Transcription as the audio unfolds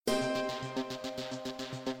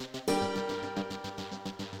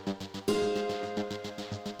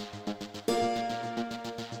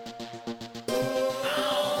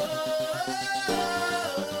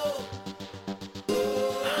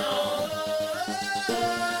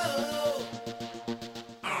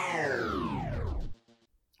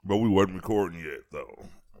but we wasn't recording yet though.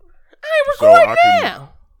 I ain't recording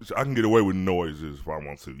now. I can get away with noises if I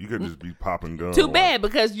want to. You could just be popping gum. Too bad,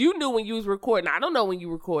 because you knew when you was recording. I don't know when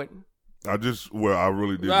you recording. I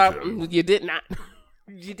really didn't. You did not.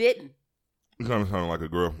 You didn't. You kind of sounded like a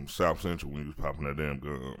girl from South Central when you was popping that damn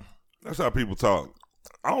gum. That's how people talk.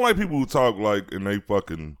 I don't like people who talk like and they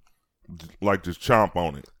fucking like just chomp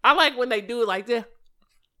on it. I like when they do it like that.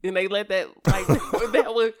 And they let that like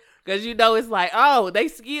that one, because you know it's like, oh, they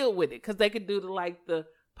skilled with it because they could do the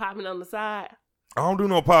popping on the side. I don't do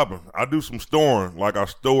no popping. I do some storing. Like I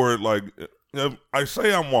store it like, I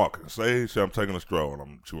say I'm walking. Say I'm taking a stroll and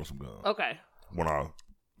I'm chewing some gum. Okay. When I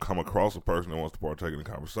come across a person that wants to partake in the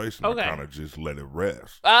conversation, I kind of just let it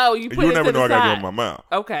rest. Oh, you put it to the side. You never know I got it in my mouth.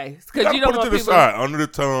 Okay. Because you don't put it to the side, under the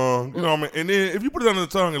tongue. You know what I mean? And then if you put it under the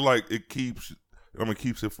tongue, it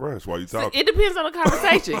keeps it fresh while you talking. It depends on the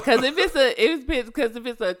conversation. Because if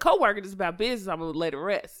it's a coworker that's about business, I'm gonna let it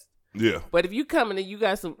rest. Yeah. But if you coming and you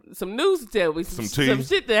got some news to tell me, some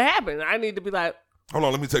shit that happened, I need to be like, hold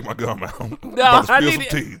on, let me take my gum out. No, I need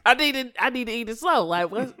to eat it slow. Like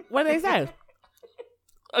what they say?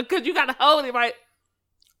 Because you got to hold it right.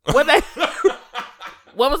 What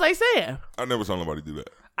was they saying? I never saw nobody do that.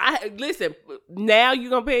 Listen, now you're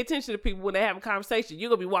going to pay attention to people when they have a conversation. You're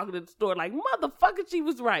going to be walking to the store like, motherfucker, she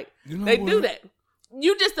was right. You know do that.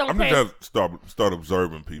 You just don't pay attention. Start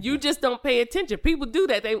observing people. You just don't pay attention. People do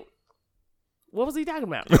that. What was he talking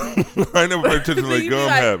about? I never paid attention to their gum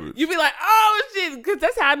habits. You be like, oh, shit, because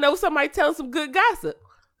that's how I know somebody telling some good gossip.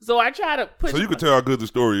 So I try to push. So you can tell how good the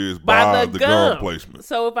story is by the gum placement.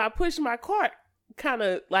 So if I push my cart, kind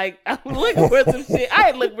of like I'm looking for some shit. I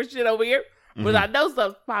ain't looking for shit over here, but I know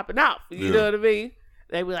something's popping off. You know what I mean?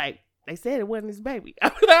 They be like, they said it wasn't his baby.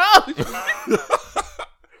 I'm like, oh,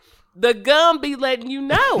 the gum be letting you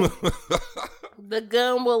know. The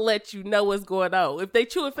gum will let you know what's going on. If they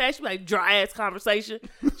chew it fast, she be like, dry ass conversation.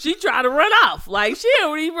 She try to run off. Like, she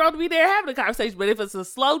don't even want to be there having a conversation. But if it's a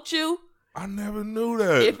slow chew, I never knew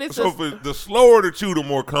that. The slower the chew, the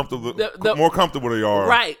more comfortable they are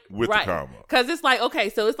with the combo. Because it's like, okay,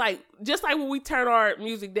 so it's like, just like when we turn our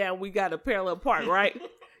music down, we got a parallel park, right?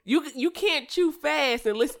 You can't chew fast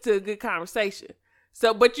and listen to a good conversation.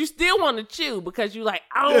 So, but you still want to chew because you like,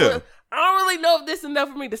 I don't really know if this is enough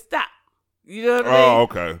for me to stop. You know what I mean? Oh,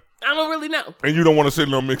 okay. I don't really know. And you don't want to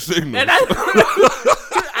sit on mixed signals. And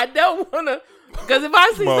I don't want to. Because if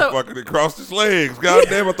I see motherfucker that crossed his legs,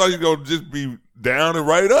 goddamn, I thought you were gonna just be down and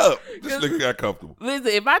right up. This nigga got comfortable. Listen,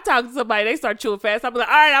 if I talk to somebody, they start chewing fast, I'll be like,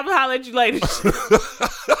 all right, I'm gonna holler at you later.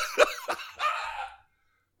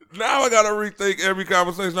 Now I gotta rethink every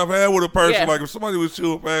conversation I've had with a person. Yeah. Like if somebody was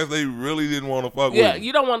chewing fast, they really didn't want to fuck with you.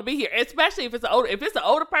 You don't want to be here, especially if it's an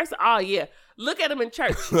older person. Oh yeah, look at them in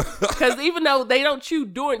church. Because even though they don't chew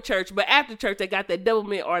during church, but after church they got that double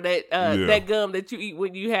mint or that gum that you eat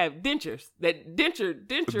when you have dentures. That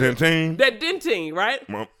dentine. That dentine, right?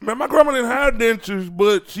 Man, my grandma didn't have dentures,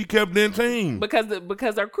 but she kept dentine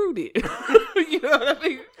because our crew did. You know what I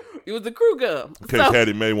mean? It was the crew gum. In case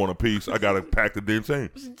Hattie Mae want a piece, I got to pack the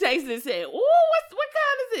dentine. She tasted it and said, "Ooh, what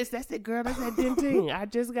kind is this?" That's it, girl. That's that dentine. I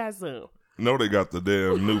just got some. No, they got the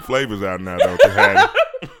damn new flavors out now, don't they, Hattie?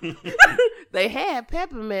 They had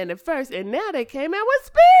peppermint at first, and now they came out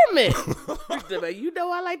with spearmint. You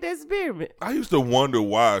know I like that spearmint. I used to wonder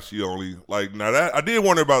why she only, now that, I did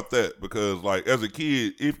wonder about that, because, as a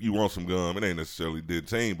kid, if you want some gum, it ain't necessarily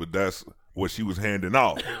dentine, but that's what she was handing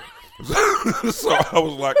off. So I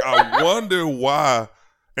was like, I wonder why.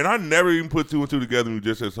 And I never even put two and two together when you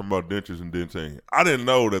just said something about dentures and dentine. I didn't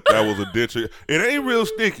know that was a denture. It ain't real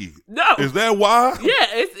sticky. No. Is that why? Yeah,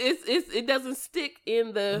 it doesn't stick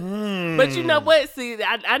in the... But you know what? See,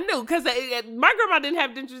 I knew, because my grandma didn't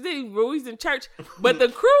have dentures either. We was in church. But the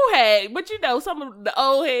crew had, but some of the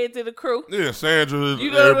old heads in the crew. Yeah, Sandra, you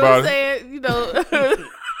know everybody. What I'm saying?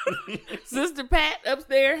 Sister Pat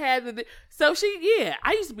upstairs had the... So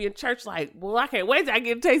I used to be in church like, well, I can't wait till I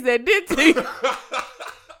get a taste of that dentine.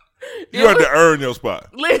 You had to earn your spot.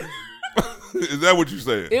 Is that what you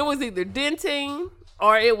said? It was either dentine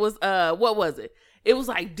or it was what was it? It was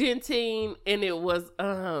like dentine and it was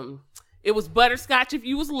butterscotch if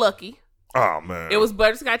you was lucky. Oh man. It was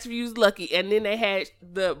butterscotch if you was lucky, and then they had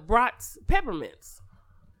the Brats peppermints.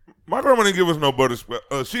 My grandma didn't give us no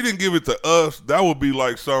butterscotch. She didn't give it to us. That would be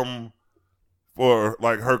like something for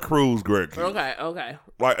her crew's grandkids. Okay.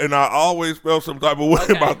 And I always felt some type of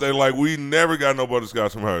way about that. We never got no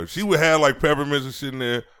butterscotch from her. She would have peppermints and shit in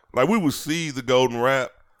there. We would see the golden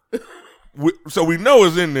wrap. So we know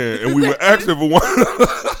it's in there, and we would ask her for one.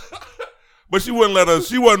 But she wouldn't let us.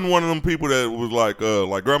 She wasn't one of them people that was like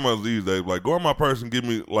grandmas these days. Like, go in my purse and give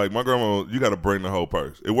me, like, my grandma, you got to bring the whole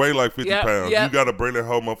purse. It weighed like 50 pounds. Yep. You got to bring that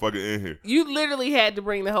whole motherfucker in here. You literally had to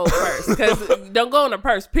bring the whole purse because don't go in a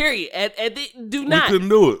purse, period. Do not. We couldn't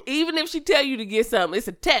do it. Even if she tell you to get something, it's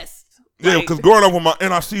a test. Yeah, because growing up with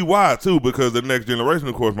and I see why, too, because the next generation,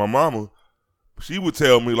 of course, my mama, she would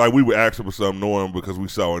tell me, like, we would ask her for something knowing because we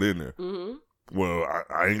saw it in there. Mm-hmm. Well,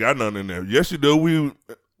 I ain't got nothing in there. Yes, you do.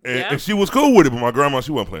 And she was cool with it, but my grandma,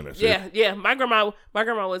 she wasn't playing that shit. Yeah. My grandma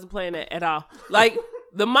wasn't playing that at all. Like,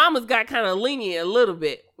 the mamas got kind of lenient a little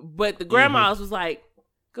bit, but the grandmas was like,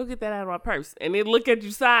 go get that out of my purse. And then look at you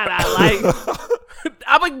side eye like,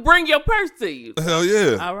 I'm going to bring your purse to you. Hell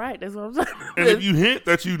yeah. All right, that's what I'm saying. And if you hint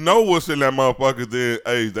that you know what's in that motherfucker, then,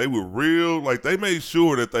 hey, they were real. Like, they made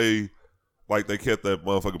sure that they kept that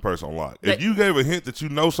motherfucking purse on lock. If you gave a hint that you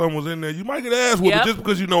know something was in there, you might get ass whooped just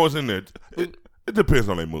because you know what's in there. It depends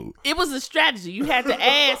on their mood. It was a strategy. You had to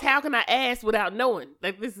ask, how can I ask without knowing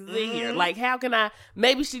that this is in here? Like, how can I,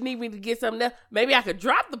 maybe she need me to get something else. Maybe I could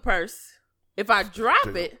drop the purse. If I drop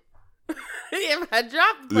it,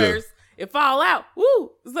 it fall out.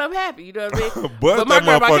 Woo, so happy. You know what I mean? but that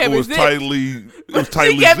motherfucker was tightly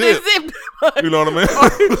zipped. You know what I mean?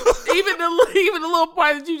 even the little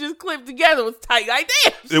part that you just clipped together was tight. Like,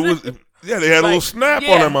 damn. It was. Yeah, they had a little snap on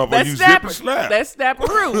that motherfucker. You zip and snap. That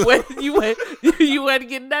snapperoo. When you had to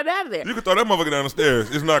get that out of there. You could throw that motherfucker down the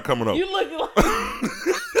stairs. It's not coming up. You looking like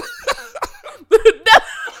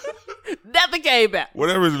nothing came back.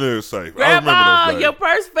 Whatever is in there is safe. Grandma, your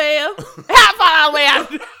purse fell. How far all the way out?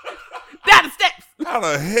 Down the steps. How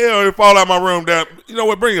the hell it fall out my room down? You know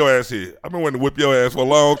what? Bring your ass here. I've been waiting to whip your ass for a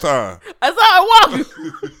long time. That's how I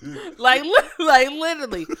walk. like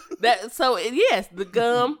literally. Yes, the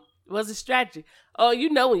gum was a strategy. Oh,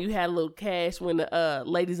 you know when you had a little cash when the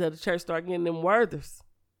ladies of the church started getting them Werthers.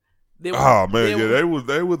 They were the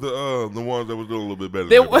ones that was doing a little bit better.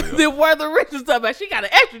 They were the richest talking about. She got an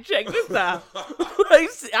extra check this time.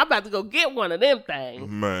 I'm about to go get one of them things.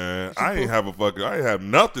 Man, I ain't have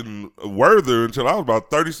nothing Werther until I was about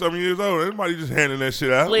 30-something years old. Everybody just handing that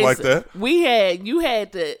shit out like that. You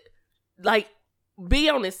had to like be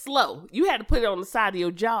on it slow. You had to put it on the side of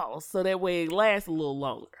your jaws so that way it lasts a little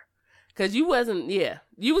longer. Cause you was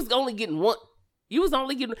only getting one. You was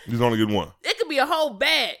only getting one. It could be a whole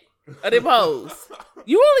bag of them hoes.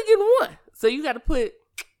 You only getting one. So you got to put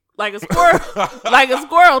like a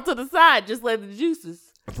squirrel to the side. Just let the juices.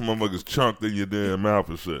 Some motherfuckers chunked in your damn mouth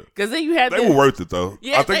and shit. Cause then you had they were worth it though.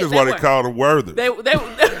 Yeah, I think that's why they called them worthy.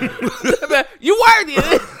 You worthy.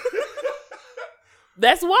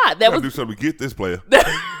 That's why. That was do something to get this player.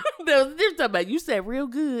 They're talking about you said real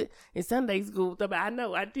good in Sunday school. I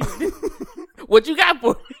know I did. What you got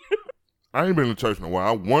for me? I ain't been in church in a while.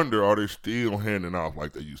 I wonder, are they still handing off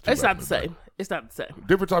like they used to? It's not the same. It's not the same.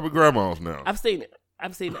 Different type of grandmas now. I've seen it.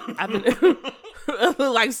 I've been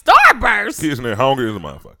like Starburst. Kids in there hungry as a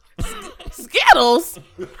motherfucker. Skittles.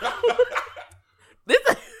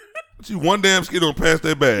 See one damn Skittle and pass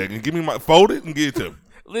that bag and give me fold it and give it to me.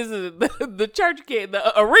 Listen, the church candy,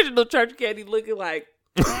 the original church candy looking like.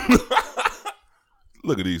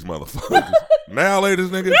 Look at these motherfuckers. Now, ladies,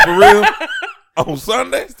 nigga, for real? On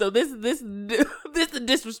Sunday? So this is the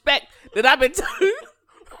disrespect that I've been telling.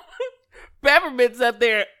 Peppermint's up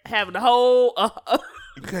there having a whole.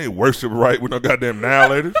 You can't worship right with no goddamn now,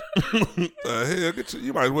 ladies. Hell,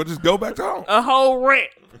 you might as well just go back to home. A whole rant.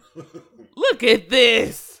 Look at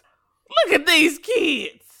this. Look at these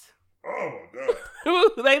kids. Oh my God.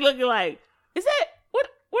 They looking like, is that what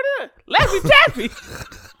is it? Laffy Taffy.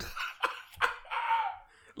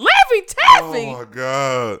 Laffy Taffy. Oh my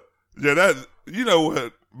God. Yeah, that, you know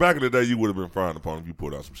what? Back in the day, you would have been frowned upon if you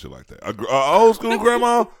put out some shit like that. Old school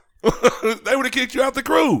grandma, they would have kicked you out the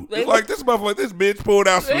crew. It's like, this motherfucker, this bitch pulled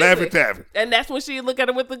out some Laffy Taffy. And that's when she look at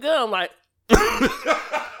her with the gun, like.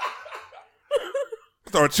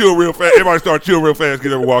 Start chewing real fast. Everybody start chewing real fast,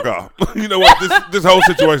 get her to walk off. You know what? This whole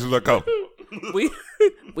situation's a couple.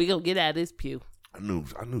 We gonna get out of this pew. I knew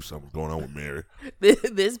something was going on with Mary.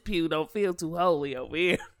 This pew don't feel too holy over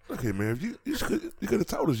here. Okay, man, you could have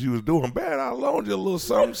told us you was doing bad. I loaned you a little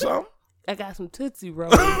something. I got some Tootsie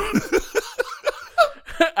Rolls.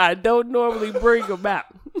 I don't normally bring them out,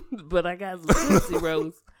 but I got some Tootsie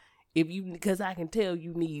Rolls. Because I can tell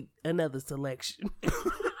you need another selection.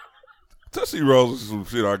 Tootsie Rolls is some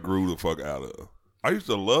shit I grew the fuck out of. I used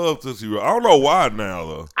to love Tootsie Rolls. I don't know why now,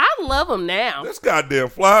 though. I love them now. This goddamn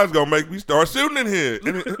fly's gonna make me start shooting in here.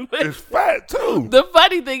 And it's fat, too. The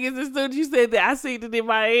funny thing is, as soon as you said that, I seen it in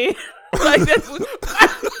my head. Like, that's what,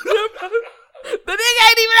 The nigga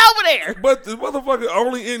ain't even over there. But the motherfucker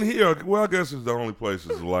only in here. Well, I guess it's the only place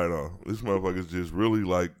is the light on. This motherfucker's just really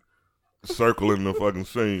like circling the fucking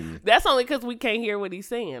scene. That's only because we can't hear what he's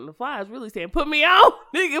saying. The fly is really saying, "Put me on,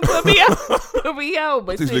 nigga, put me on, put me on."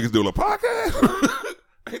 But These niggas doing a podcast.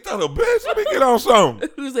 Ain't that a bitch? Let me get on something.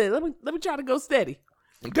 who said, "Let me try to go steady."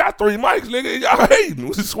 Got 3 mics, nigga. Y'all hating.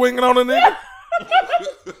 Was he swinging on a nigga?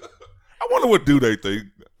 I wonder what do they think.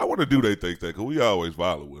 I wonder do they think that because we always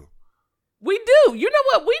follow with them. We do. You know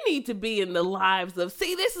what? We need to be in the lives of.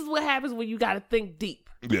 See, this is what happens when you got to think deep.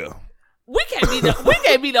 Yeah. We can't be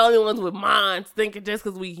the only ones with minds thinking just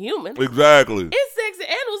because we human. Exactly. It's sexy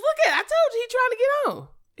animals. Look at it. I told you he trying to get on.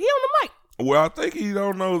 He on the mic. Well, I think he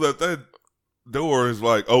don't know that door is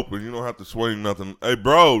like open. You don't have to swing nothing. Hey,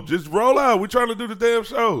 bro, just roll out. We trying to do the damn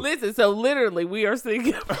show. Listen, so literally we are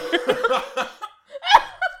singing.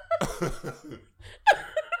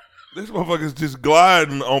 This motherfucker's just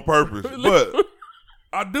gliding on purpose. But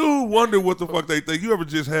I do wonder what the fuck they think. You ever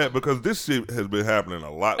just had, because this shit has been happening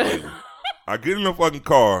a lot lately. I get in the fucking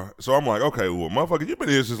car, so I'm like, okay, well, motherfucker, you been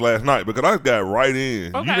here since last night because I got right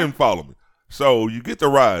in. Okay. You didn't follow me. So you get the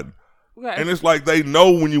ride. Okay. And it's like they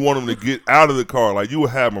know when you want them to get out of the car. Like you would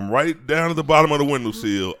have them right down to the bottom of the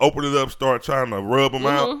windowsill, open it up, start trying to rub them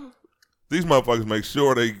out. These motherfuckers make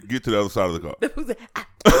sure they get to the other side of the car.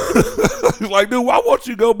 He's like, dude, why won't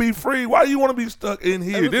you go be free? Why do you want to be stuck in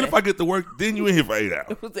here? Then if I get to work, then you in here for 8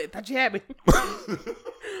 hours. Thought you had me.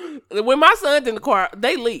 When my son's in the car,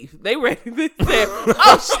 they leave. They ready. They say,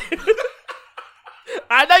 oh, shit.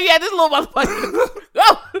 I know you had this little motherfucker.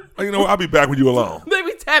 Go. You know what? I'll be back with you alone. They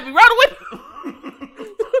be tapping. Roll the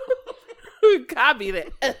window. Copy that.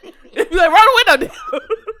 They be like, roll the window down.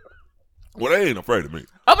 Well, they ain't afraid of me.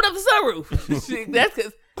 Open up the sunroof. Shit, that's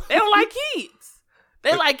because they don't like kids.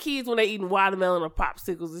 They like kids when they eating watermelon or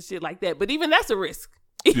popsicles and shit like that. But even that's a risk.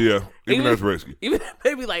 Yeah, even that's risky. Even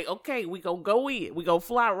they be like, okay, we gonna go in. We gonna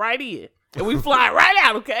fly right in. And we fly right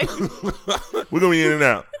out, okay? We're going to be in and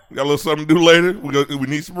out. We got a little something to do later. We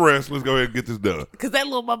need some rest. Let's go ahead and get this done. Because that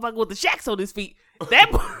little motherfucker with the shacks on his feet,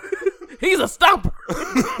 he's a stomper.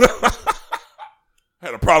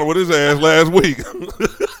 Had a problem with his ass last week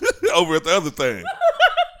over at the other thing.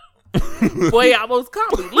 Boy, he almost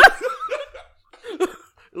caught me.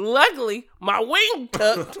 Luckily, my wing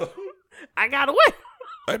tucked. I got away.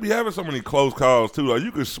 They be having so many close calls, too. Like,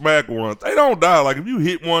 you can smack one. They don't die. Like, if you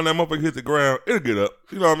hit one, that motherfucker hit the ground, it'll get up.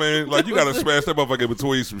 You know what I mean? Like, you got to smash that motherfucker in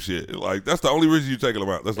between some shit. Like, that's the only reason you taking them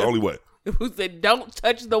out. That's the only way. Who said, don't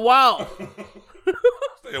touch the wall?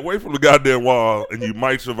 Stay away from the goddamn wall, and you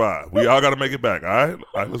might survive. We all got to make it back, all right?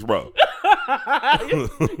 All right, let's roll.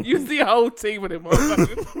 You see a whole team of them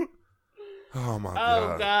motherfuckers. Oh, my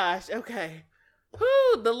God. Oh, gosh. Okay.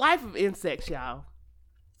 Whew, the life of insects, y'all.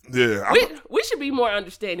 Yeah. We should be more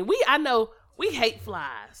understanding. I know we hate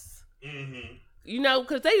flies. Mm-hmm. You know,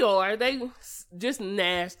 because they just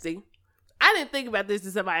nasty. I didn't think about this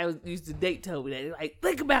until somebody used to date told me that. They're like,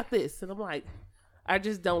 think about this. And I'm like, I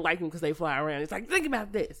just don't like them because they fly around. It's like, think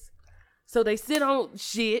about this. So they sit on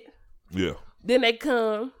shit. Yeah. Then they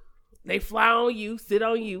come. They fly on you, sit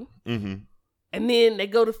on you. Mm-hmm. And then they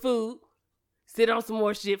go to food, sit on some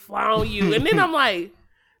more shit, fly on you. And then I'm like,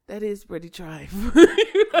 that is pretty trying.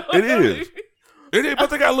 It is. It is, but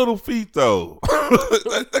they got little feet, though.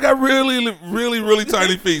 They got really, really, really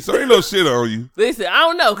tiny feet, so ain't no shit on you. Listen, I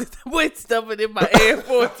don't know, because the boy stuffing in my Air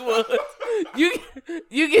Force One.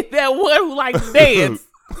 You get that one who likes to dance.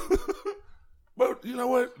 But you know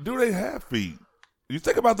what? Do they have feet? You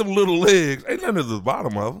think about them little legs. Ain't nothing at the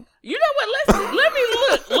bottom of them. You know what? Let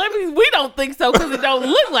me look. We don't think so because it don't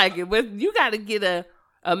look like it, but you got to get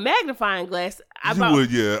a magnifying glass. I would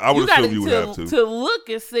assume you would have to. To look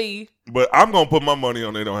and see. But I'm going to put my money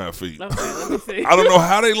on they don't have feet. Okay, let me see. I don't know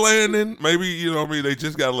how they landing. Maybe, you know what I mean, they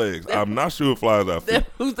just got legs. I'm not sure if flies have feet.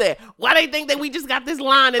 Who's that? Why they think that we just got this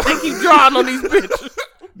line that they keep drawing on these pictures?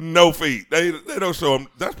 No feet. They don't show them.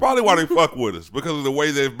 That's probably why they fuck with us, because of the way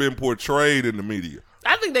they've been portrayed in the media.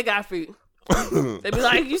 I think they got feet. They be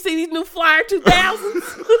like, you see these new Flyer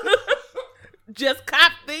 2000s? Just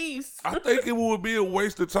cop these. I think it would be a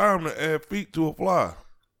waste of time to add feet to a fly.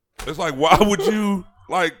 It's like, why would you,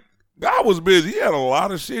 like, God was busy. He had a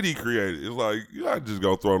lot of shit he created. It's like, you're not just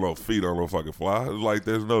going to throw no feet on no fucking fly. It's like,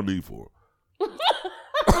 there's no need for it.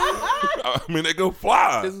 I mean, they go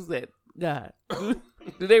fly. This is it. God.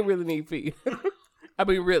 Do they really need feet? I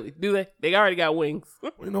mean, really, do they? They already got wings.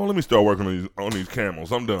 You know, let me start working on these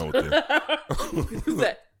camels. I'm done with that. Who's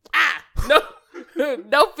that?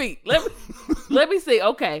 No feet. Let me see.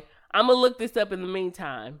 Okay, I'm gonna look this up in the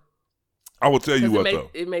meantime. I will tell you what, though.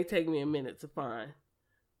 It may take me a minute to find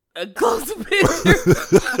a closer picture.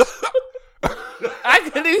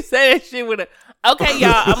 did you say that shit with a? Okay,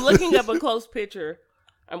 y'all. I'm looking up a close picture.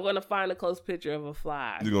 I'm gonna find a close picture of a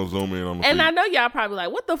fly. You're gonna zoom in on the And feet. I know y'all probably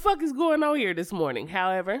like, what the fuck is going on here this morning?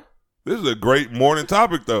 However, This is a great morning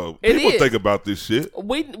topic, though. It People is. think about this shit.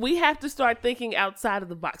 we have to start thinking outside of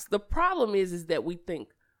the box. The problem is that we think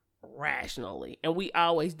rationally, and we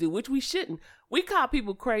always do, which we shouldn't. We call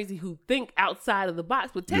people crazy who think outside of the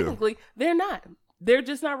box, but technically they're not. They're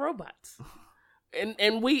just not robots. And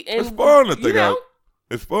It's fun to you think know, out.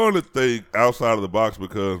 It's fun to think outside of the box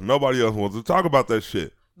because nobody else wants to talk about that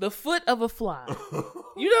shit. the foot of a fly.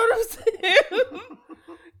 You know what I'm saying?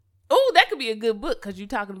 Oh, that could be a good book because you're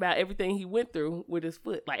talking about everything he went through with his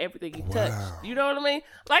foot, like everything he touched. You know what I mean?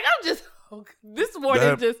 Like I'm just this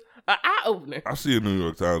morning just an eye opener. I see a New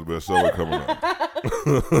York Times bestseller coming up.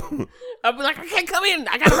 I'll be like, I can't come in.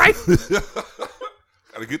 I gotta write.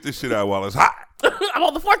 Gotta get this shit out while it's hot. I'm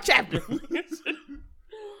on the 4th chapter.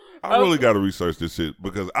 I really got to research this shit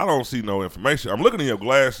because I don't see no information. I'm looking in your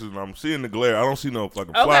glasses and I'm seeing the glare. I don't see no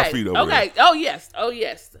fucking fly feet over there. Okay. Oh yes. Oh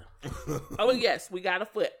yes. Oh yes. We got a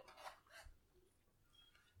foot.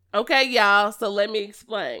 Okay, y'all. So let me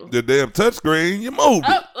explain. The damn touchscreen, you moved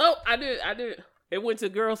it. Oh, I did. It went to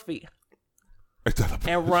girls' feet.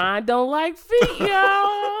 And Ron don't like feet,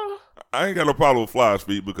 y'all. I ain't got no problem with fly's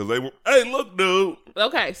feet because they were, hey, look, dude.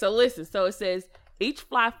 Okay, so listen. So it says each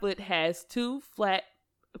fly foot has 2 fat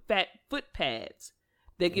foot pads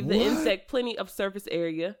that give the insect plenty of surface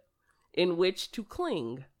area in which to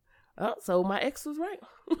cling. Oh, so my ex was right.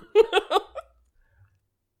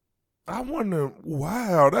 I wonder,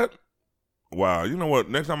 wow, you know what?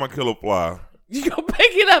 Next time I kill a fly, You gonna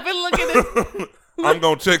pick it up and look at it. I'm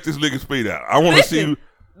going to check this nigga's feet out. I want to see.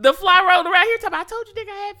 The fly rolled around here talking about, I told you nigga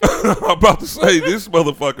I had feet. I'm about to say, this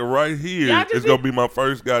motherfucker right here Y'all just is going to be my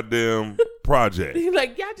first goddamn project. He's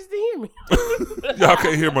like, y'all just didn't hear me. Y'all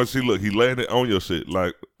can't hear much. See, look, he landed on your shit.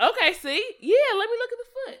 Like, Okay, see? Yeah, let me look at the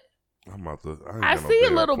foot. I'm about to. I see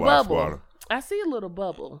a little bubble. I see a little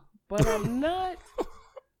bubble, but I'm not.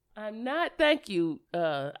 Thank you.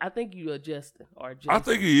 I think you adjusting or adjusting. I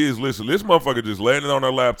think he is. Listen, this motherfucker just landed on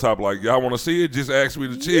her laptop like, y'all want to see it? Just ask me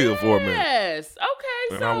to chill for a minute. Yes.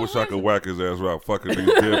 Okay. And so I wish I could whack his ass out fucking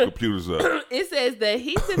these damn computers up. It says the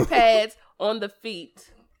adhesive pads on the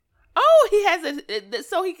feet. Oh, he has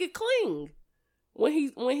so he could cling when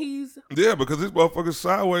he's Yeah, because this motherfucker's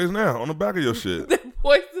sideways now on the back of your shit.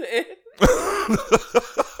 poison.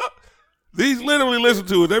 These literally listen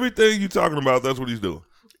to it. Everything you talking about, that's what he's doing.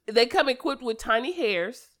 They come equipped with tiny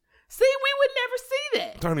hairs. See, we would never see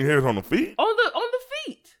that Tiny hairs on the feet? on the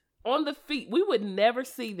feet. On the feet, we would never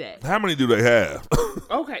see that. How many do they have?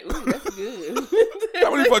 Okay, ooh, that's good.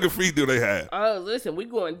 How many fucking feet do they have? Oh, listen, we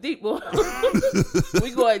going deep, boy.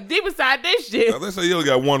 We going deep inside this shit. Now, they say you only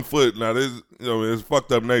got 1 foot. Now, this, it's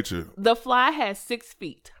fucked up nature. The fly has 6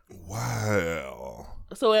 feet, Wow.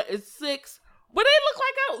 so it's 6. But it look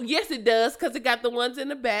like yes, it does, because it got the ones in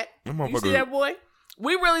the back. That You motherfucker- see that, boy?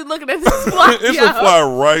 We really looking at this fly. It's y'all. a fly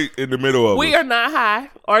right in the middle of We us. are not high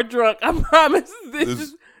or drunk. I promise.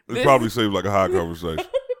 This It probably seems like a high conversation.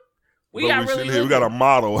 we But are we really sitting here, we got a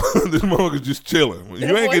model. This motherfucker's just chilling. You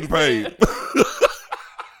That ain't boy getting paid.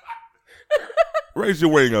 Raise your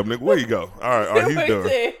wing up, nigga. Where you go? All right, he's done.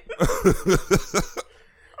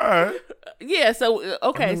 All right. Yeah, so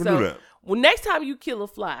okay, never knew so that. well, next time you kill a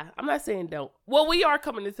fly, I'm not saying don't. Well, we are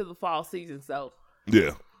coming into the fall season, so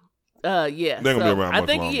Yeah. yeah. They gonna be around I much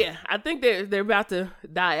think longer. I think they're about to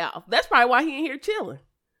die off. That's probably why he in here chilling,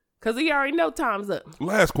 cause he already know time's up.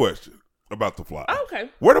 Last question about the fly. Okay.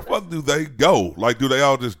 Where the fuck do they go? Like, do they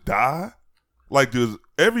all just die? Like, does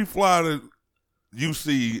every fly that you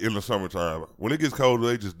see in the summertime, when it gets cold, do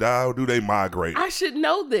they just die or do they migrate? I should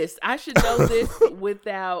know this. I should know this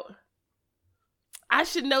without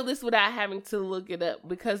having to look it up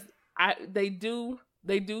because they do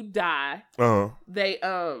die. Uh-huh. They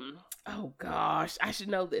oh gosh, I should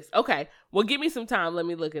know this. Okay, well give me some time. Let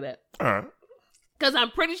me look it up. All right. Because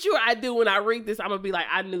I'm pretty sure I do when I read this. I'm gonna be like,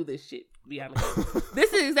 I knew this shit. To be honest,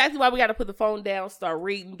 this is exactly why we got to put the phone down, start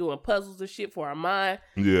reading, doing puzzles and shit for our mind.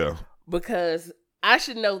 Yeah. Because I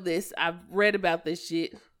should know this. I've read about this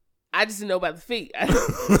shit. I just know about the feet.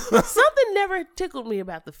 Something never tickled me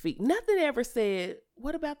about the feet. Nothing ever said,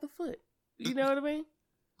 what about the foot? You know what I mean?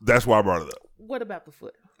 That's why I brought it up. What about the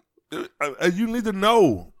foot? You need to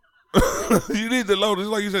know. You need to know. Just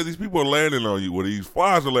like you said, these people are landing on you. Or these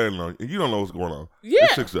flies are landing on you. And you don't know what's going on. Yeah.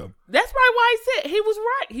 There's 6 of them. That's probably why he said he was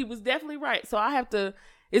right. He was definitely right. So I have to,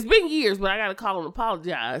 it's been years, but I got to call and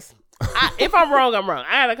apologize. If I'm wrong, I'm wrong.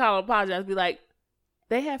 I got to call and apologize. Be like,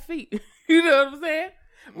 they have feet. You know what I'm saying?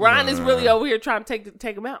 Ryan is really over here trying to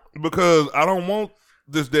take them out. Because I don't want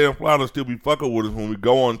this damn fly will still be fucking with us when we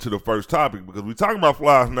go on to the first topic because we talking about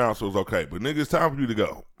flies now, so it's okay. But nigga, it's time for you to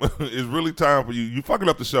go. It's really time for you. You fucking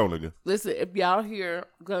up the show, nigga. Listen, if y'all hear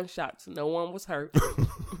gunshots, no one was hurt.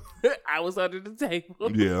 I was under the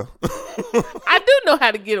table. Yeah. I do know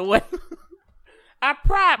how to get away. I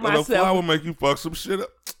pride myself. The fly will make you fuck some shit up.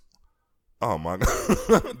 Oh my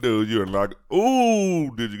God. Dude, you're like,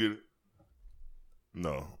 ooh, did you get it?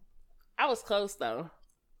 No. I was close though.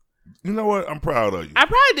 You know what? I'm proud of you. I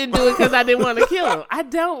probably didn't do it because I didn't want to kill him. I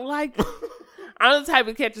don't like. I'm the type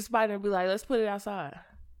to catch a spider and be like, let's put it outside.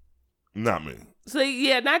 Not me. So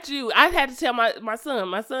yeah, not you. I had to tell my son.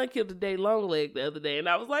 My son killed a day long leg the other day, and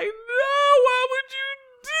I was like, no, why would you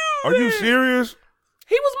do Are that? you serious?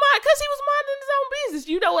 He was minding his own business.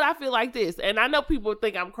 You know what I feel like this, and I know people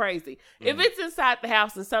think I'm crazy. If it's inside the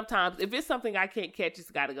house, and sometimes if it's something I can't catch,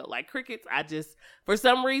 it's got to go. Like crickets, I just for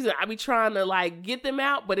some reason I be trying to like get them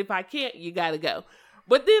out, but if I can't, you got to go.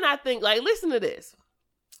 But then I think like, listen to this.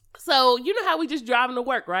 So you know how we just driving to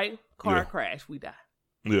work, right? Car crash, we die.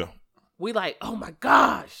 Yeah. We like, oh my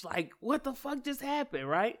gosh, like what the fuck just happened,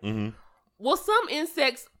 right? Mm-hmm. Well, some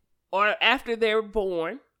insects are after they're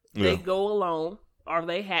born, they go alone. Or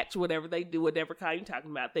they hatch, whatever they do, whatever kind you're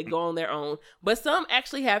talking about. They go on their own. But some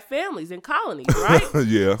actually have families and colonies, right?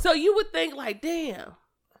 Yeah. So you would think like, damn,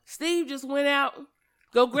 Steve just went out,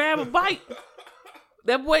 go grab a bite.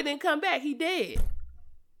 That boy didn't come back. He dead.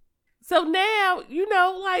 So now, you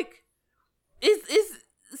know, like, it's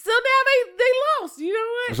so now they lost, you know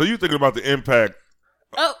what? So you thinking about the impact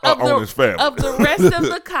of on his family. Of the rest of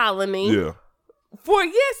the colony. Yeah. For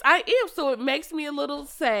yes, I am. So it makes me a little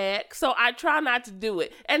sad. So I try not to do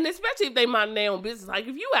it. And especially if they mind their own business. Like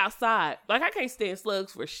if you outside, like I can't stand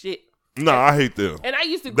slugs for shit. No, I hate them. And I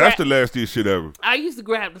used to That's the nastiest shit ever. I used to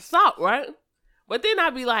grab the salt, right? But then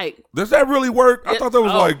I'd be like, does that really work? I thought that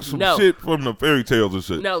was like some shit from the fairy tales and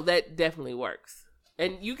shit. No, that definitely works.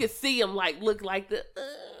 And you can see them like look like the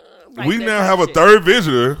like we now have a third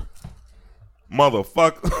visitor.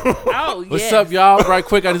 Motherfucker. Oh, What's up, y'all? Right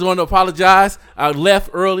quick, I just want to apologize. I left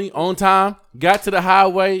early, on time, got to the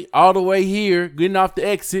highway, all the way here, getting off the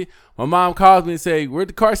exit. My mom calls me and say, where'd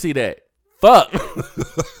the car seat at? Fuck.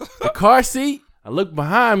 The car seat? I look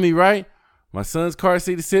behind me, right? My son's car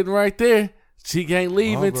seat is sitting right there. She can't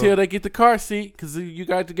leave until they get the car seat because you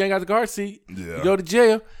got the gang got the car seat. Yeah. You go to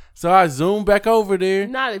jail. So I zoom back over there.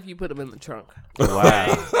 Not if you put them in the trunk.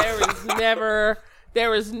 Wow.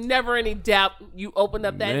 There is never any doubt. You open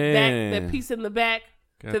up that piece in the back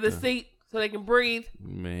to the seat so they can breathe.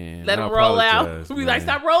 Man, let them roll out. We like,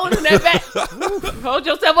 stop rolling in that back. Hold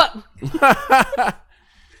yourself up.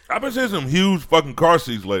 I've been seeing some huge fucking car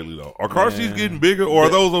seats lately, though. Are car seats getting bigger, or are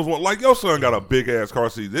those ones like your son got a big ass car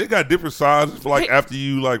seat? They got different sizes for like after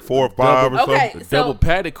you like 4 or 5 or something. Double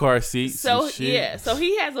padded car seats. So yeah, so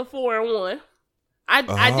he has a 4-in-1.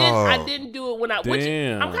 I didn't do it when I. Which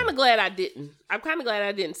I'm kind of glad I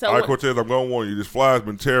didn't. So all right, Cortez, I'm gonna warn you. This fly's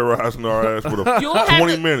been terrorizing our ass for the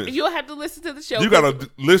 20 minutes. You'll have to listen to the show. You gotta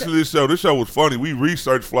listen to this show. This show was funny. We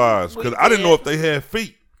researched flies because I didn't know if they had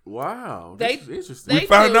feet. Wow, that's interesting. We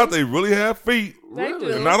found out they really have feet.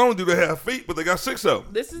 Really? And not only do they have feet, but they got 6 of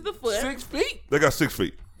them. This is the foot. 6 feet. They got 6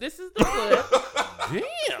 feet. This is the foot.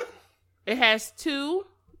 Damn. It has two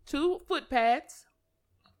foot pads.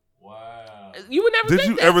 Wow. You would never. Did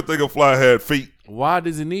you ever think a fly had feet? Why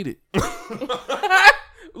does it need it?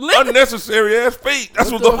 Unnecessary ass feet.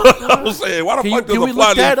 That's what I was saying. Why the fuck does a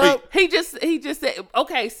fly need feet? He just said,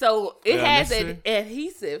 okay, so it has an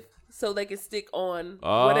adhesive so they can stick on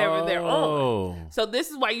whatever they're on. So this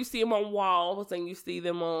is why you see them on walls and you see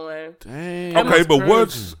them on. Damn. Okay, but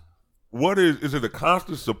what is it a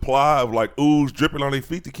constant supply of like ooze dripping on their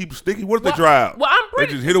feet to keep it sticky? What if they dry out? Well, they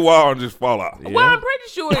just hit a wall and just fall out. Yeah. Well, I'm pretty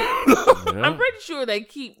sure. I'm pretty sure they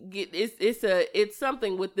it's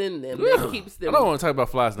something within them that keeps them. I don't want to talk about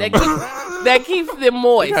flies no more. That keeps them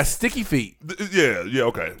moist. They got sticky feet. Yeah,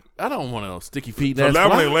 okay. I don't want no sticky feet. So now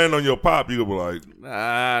when they land on your pop, you gonna be like,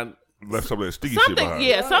 nah. Left some of that sticky shit behind.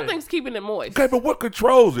 Yeah, something's keeping it moist. Okay, but what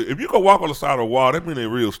controls it? If you go walk on the side of the wall, that means they're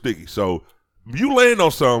real sticky. So if you land on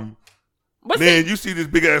something, then you see this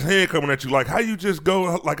big ass hand coming at you. Like how you just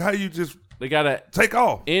go? Like how you just? They gotta take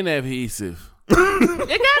off. Inadhesive. It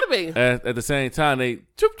gotta be. At the same time, they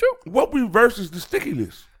choop choop. What reverses the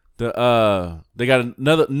stickiness? They got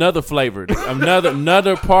another flavor,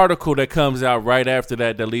 another particle that comes out right after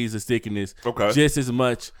that leaves the stickiness. Okay, just as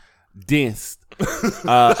much dense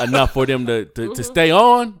enough for them to stay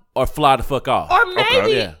on or fly the fuck off. Or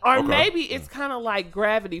maybe maybe it's kind of like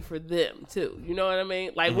gravity for them too. You know what I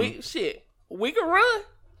mean? Like we can run.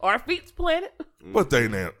 Our feet's planted. But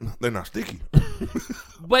they're not sticky.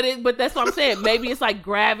 But that's what I'm saying. Maybe it's like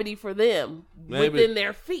gravity for them within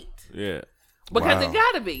their feet. Yeah. Because it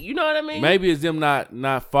gotta be. You know what I mean? Maybe it's them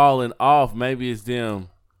not falling off. Maybe it's them.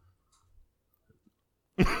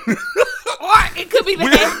 Or it could be the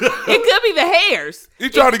it could be the hairs. You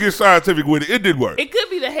tried to get scientific with it. It did work. It could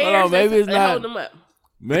be the hairs. Maybe it's not holding them up.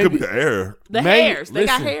 Maybe it could be the hair. The hairs. They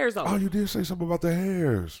got hairs on. Oh, you did say something about the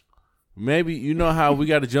hairs. Maybe you know how we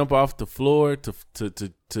got to jump off the floor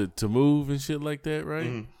to move and shit like that, right?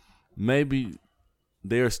 Mm-hmm. Maybe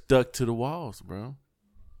they're stuck to the walls, bro.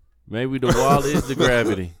 Maybe the wall is the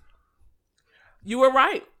gravity. You were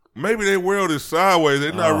right. Maybe their world is sideways.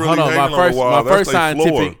 They're not really hold on. hanging on the wall. My That's first their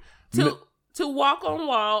scientific. floor. To walk on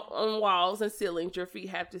walls and ceilings, your feet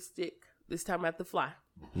have to stick. This time I have to fly.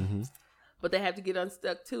 Mm-hmm. But they have to get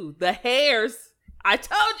unstuck too. The hairs, I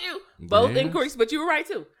told you, both increase. But you were right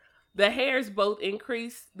too. The hairs both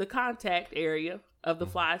increase the contact area of the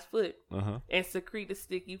fly's foot and secrete a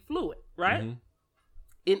sticky fluid, right? Mm-hmm.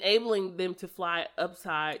 Enabling them to fly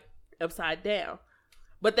upside down.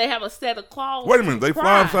 But they have a set of claws. Wait a minute, they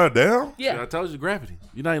fly upside down? Yeah. I told you gravity.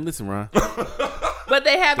 You're not even listening, Ron. But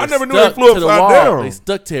they have. I never knew they flew upside down. They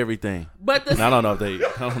stuck to everything. But I don't know if they.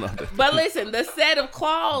 But listen, the set of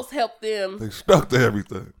claws help them. They stuck to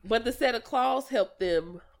everything. But the set of claws help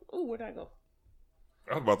them. Ooh, where'd I go?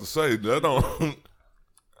 I was about to say that don't.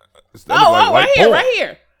 Right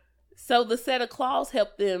here. So the set of claws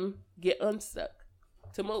help them get unstuck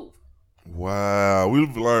to move. Wow,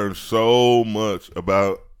 we've learned so much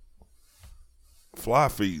about fly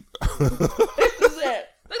feet. Look at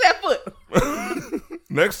that foot.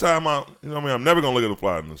 Next time I'm never gonna look at a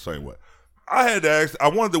fly in the same way. I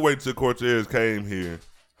wanted to wait till Cortez came here.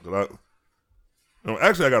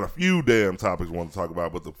 Actually, I got a few damn topics I want to talk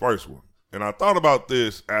about, but the first one, and I thought about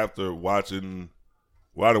this after watching.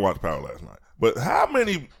 Well, I didn't watch Power last night, but how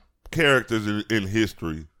many characters in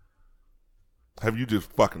history have you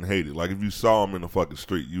just fucking hated? Like, if you saw them in the fucking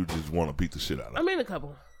street, you just want to beat the shit out of them. I mean, a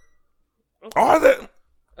couple. Are there?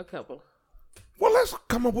 A couple. Well, let's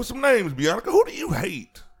come up with some names, Bianca. Who do you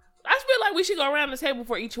hate? I just feel like we should go around the table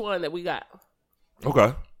for each one that we got.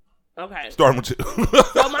 Okay. Starting with you.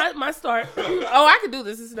 So my start. Oh, I could do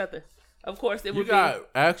this. It's nothing. Of course, it would be. You got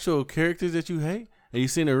actual characters that you hate, and you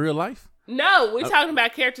seen in real life? No, we're talking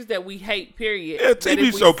about characters that we hate, period. Yeah,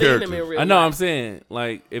 TV show characters. I know, I'm saying,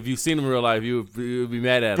 like, if you've seen them in real life, you would be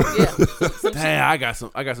mad at them. Yeah. Damn, I got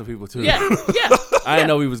some people, too. Yeah. I didn't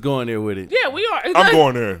know we was going there with it. Yeah, we are. I'm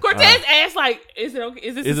going there. Cortez asked, like, is it okay?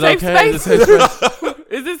 Is this Is a it safe okay? space?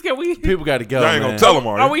 Is this, can we? People got to go, I ain't man. going to tell them,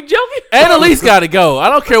 are we joking? Annalise got to go. I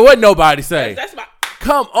don't care what nobody say. That's my.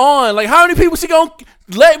 Come on. Like, how many people she going to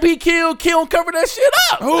let be killed, kill, and cover that shit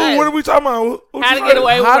up? Who? What are we talking about? How to get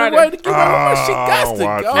away with murder. How to get away with She got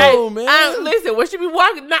to go, man. Listen, when she be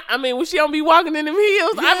walking, when she don't be walking in them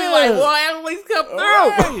heels, I be like, boy, Annalise, come through.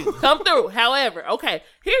 Right. Come through. However, okay,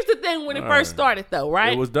 here's the thing when it first started, though,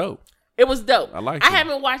 right? It was dope. It was dope. I liked it. I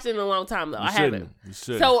haven't watched it in a long time, though. I haven't. You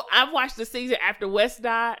shouldn't. So I've watched the season after Wes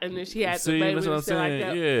died, and then she had the baby that's what I'm and shit like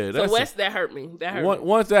saying. that. Yeah, so Wes, that hurt me. That hurt me.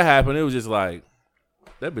 Once that happened, it was just like,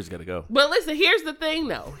 that bitch got to go. But listen, here's the thing,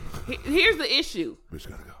 though. Here's the issue. Bitch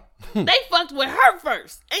gotta go. They fucked with her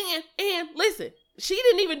first. And listen, she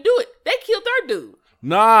didn't even do it. They killed her dude.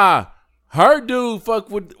 Nah, her dude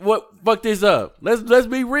fucked this up. Let's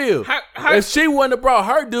be real. If she wouldn't have brought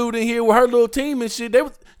her dude in here with her little team and shit,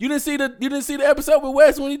 you didn't see the episode with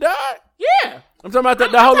Wes when he died? Yeah. I'm talking about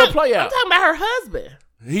that whole little play out. I'm talking about her husband.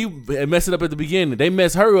 He messed it up at the beginning. They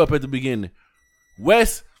messed her up at the beginning.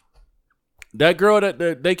 Wes, that girl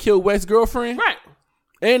that they killed Wes' girlfriend, right?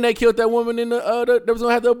 And they killed that woman in that was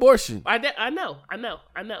gonna have the abortion. I know.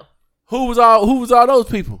 Who was all those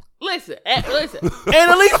people? Listen. Annalise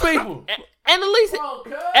people. Annalise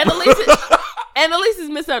is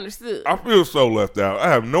misunderstood. I feel so left out. I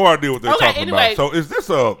have no idea what they're talking about. So is this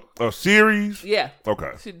a series? Yeah.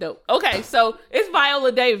 Okay. She's dope. Okay, so it's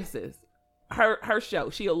Viola Davis's her show.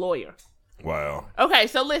 She a lawyer. Wow. Okay,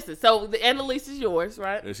 so listen. So the Annalise is yours,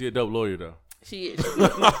 right? Yeah, she a dope lawyer though. She is.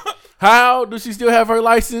 How does she still have her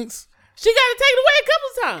license? She got to take it away a couple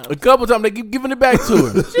times. A couple times. They keep giving it back to her.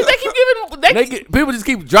 They keep giving. People just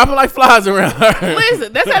keep dropping like flies around her.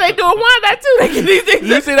 Listen, that's how they do it. Why not too? They get these things.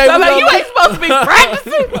 You see, they like, you ain't supposed to be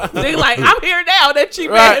practicing. They like, I'm here now. That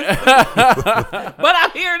cheap ass. But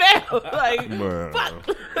I'm here now. Like, fuck.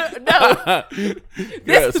 No.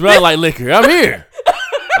 Yeah, smell like liquor. I'm here.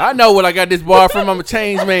 I know what I got this bar from. I'm a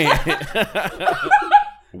changed man.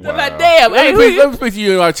 Wow. Like, damn, let me speak to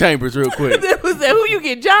you in our chambers real quick. Who you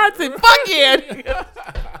get, Johnson? Fuck yeah.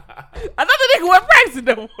 I thought the nigga wasn't practicing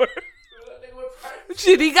no more.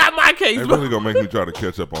 Shit, he got my case. They really gonna make me try to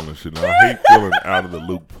catch up on this shit. Now. I hate feeling out of the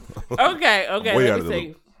loop. Okay. Way Let out of me the see.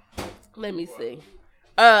 loop. Let me see.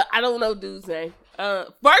 I don't know dude's name.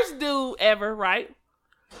 First dude ever, right?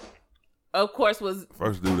 Of course, was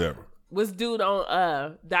First dude ever. dude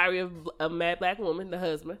on Diary of a Mad Black Woman, the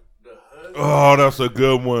husband. Oh, that's a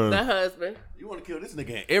good one. The husband. You want to kill this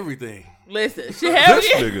nigga and everything. Listen, she had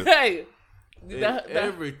This nigga. Hey,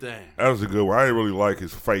 Everything. That was a good one. I didn't really like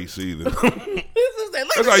his face either. this is that.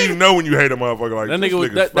 That's how you know when you hate a motherfucker like That this nigga was-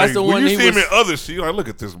 nigga's that's face. the When one you he see him was- in other shit, you're like, look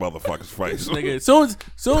at this motherfucker's face. Nigga,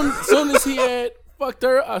 soon as he had fucked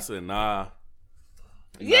her, I said, nah.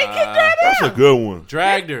 Yeah, Nah. get dragged That's a out. good one.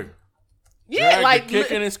 Dragged her. Yeah, Dragged like her,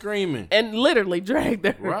 kicking and screaming. and literally dragged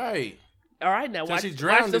her. Right. All right, now So watch, she watch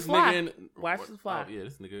drowned the this fly. nigga in. Watch the fly. Oh, yeah,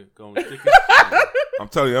 this nigga going to stick his I'm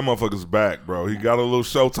telling you, that motherfucker's back, bro. He got a little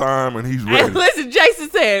showtime and he's Hey, ready. listen, Jason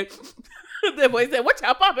said. That boy said, "What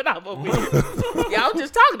y'all popping off over here?" Y'all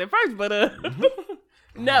just talking at first, but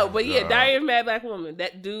no, but yeah, God. Diary of a Mad Black Woman.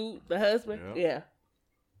 That dude, the husband, yeah.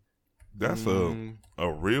 That's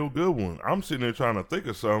a real good one. I'm sitting there trying to think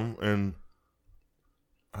of something and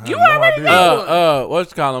I have You no already idea. know.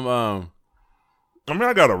 what's you call him? I mean,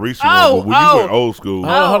 I got a recent Oh, one, but when you went old school,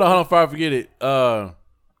 Hold on, before I forget it.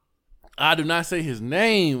 I do not say his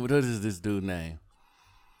name. What is this dude's name?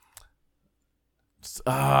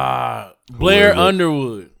 Blair is it?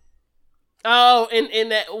 Underwood. Oh,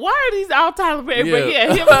 and that. Why are these all Tyler Perry? But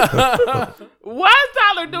Yeah. yeah, him. Why is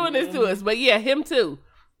Tyler doing this to us? But yeah, him too.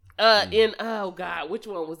 In oh god, which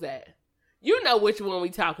one was that? You know which one we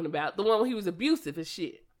talking about? The one where he was abusive and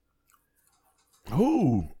shit.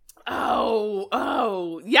 who?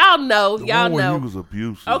 Oh, y'all know, The y'all one where know. he was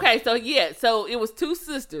abusive. Okay, so yeah, so it was two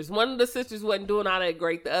sisters. One of the sisters wasn't doing all that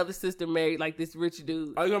great. The other sister married like this rich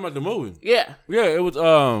dude. Are you talking about the movie? Yeah, Yeah, it was.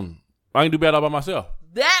 I can do bad all by myself.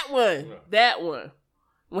 that one.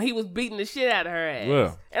 When he was beating the shit out of her ass.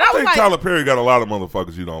 Yeah. And I I was think like, Tyler Perry got a lot of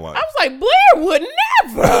motherfuckers you don't like. I was like, Blair would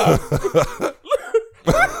never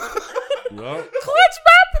clutch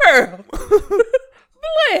my pearl.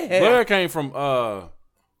 Blair. Blair came from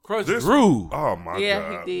Crush This- Groove. Oh my Yeah,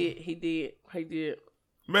 god. he did.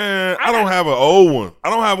 Man, I don't have an old one. I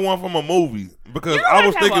don't have one from a movie because You don't I have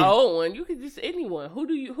was to have thinking an old one. You could just anyone. Who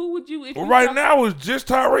would you? If well, you right talk- now it's just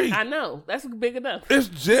Tyreek. I know that's big enough. It's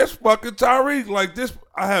just fucking Tyreek. Like this,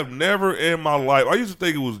 I have never in my life. I used to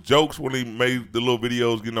think it was jokes when he made the little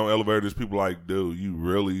videos getting on elevators. People like, dude, you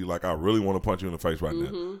really like? I really want to punch you in the face right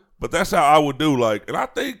now. But that's how I would do. Like, and I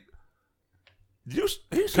think he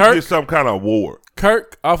should Kirk? get some kind of award.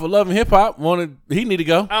 Kirk off of Love and Hip Hop he need to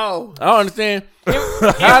go. Oh, I don't understand.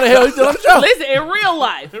 How the hell he still on the show? listen, in real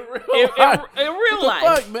life, in real life,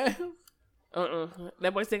 Fuck, man.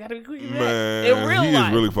 that boy said gotta be quick. Man, in real he life.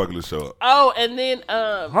 is really fucking this show up. Oh, and then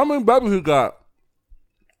How many babies he got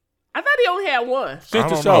I thought he only had one. I since the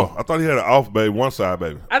don't show? know. I thought he had an off baby, one side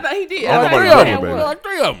baby. I thought he did. I I don't thought know he about only the had other one. baby. Like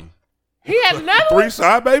 3 of them. He had another one. Three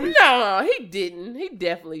side babies? No, he didn't. He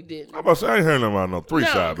definitely didn't. I'm about to say I ain't heard nothing about no three No,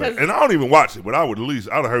 side baby. 'cause- And I don't even watch it, but I would at least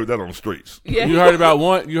I'd have heard that on the streets. Yeah, You heard about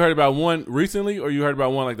one? You heard about one recently, or you heard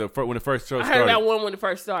about one like when the first show I started? heard about one when it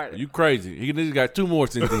first started. You crazy? He just got 2 more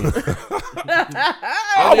since then.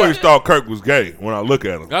 I always thought Kirk was gay when I look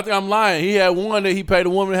at him. I think I'm lying. He had one that he paid a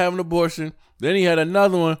woman to have an abortion. Then he had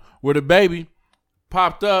another one where the baby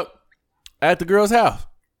popped up at the girl's house.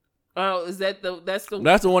 Oh, is that that's the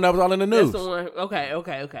That's the one that was all in the news. that's the one? Okay. I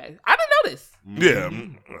didn't know this. Yeah.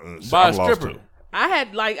 By a I'm lost stripper. too. I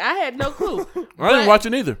had no clue. I didn't watch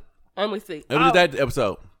it either. Let me see. It was that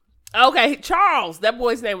episode. Okay, Charles. That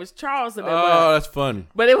boy's name was Charles in that Oh, one. that's funny.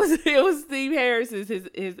 But it was Steve Harris is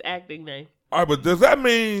his acting name. All right, but does that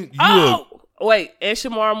mean you Oh, wait, and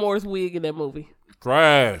Shamar Moore's wig in that movie.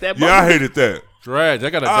 Trash. That Yeah, I movie- hated that. Trash. I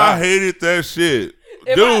got to I die. hated that shit.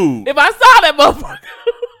 If Dude, if I saw that motherfucker,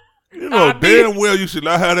 you know I beat- damn well you should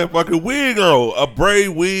not have that fucking wig on. A braid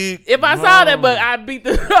wig. if I saw that, but I beat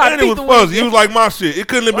the. I And beat it was the fuzzy. wig. It was like my shit. It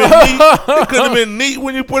couldn't have been neat. It couldn't have been neat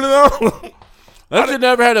when you put it on. That shit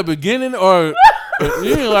never had a beginning or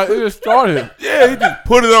you ain't like it just started. Yeah, he just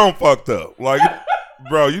put it on fucked up. Like,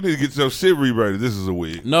 bro, you need to get your shit rebraided. This is a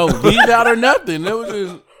wig. No, leave out or nothing. It was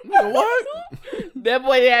just what? That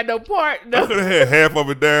boy had no part. I No. could have had half of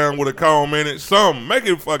it down with a comb in it. Something. Make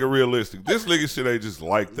it fucking realistic. This nigga shit ain't just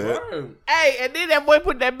like that. Hey, and then that boy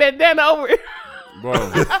put that bandana over it. Bro.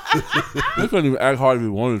 They couldn't even act hard if he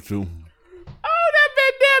wanted to. Oh, that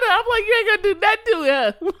bandana. I'm like, you ain't gonna do that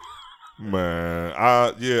to him. Man,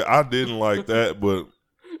 I didn't like that, but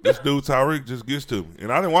this dude Tyreek just gets to me.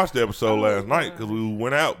 And I didn't watch the episode last night because we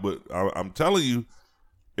went out, but I'm telling you,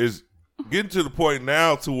 it's getting to the point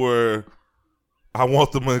now to where I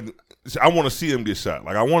want them to I want to see him get shot.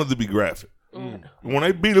 Like I wanted to be graphic. When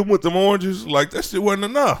they beat him with them oranges, like that shit wasn't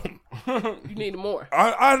enough. You need more.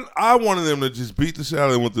 I wanted them to just beat the shit out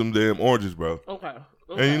of him with them damn oranges, bro. Okay.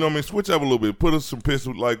 And you know what I mean? Switch up a little bit. Put us some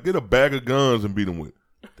pistols. Like get a bag of guns and beat him with.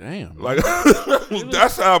 Damn. Like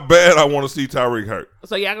that's how bad I want to see Tyreek hurt.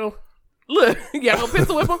 So y'all gonna look? Y'all gonna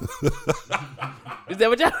pistol whip him? Is that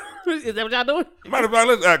what y'all doing? Matter of fact,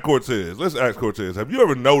 let's ask Cortez. Let's ask Cortez. Have you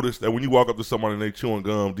ever noticed that when you walk up to somebody and they chewing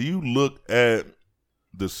gum, do you look at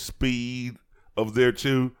the speed of their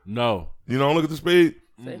chew? No. You don't look at the speed?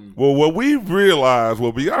 Well, what we've realized,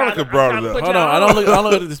 Bianca brought it up. Hold on. I don't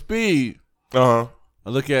look at the speed. Uh-huh. I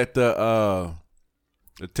look at the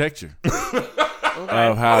texture. Okay.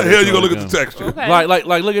 Of how How the hell you gonna look at the texture? Okay. Like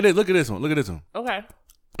look at this. Look at this one. Look at this one. Okay.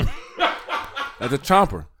 That's a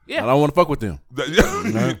chomper. Yeah. I don't want to fuck with them.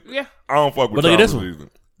 Yeah. I don't fuck with But look at this choppers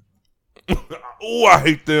either. Oh, I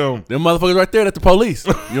hate them. Them motherfuckers right there. That's the police.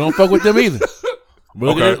 You don't fuck with them either. But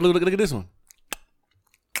look, Okay. look at this one.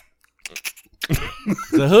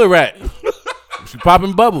 It's a hood rat. She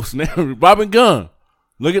popping bubbles, popping gum.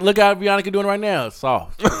 Look how Bianca doing right now. It's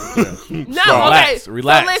soft. No, Relax, okay.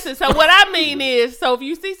 relax. So listen. So what I mean is, so if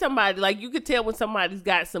you see somebody, like you could tell when somebody's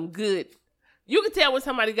got some good. You can tell when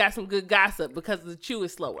somebody got some good gossip because the chew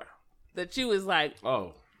is slower. The chew is like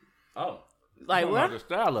Like what? The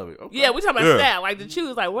style of it. Okay. Yeah, we talking about Yeah. style. Like the chew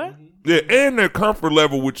is like what? Yeah, and their comfort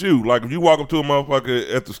level with you. Like if you walk up to a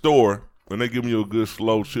motherfucker at the store and they give you a good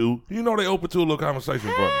slow chew, you know they open to a little conversation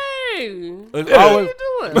from you. Hey, It's what always, are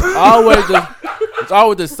you doing? it's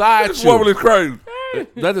always the side This woman chew. is crazy.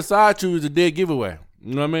 That's the side chew is a dead giveaway.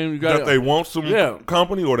 You know what I mean? You got That they want some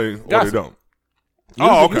company or they Gossip. don't.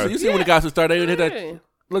 Oh, okay. You see when the guys start, they hit that Yeah.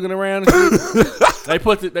 looking around. And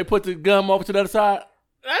shit. they put the gum over to the other side.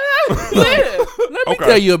 Yeah. Let me Okay.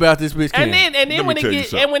 tell you about this bitch. And Ken. then me when it tell you get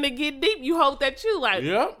something. and when it get deep, you hold that chew like.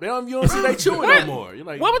 Yeah, you don't see they chewing no more. You're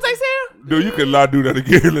like, What was they saying? Dude, you cannot do that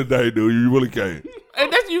again today, dude. You really can't.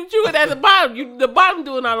 And that's you chewing at the bottom. The bottom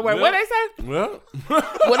doing all the work. Yeah. What they say? Well,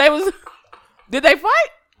 When they was, did they fight?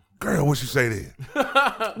 Girl, what you say then?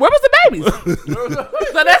 Where was the babies?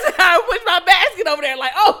 So that's how I push my basket over there.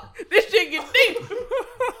 Like, oh, this shit get deep.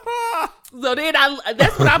 So then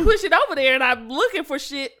that's when I push it over there, and I'm looking for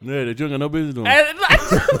shit. yeah, the junk got no business doing. And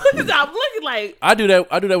I'm looking like, I do that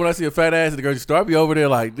when I see a fat ass at the grocery store. I be over there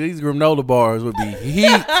like these granola bars would be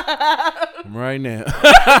heat right now.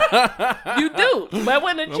 you do. But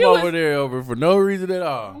when the I'm chew over is, there over for no reason at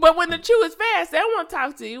all. but when the chew is fast, they don't want to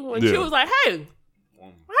talk to you. When Yeah. chew is like, hey,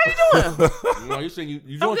 how you doing? No, you saying you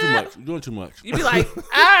doing too good. much. You doing too much. You be like, all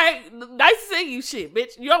right, nice to see you, shit,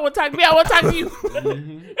 bitch. You don't want to talk to me. I want to talk to you.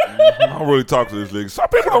 I don't really talk to this nigga. Some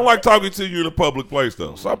people don't like talking to you in a public place,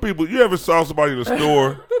 though. Some people, you ever saw somebody in the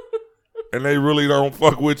store and they really don't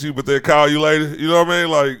fuck with you, but they call you later? You know what I mean?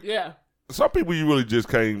 Like, Yeah. some people you really just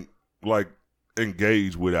can't, like,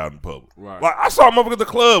 engage with out in public. Right. Like, I saw a motherfucker at the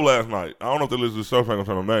club last night. I don't know if they listen to the show, so I ain't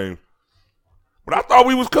gonna say no name. But I thought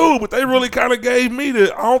we was cool, but they really kind of gave me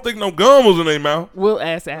the, I don't think no gum was in their mouth. We'll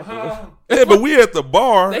ask afterwards. Yeah, but we at the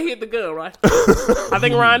bar. They hit the gun, right? I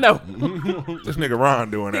think Ryan know. This nigga Ron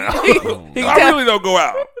doing that. He I tell- really don't go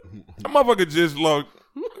out. That motherfucker just like,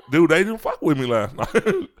 dude, they didn't fuck with me last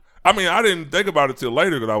night. I mean, I didn't think about it till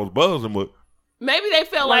later because I was buzzing, but Maybe they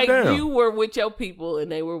felt Like, like damn. you were with your people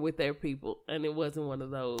and they were with their people, and it wasn't one of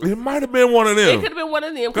those. it might have been one of It them. could have been one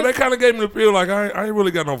of them. Because they kind of gave me the feel like I ain't really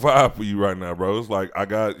got no vibe for you right now, bro. It's like I'm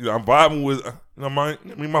vibing with, my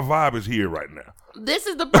vibe is here right now. This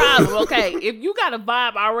is the problem, okay? If you got a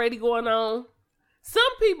vibe already going on, some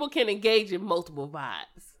people can engage in multiple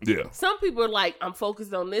vibes. Yeah. Some people are like, I'm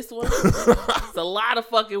focused on this one. It's a lot of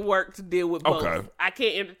fucking work to deal with both. Okay. I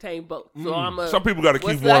can't entertain both. So I'm a. Some people got to keep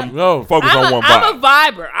what's that? one, No. focus on one I'm a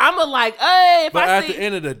vibe. viber. I'm a like, hey, if But I at see. the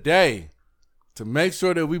end of the day, to make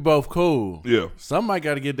sure that we both cool, Yeah. somebody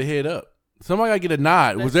got to get the head up. Somebody got to get a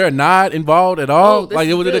nod. Was there a nod involved at all? Oh, this Like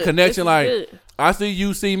it is was in a good. connection. This is Like good. I see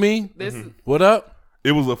you, see me. This What up?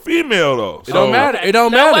 It was a female though. It don't matter. It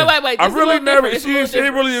don't no, matter. Wait. I This is a really little never. different. It's a little She ain't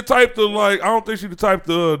different. really the type to like. I don't think she the type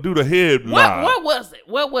to do the head nod. What was it?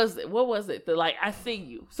 What was it? The, like, I see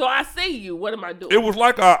you. So I see you. What am I doing? It was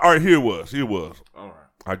like all right. Here it was. All right.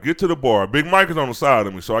 I get to the bar. Big Mike is on the side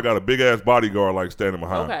of me, so I got a big ass bodyguard like standing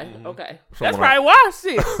behind me. Okay. Someone That's probably why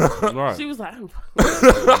shit. All right. She was like,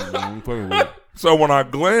 I'm fucking with it. So when I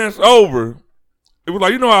glanced over, it was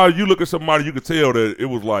like, you know how you look at somebody, you could tell that it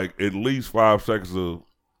was like at least 5 seconds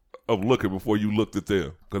of looking before you looked at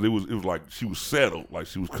them, because it was like she was settled, like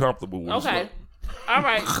she was comfortable with okay. it. All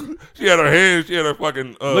right. She had her hands, she had her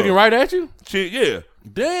fucking Looking right at you? yeah.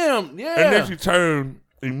 Damn. Yeah. And then she turned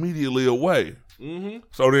immediately away.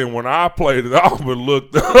 So then when I played it off and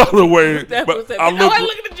looked the other way, That but was it. I I'm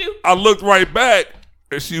looking at you. looked right back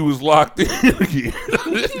and she was locked in again.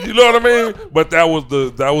 You know what I mean? But that was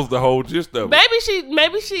the whole gist of it.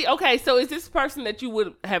 Maybe she. Okay, so is this person that you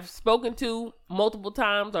would have spoken to multiple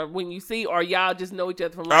times, or when you see, or y'all just know each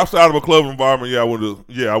other from Outside of a club environment, I would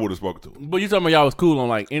have spoken to her. But you talking about y'all was cool on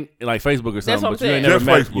like Facebook or something, what I'm but you ain't saying. never Just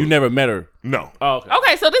met. Facebook. You never met her. No. Oh, okay.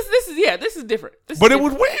 Okay, so this is different. This But is it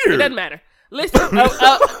was different. weird. It doesn't matter. Listen, reason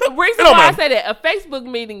don't why I matter. say that a Facebook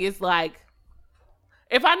meeting is like,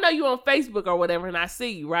 if I know you on Facebook or whatever and I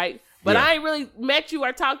see you, right? But Yeah. I ain't really met you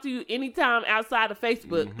or talked to you anytime outside of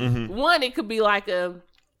Facebook. One, it could be like I'm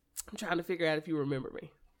trying to figure out if you remember me.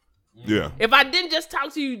 Yeah. If I didn't just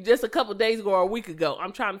talk to you just a couple days ago or a week ago,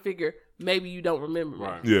 I'm trying to figure maybe you don't remember me.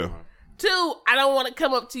 Right. Yeah. Two, I don't want to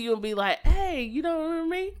come up to you and be like, hey, you don't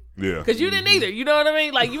remember me? Yeah. Because you didn't either. You know what I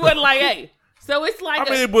mean? Like, you wasn't like, hey. So it's like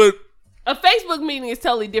But a Facebook meeting is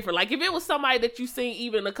totally different. Like, if it was somebody that you seen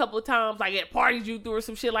even a couple of times, like at parties you threw or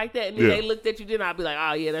some shit like that, and then Yeah. they looked at you, then I'd be like,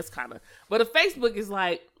 oh, yeah, that's kind of. But a Facebook is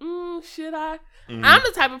like, should I? I'm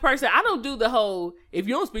the type of person, I don't do the whole, if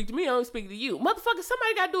you don't speak to me, I don't speak to you. Motherfucker,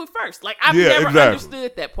 somebody got to do it first. Like, I've Yeah, never exactly.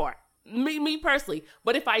 understood that part. Me personally.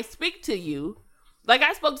 But if I speak to you, like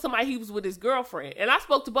I spoke to somebody, he was with his girlfriend, and I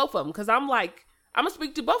spoke to both of them because I'm like, I'm going to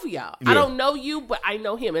speak to both of y'all. Yeah. I don't know you, but I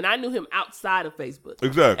know him, and I knew him outside of Facebook.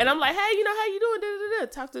 exactly. And I'm like, hey, you know, how you doing?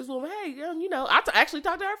 Talk to this woman. Hey, you know, I actually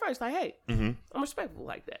talked to her first. Like, hey, I'm respectful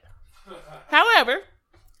like that. However,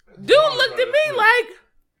 dude looked at me like,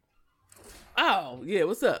 oh, yeah,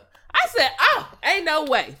 what's up? I said, oh, ain't no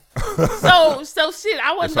way. So shit,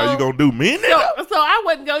 I That's wasn't how you gonna do me, nigga? so I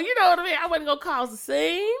wasn't going, you know what I mean? I wasn't going to cause a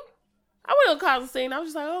scene. I was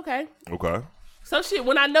just like, okay. Okay. So shit,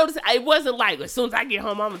 when I noticed, it wasn't like, as soon as I get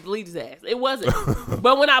home, I'm going to delete his ass. It wasn't.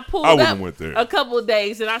 But when I pulled I wouldn't up went there. a couple of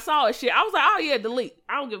days and I saw his shit, I was like, oh yeah, delete.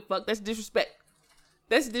 I don't give a fuck. That's disrespect.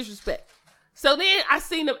 So then I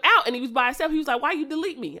seen him out and he was by himself. He was like, why you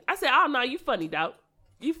delete me? I said, oh no, you funny, dog.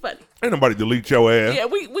 You funny. Ain't nobody delete your ass. Yeah,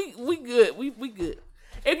 we good. We good.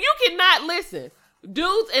 If you cannot listen,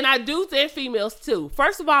 dudes and females too.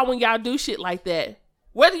 First of all, when y'all do shit like that,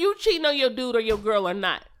 whether you cheating on your dude or your girl or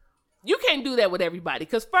not, you can't do that with everybody.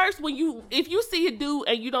 Because first, if you see a dude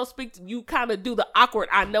and you don't speak to, you kind of do the awkward,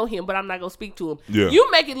 I know him, but I'm not going to speak to him. Yeah. You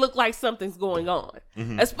make it look like something's going on.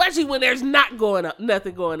 Especially when there's nothing going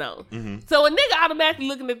on. So a nigga automatically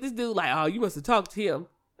looking at this dude like, oh, you must have talked to him.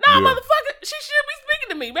 No, Yeah. motherfucker, she should be speaking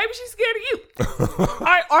to me. Maybe she's scared of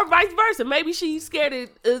you. or vice versa. Maybe she's scared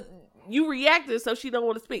of you reacted, so she don't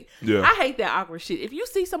want to speak. Yeah. I hate that awkward shit. If you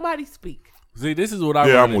see somebody speak. See, this is what I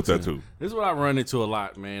Yeah, run I'm with into. that too. This is what I run into a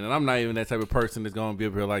lot, man. And I'm not even that type of person that's gonna be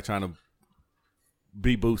up here like trying to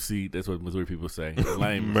be bootsy. That's what Missouri people say.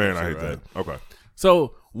 Lame Man, I shit, hate right? that. Okay.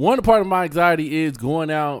 So one part of my anxiety is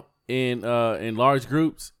going out in large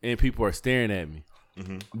groups and people are staring at me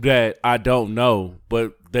that I don't know,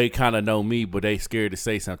 but they kind of know me, but they scared to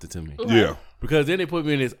say something to me. Yeah. Because then they put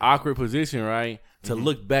me in this awkward position, right, to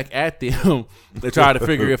look back at them to try to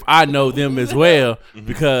figure if I know them as well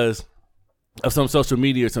because of some social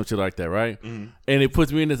media or some shit like that, right? And it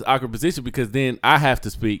puts me in this awkward position because then I have to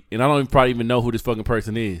speak, and I don't probably even know who this fucking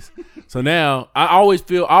person is. So now I always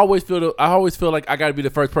feel like I got to be the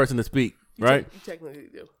first person to speak, right? You technically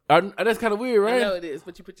do. That's kind of weird, I right? know it is,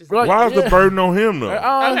 but you put yourself. Right. Why is Yeah. the burden on him though? Okay,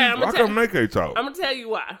 I'm Why gonna tell come they can't talk? I'm gonna tell you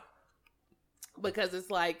why. Because it's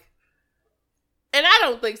like, and I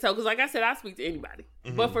don't think so. Because like I said, I speak to anybody.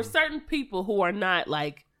 But for certain people who are not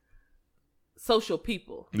like social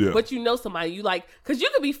people, Yeah. but you know somebody you like, because you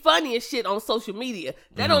can be funny and shit on social media.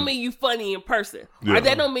 That don't mean you funny in person, Yeah. or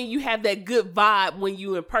that don't mean you have that good vibe when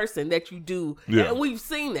you in person that you do. Yeah. And we've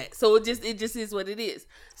seen that, so it just is what it is.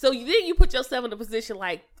 So then you put yourself in a position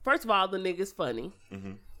like, first of all, the nigga's funny.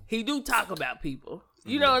 He do talk about people.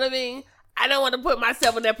 You know what I mean? I don't want to put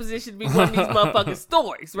myself in that position to be one of these motherfucking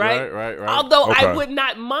stories, right? Right. Although I Okay. would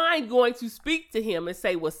not mind going to speak to him and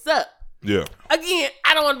say, what's up? Yeah. Again,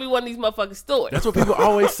 I don't want to be one of these motherfucking stories. That's what people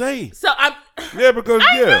always say. So I'm Yeah, because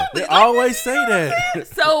yeah. They always say that.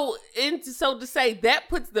 so to say that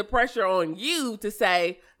puts the pressure on you to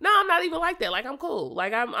say, no, I'm not even like that. Like I'm cool.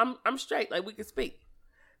 Like I'm straight. Like we can speak.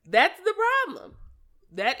 That's the problem.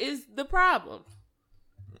 That is the problem.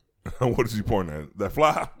 What is he pointing at? That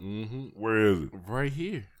fly? Where is it? Right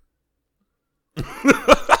here.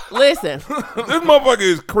 Listen, This motherfucker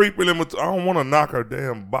is creeping in. I don't want to knock her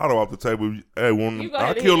damn bottle off the table. Hey, when You go I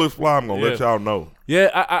ahead kill and this fly, I'm gonna let Yeah. y'all know. Yeah,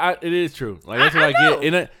 I it is true. Like that's what I know.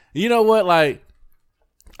 get. And you know what? Like,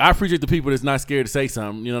 I appreciate the people that's not scared to say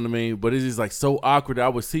something. You know what I mean? But it's just like so awkward. That I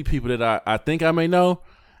would see people that I think I may know,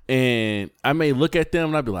 And I may look at them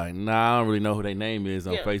and I'd be like, nah, I don't really know who their name is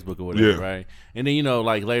on Facebook or whatever, right? And then,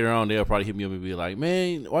 like later on, they'll probably hit me up and be like,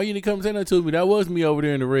 man, why you didn't come say that to me? That was me over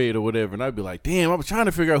there in the red or whatever. And I'd be like, damn, I was trying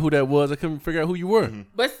to figure out who that was. I couldn't figure out who you were. Mm-hmm.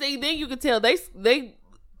 But see, then you can tell they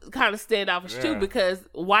kind of standoffish too, because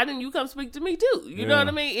why didn't you come speak to me too? You know what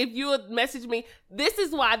I mean? If you would message me, this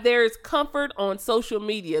is why there is comfort on social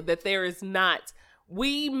media that there is not.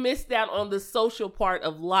 We missed out on the social part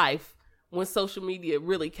of life when social media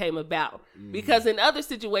really came about. Because in other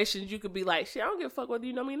situations, you could be like, shit, I don't give a fuck whether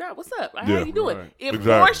you know me or not. What's up? How you doing? Right. It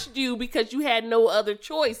forced you because you had no other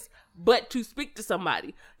choice but to speak to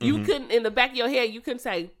somebody. You couldn't, in the back of your head, you couldn't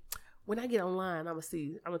say, when I get online, I'm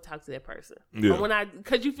gonna talk to that person. Yeah. Or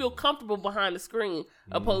because you feel comfortable behind the screen,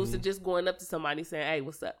 opposed to just going up to somebody saying, hey,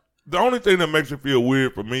 what's up? The only thing that makes it feel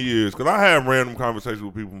weird for me is because I have random conversations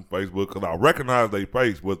with people from Facebook because I recognize their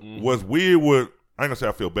face. But what's weird with, I ain't gonna say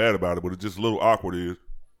I feel bad about it, but it's just a little awkward is,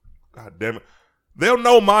 God damn it, they'll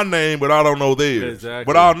know my name, but I don't know theirs. Exactly.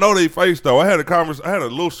 But I'll know their face though. I had a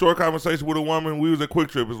little short conversation with a woman. We was at Quick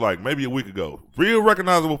Trip. It's like maybe a week ago. Real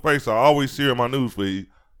recognizable face. I always see her in my news feed,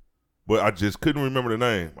 but I just couldn't remember the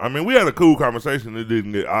name. I mean, we had a cool conversation. It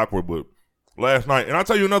didn't get awkward, but last night, and I'll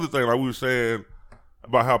tell you another thing. Like we were saying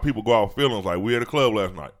about how people go out feelings. Like we at a club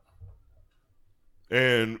last night,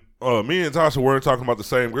 and me and Tasha weren't talking about the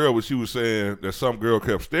same girl, but she was saying that some girl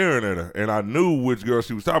kept staring at her, and I knew which girl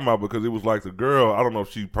she was talking about because it was like the girl. I don't know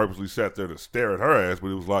if she purposely sat there to stare at her ass, but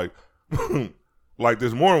it was like, like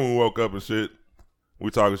this morning when we woke up and shit,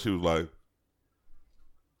 we talking. She was like,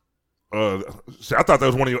 I thought that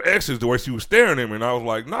was one of your exes the way she was staring at me, and I was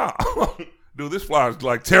like, nah. Dude, this fly is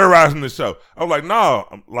like terrorizing the show. I was like, nah,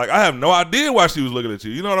 like I have no idea why she was looking at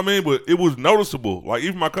you. You know what I mean? But it was noticeable. Like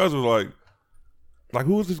even my cousin was like,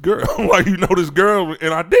 who is this girl? Like, you know this girl,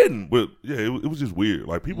 and I didn't. But yeah, it was just weird.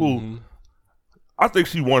 Like people, I think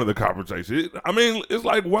she wanted the conversation. I mean, it's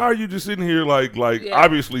like, why are you just sitting here like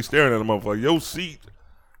obviously staring at the motherfucker? Your seat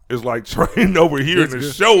is like trained over here, and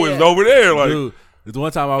the show is over there. Like, dude, the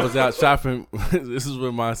one time I was out shopping, this is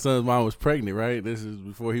when my son's mom was pregnant, right? This is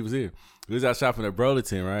before he was here. We was out shopping at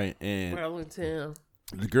Burlington, right? And Burlington.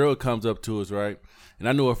 The girl comes up to us, right? And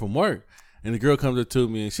I knew her from work. And the girl comes up to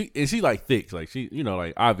me, and she like thick, like she,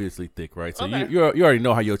 like obviously thick, right? So you already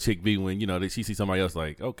know how your chick be when that she see somebody else,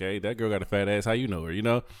 like, okay, that girl got a fat ass, how you know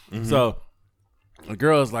her, So the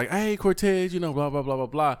girl's like, hey, Cortez, blah blah blah blah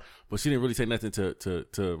blah, but she didn't really say nothing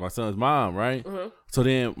to my son's mom, right? So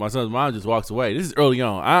then my son's mom just walks away. This is early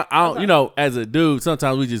on. I don't, as a dude,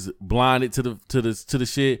 sometimes we just blinded to the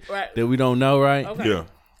shit that we don't know, right? Okay. yeah.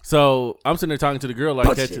 So I'm sitting there talking to the girl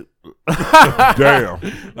like that. Damn.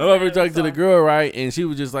 I'm over talking to the girl, right? And she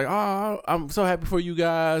was just like, oh, I'm so happy for you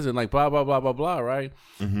guys, and like blah blah blah blah blah, right?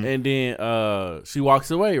 And then she walks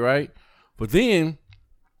away, right? But then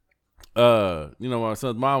my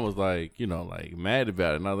son's mom was like, like mad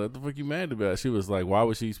about it. And I was like, what the fuck you mad about? She was like, why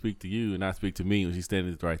would she speak to you and not speak to me when she's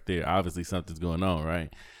standing right there? Obviously something's going on,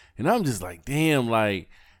 right? And I'm just like, damn, like,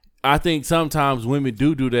 I think sometimes women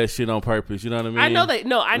do that shit on purpose. You know what I mean? I know they.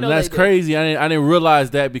 No, I know and that's they crazy. I didn't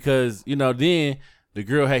realize that because then the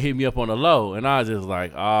girl had hit me up on the low, and I was just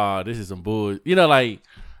like, this is some bull. Like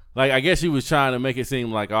I guess she was trying to make it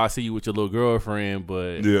seem like, I see you with your little girlfriend,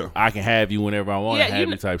 but I can have you whenever I want to have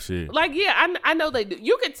you type shit. Like I know they do.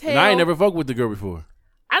 You could tell. And I ain't never fucked with the girl before.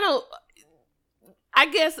 I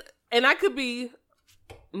guess, and I could be.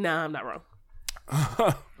 Nah, I'm not wrong.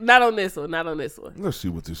 Not on this one. Let's see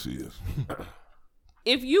what this is.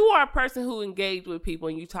 If you are a person who engage with people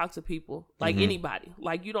and you talk to people, like anybody,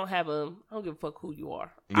 like you don't have I don't give a fuck who you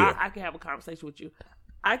are. Yeah. I can have a conversation with you.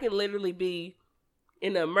 I can literally be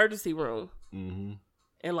in the emergency room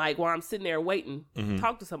and like while I'm sitting there waiting,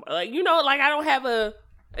 talk to somebody. Like, like I don't have an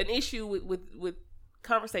issue with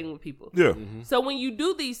conversating with people. Yeah. So when you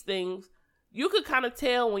do these things, you could kind of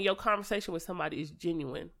tell when your conversation with somebody is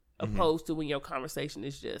genuine. Opposed to when your conversation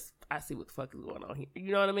is just, I see what the fuck is going on here.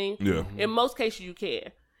 You know what I mean? Yeah. In most cases, you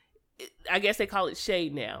can. I guess they call it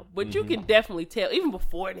shade now. But you can definitely tell, even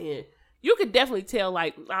before then, you could definitely tell,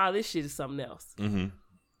 like, this shit is something else.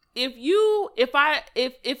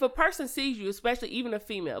 If a person sees you, especially even a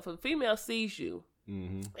female, if a female sees you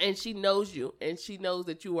and she knows you and she knows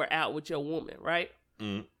that you are out with your woman, right?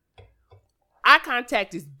 Eye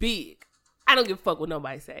contact is big. I don't give a fuck what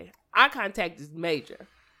nobody say. Eye contact is major.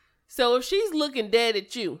 So if she's looking dead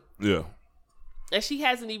at you, and she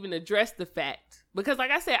hasn't even addressed the fact, because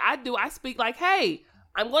like I said, I speak like, hey,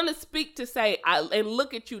 I'm going to speak to say, and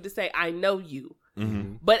look at you to say, I know you.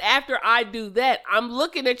 But after I do that, I'm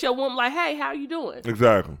looking at your woman like, hey, how you doing?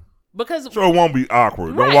 Exactly. Because so it won't be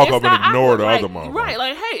awkward. right, Don't walk it's up and not ignore the awkward. other motherfucker. Right,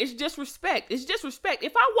 like, hey, it's just respect. It's just respect.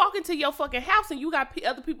 If I walk into your fucking house and you got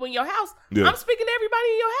other people in your house, Yeah. I'm speaking to everybody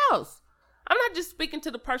in your house. I'm not just speaking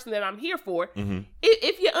to the person that I'm here for. Mm-hmm.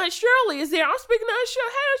 If your Aunt Shirley is there, I'm speaking to Aunt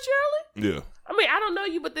Shirley. Hey, Aunt Shirley. Yeah. I mean, I don't know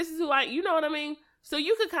you, but this is who you know what I mean? So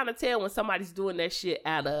you could kind of tell when somebody's doing that shit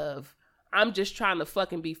out of, I'm just trying to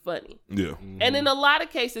fucking be funny. Yeah. And in a lot of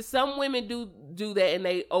cases, some women do that and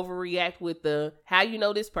they overreact with the, how you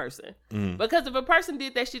know this person. Mm. Because if a person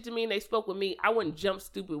did that shit to me and they spoke with me, I wouldn't jump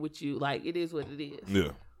stupid with you. Like, it is what it is.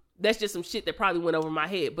 Yeah. That's just some shit that probably went over my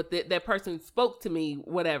head. But that person spoke to me,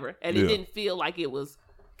 whatever, and it Yeah. didn't feel like it was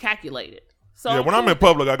calculated. So Yeah, when I'm in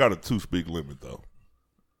public, I got a 2-speak limit, though.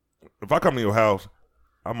 If I come to your house,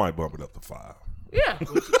 I might bump it up to 5. yeah.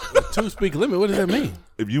 2-speak limit. What does that mean?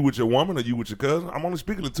 If you with your woman or you with your cousin, I'm only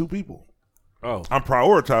speaking to 2 people. Oh, I'm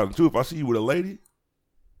prioritizing, too. If I see you with a lady,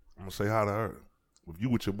 I'm going to say hi to her. If you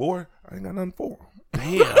with your boy, I ain't got nothing for him.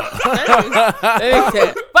 damn.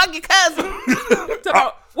 Fuck your cousin.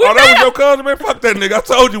 Oh, that was your cousin, man? Fuck that nigga. I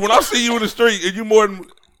told you, when I see you in the street and you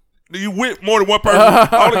with more than one person,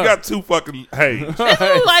 I only got 2 fucking hey. Like,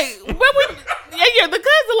 when we, yeah, the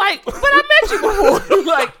cousin, like, but I met you before.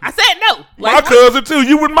 Like, I said no. My Like, cousin, too.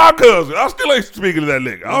 You with my cousin. I still ain't speaking to that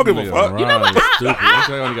nigga. I don't give a fuck. You know what? I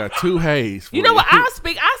only got 2 hays. you know what? I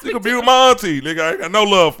speak You can to be with my auntie, nigga. I ain't got no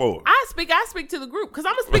love for her. I speak to the group because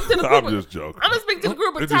I'm gonna speak to the group. I'm just joking. I'm gonna speak to the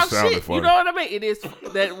group and It just talk sounded shit. funny. You know what I mean? It is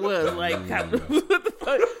that was like kind of what the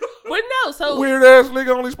fuck. But no, so Weird ass nigga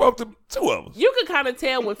only spoke to 2 of us. you could kind of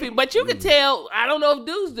tell when people, but you could tell. I don't know if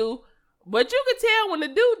dudes do, but you could tell when the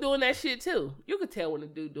dude doing that shit too. You could tell when the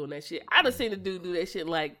dude doing that shit. I done seen the dude do that shit.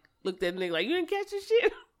 Like looked at the nigga like, you didn't catch this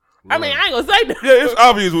shit. I mean, I ain't gonna say nothing. Yeah, it's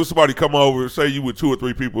obvious when somebody come over and say you with 2 or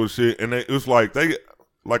 3 people and shit, and it's like they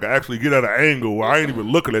actually get at an angle where I ain't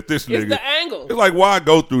even looking at this It's nigga. the angle. It's like, why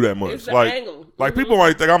go through that much? It's the like, angle. like people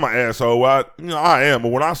might think I'm an asshole. Well, I am, but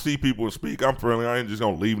when I see people speak, I'm friendly. I ain't just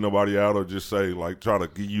gonna leave nobody out or just say like try to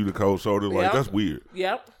give you the cold shoulder. Like Yep. that's weird.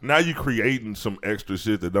 Yep. Now you creating some extra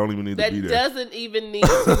shit that don't even need That to be there. doesn't even need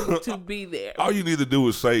to be there. All you need to do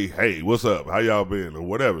is say, "Hey, what's up? How y'all been?" or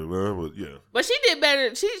whatever, man. But yeah, But she did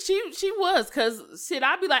better. She was, because shit,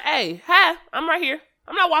 I'd be like, hey, hi, I'm right here.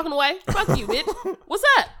 I'm not walking away. Fuck you, bitch. What's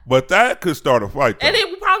up? but that could start a fight. Though. And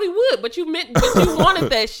it probably would, but you wanted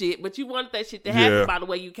that shit. But you wanted that shit to happen Yeah. by the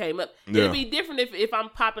way you came up. Yeah. It'd be different if I'm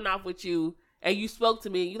popping off with you and you spoke to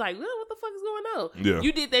me and you're like, what the fuck is going on? Yeah.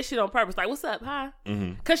 You did that shit on purpose. Like, what's up? Hi.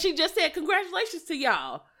 Mhm. Because she just said, congratulations to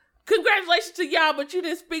y'all. Congratulations to y'all, but you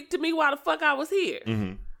didn't speak to me while the fuck I was here.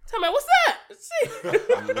 Mm-hmm. Tell me, what's up?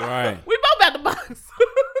 Shit. Right. We both out the box.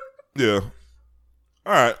 Yeah.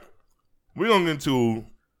 All right. We're going to get into,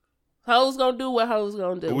 Hoes gonna do what hoes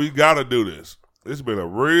gonna do. we got to do this. It's been a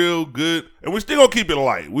real good, and we still going to keep it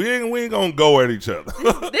light. We ain't going to go at each other.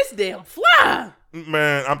 This damn fly.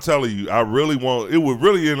 Man, I'm telling you, I really want, it would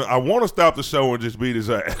really, I want to stop the show and just beat his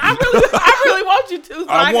ass. I really want you to. So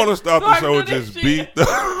I want to stop the show and do this just shit. beat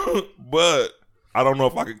the, but I don't know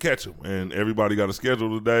if I can catch him. And everybody got a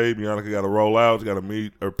schedule today. Bianca got to roll out. She got to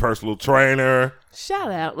meet her personal trainer.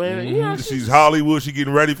 Shout out, man. You know, She's Hollywood. She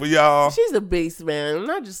getting ready for y'all. she's a beast, man.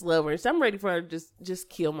 And I just love her. I'm ready for her to just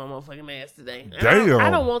kill my motherfucking ass today. And Damn. I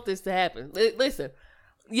don't want this to happen. Listen,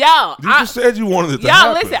 y'all. You just said you wanted it to y'all,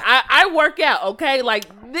 happen. listen. I work out, okay? Like,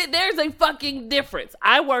 there's a fucking difference.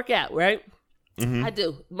 I work out, right? Mm-hmm. I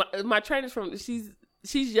do. My trainer's from, she's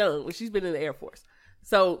young. She's been in the Air Force.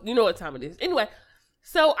 So, you know what time it is. Anyway,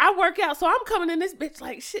 so I work out. So I'm coming in this bitch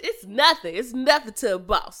like, shit, it's nothing. It's nothing to a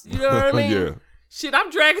boss. You know what I mean? Yeah. Shit, I'm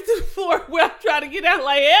dragging to the floor where I'm trying to get out.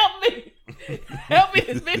 Like, help me. Help me.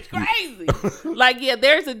 This bitch crazy. Like, yeah,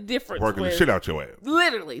 there's a difference. Working the when- shit out your ass.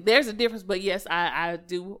 Literally, there's a difference. But yes, I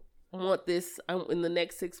do want this in the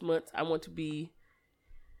next 6 months. I want to be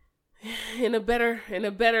in a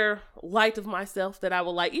better light of myself that I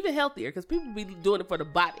will like, even healthier, because people be doing it for the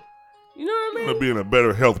body. You know what I I'm mean? going to be in a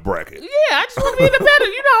better health bracket. Yeah, I just want to be in a better.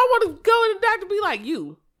 You know, I want to go in the doctor and be like,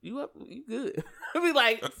 you up, you good. Be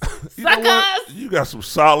like, You know what? suckers. You got some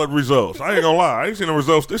solid results. I ain't going to lie. I ain't seen the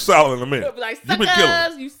results this solid in a minute. Be like, You've been killing it.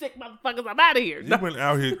 suckers, you sick motherfuckers, I'm out of here. You've been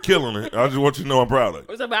out here killing it. I just want you to know I'm proud of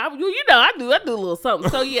you. You know, I do a little something.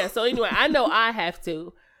 So yeah, so anyway, I know I have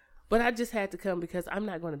to, but I just had to come because I'm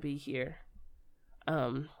not going to be here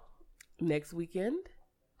next weekend.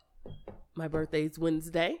 My birthday's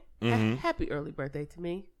Wednesday. Mhm. Happy early birthday to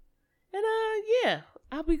me. And yeah,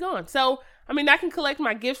 I'll be gone. So I mean, I can collect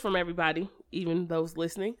my gifts from everybody, even those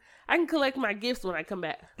listening. I can collect my gifts when I come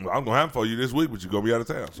back. Well, I'm going to have them for you this week, but you're going to be out of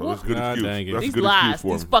town. So that's a good God excuse. dang it. That's a These good lies, excuse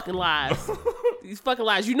for these me. fucking lies, these fucking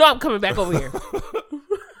lies. You know I'm coming back over here. All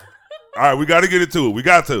right, we got to get into it. We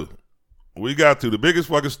got to. we got to the biggest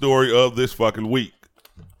fucking story of this fucking week.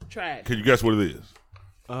 Trash. Can you guess what it is?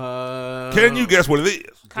 Can you guess what it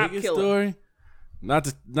is? Cop biggest killer. story? Not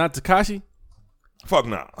Tekashi? Fuck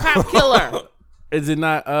nah. Cop killer. Is it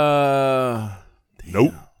not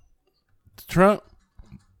Nope. Trump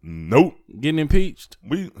Nope. getting impeached?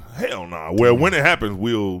 Hell nah. Well, when it happens,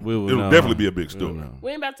 it'll know. definitely be a big We'll story. know.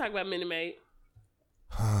 We ain't about to talk about Minute Maid.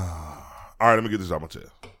 All right, let me get this out my chest.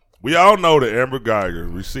 We all know that Amber Geiger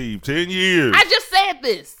received 10 years. I just said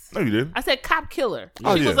this. No, you didn't. I said cop killer.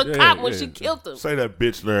 Oh, She yeah. was a cop when she killed him. Say that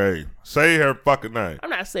bitch name. Say her fucking name. I'm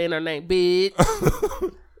not saying her name,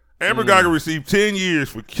 bitch. Amber Geiger received 10 years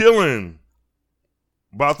for killing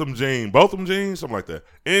Botham Jean, something like that,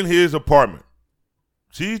 in his apartment.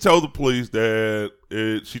 She told the police that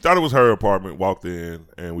she thought it was her apartment, walked in,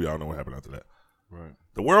 and we all know what happened after that. Right.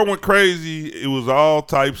 The world went crazy. It was all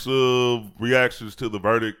types of reactions to the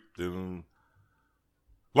verdict. And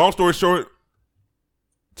long story short,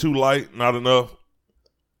 too light, not enough.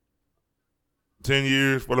 10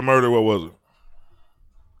 years for the murder, what was it?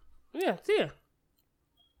 Yeah.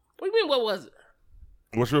 What do you mean, what was it?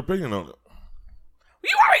 What's your opinion on it?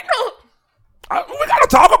 You already know. We got to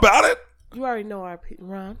talk about it. You already know our opinion,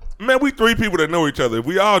 Ron. Man, we three people that know each other. If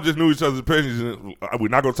we all just knew each other's opinions, we're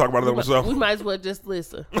not going to talk about it on ourselves. We might as well just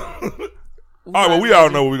listen. All right, well, we all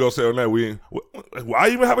know what we're going to say on that. Why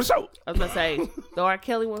even have a show? I was going to say, the R.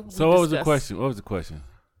 Kelly one. So what was the question?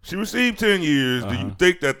 She received 10 years. Do you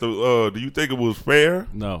think that do you think it was fair?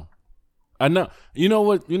 No. I know. You know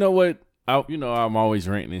what? I'm always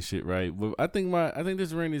ranting and shit, right? But I think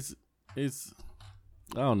this rant is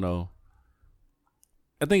I don't know.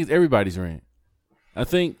 I think it's everybody's rant. I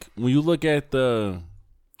think when you look at the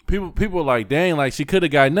people are like, dang, like she could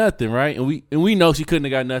have got nothing, right? And we know she couldn't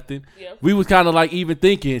have got nothing. Yeah. We was kind of like even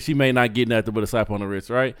thinking she may not get nothing but a slap on the wrist,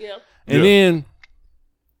 right? Yeah. And then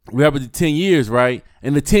we have the 10 years, right?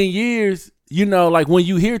 And the 10 years, like when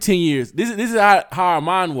you hear 10 years, this is how our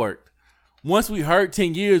mind worked. Once we heard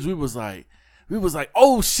 10 years, we was like,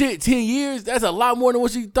 oh shit, 10 years? That's a lot more than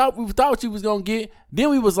what we thought she was gonna get.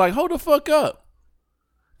 Then we was like, hold the fuck up.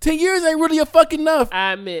 10 years ain't really a fucking enough.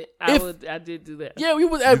 I admit, I did do that. Yeah, we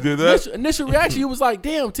was You did that? initial reaction. You was like,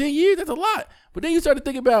 damn, 10 years, that's a lot. But then you started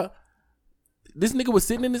thinking about this nigga was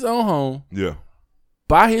sitting in his own home, Yeah.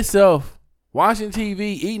 by himself, watching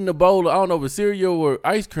TV, eating a bowl of, I don't know, of cereal or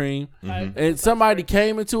ice cream, and somebody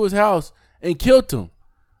came into his house and killed him.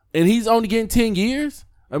 And he's only getting 10 years?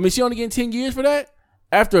 I mean, she only getting 10 years for that?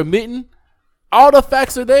 After admitting? All the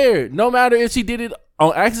facts are there. No matter if she did it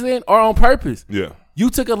on accident or on purpose. Yeah. You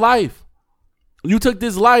took a life. You took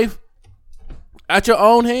this life at your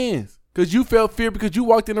own hands because you felt fear because you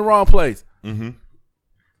walked in the wrong place. Mm-hmm.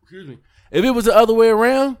 Excuse me. If it was the other way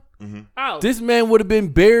around, this man would have been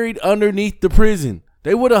buried underneath the prison.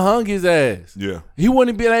 They would have hung his ass. Yeah. He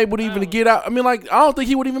wouldn't have been able to even to get out. I mean, like, I don't think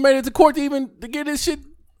he would have even made it to court to get this shit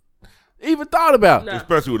even thought about. No.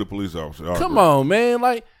 Especially with a police officer. Come on, man.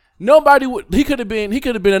 Like, nobody would. He could have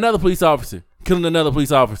been another police officer, killing another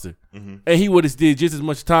police officer, and he would have did just as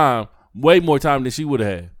much time, way more time than she would have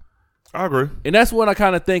had. I agree. And that's what I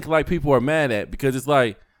kind of think like people are mad at, because it's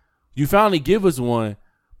like you finally give us one,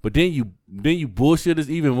 but then you bullshit us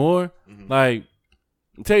even more. Like,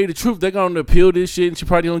 to tell you the truth, they're gonna appeal this shit, and she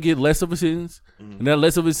probably gonna get less of a sentence, and that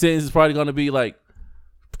less of a sentence is probably gonna be like,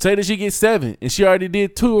 say that she gets 7, and she already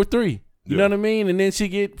did 2 or 3. You know what I mean? And then she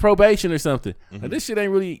get probation or something. Like, this shit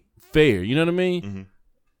ain't really fair. You know what I mean?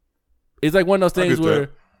 It's like one of those things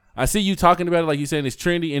where I see you talking about it like you saying it's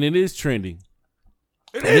trendy, and it is trending.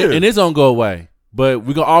 It is. And it's gonna go away. But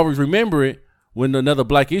we're gonna always remember it when another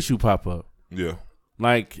black issue pop up. Yeah.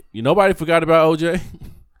 Like, nobody forgot about OJ.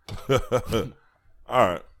 All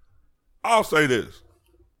right. I'll say this.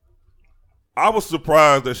 I was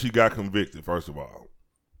surprised that she got convicted, first of all.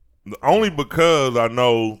 Only because I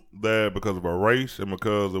know that because of her race and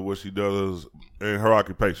because of what she does in her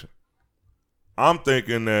occupation. I'm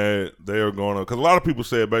thinking that they are going to, because a lot of people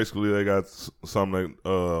said basically they got something,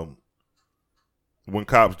 when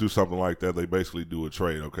cops do something like that, they basically do a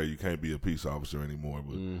trade. Okay, you can't be a peace officer anymore.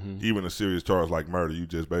 But even a serious charge like murder, you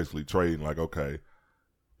just basically trading like, okay,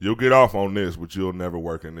 you'll get off on this, but you'll never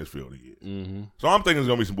work in this field again. So I'm thinking there's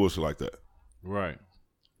going to be some bullshit like that. Right.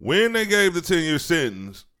 When they gave the 10-year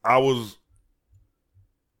sentence, I wasn't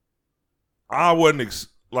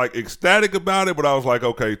ecstatic about it, but I was like,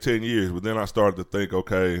 okay, 10 years. But then I started to think,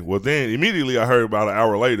 okay, well then immediately I heard about an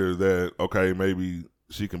hour later that, okay, maybe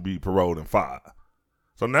she can be paroled in 5.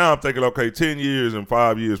 So now I'm thinking, okay, 10 years and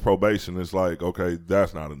 5 years probation. It's like, okay,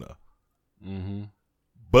 that's not enough.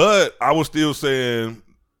 But I was still saying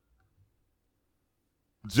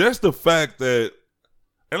just the fact that,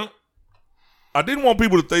 and I didn't want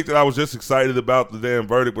people to think that I was just excited about the damn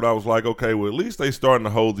verdict, but I was like, okay, well, at least they starting to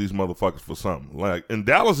hold these motherfuckers for something. Like, in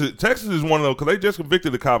Dallas, Texas is one of those, because they just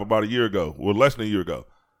convicted a cop about a year ago, well, less than a year ago,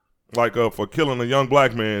 like for killing a young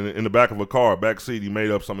black man in the back of a car, back seat. He made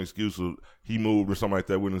up some excuse of he moved or something like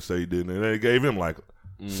that, wouldn't say he didn't, and they gave him like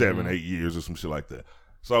 7-8 years or some shit like that.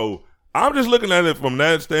 So I'm just looking at it from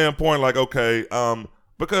that standpoint, like, okay,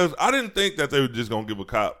 because I didn't think that they were just going to give a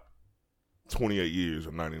cop 28 years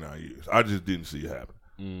or 99 years. I just didn't see it happen.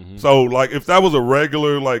 Mm-hmm. So, like, if that was a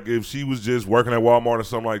regular, like, if she was just working at Walmart or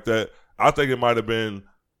something like that, I think it might have been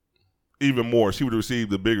even more. She would have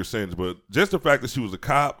received a bigger sentence. But just the fact that she was a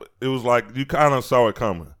cop, it was like you kind of saw it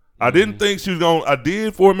coming. Mm-hmm. I didn't think she was going to, I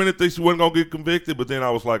did for a minute think she wasn't going to get convicted, but then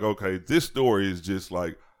I was like, okay, this story is just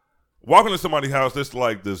like, walking to somebody's house, that's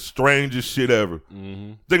like the strangest shit ever.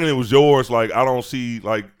 Mm-hmm. Thinking it was yours, like, I don't see,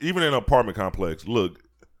 like, even in an apartment complex, look,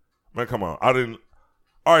 man, come on.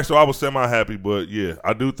 All right, so I was semi-happy, but yeah,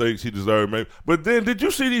 I do think she deserved maybe. But then, did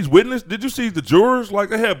you see these witnesses? Did you see the jurors? Like,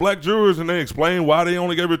 they had black jurors, and they explained why they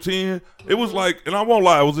only gave her 10. It was like, and I won't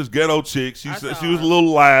lie, it was this ghetto chick. She said she was a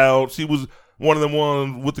little loud. She was one of them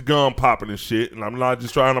ones with the gun popping and shit, and I'm not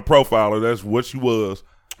just trying to profile her. That's what she was.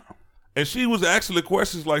 And she was asking the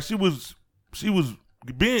questions like she was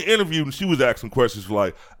being interviewed, and she was asking questions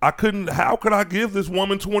like, how could I give this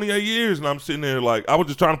woman 28 years? And I'm sitting there like, I was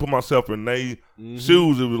just trying to put myself in their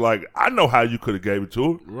shoes. It was like, I know how you could have gave it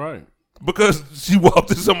to her. Right. Because she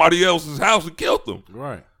walked in somebody else's house and killed them.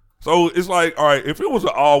 Right. So it's like, all right, if it was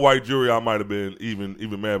an all-white jury, I might have been even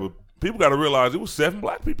mad. But people got to realize it was 7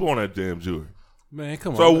 black people on that damn jury. Man,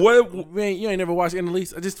 come on. So what? Man, you ain't never watched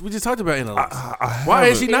Annalise. We just talked about Annalise. Why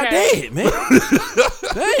is she not dead, man?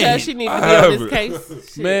 Yeah, she need to be on this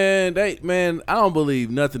case. Shit. Man, I don't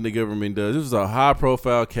believe nothing the government does. This was a high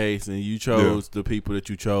profile case, and you chose the people that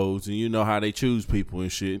you chose, and you know how they choose people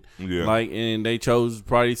and shit. Yeah. Like, and they chose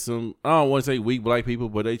probably some, I don't want to say weak black people,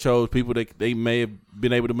 but they chose people that they may have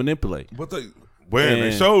been able to manipulate. But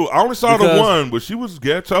they showed. I only saw the one, but she was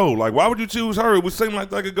ghetto. Like, why would you choose her? It would seem like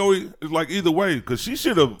that could go like either way, because she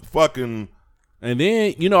should have fucking. And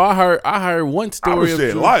then I heard one story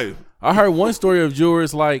of life. I heard one story of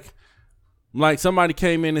jurors like somebody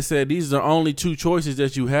came in and said, these are the only 2 choices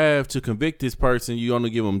that you have to convict this person. You only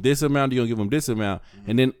give them this amount, you don't give them this amount.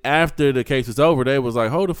 And then after the case was over, they was like,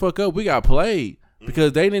 hold the fuck up, we got played.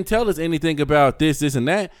 Because they didn't tell us anything about this, and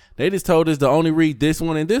that. They just told us to only read this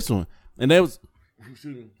one and this one. And they was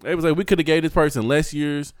like, we could have gave this person less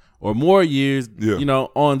years or more years,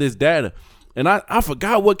 on this data. And I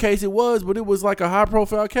forgot what case it was, but it was like a high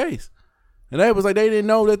profile case. And they was like, they didn't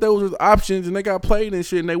know that there was options, and they got played and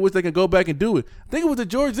shit, and they wish they could go back and do it. I think it was the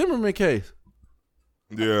George Zimmerman case.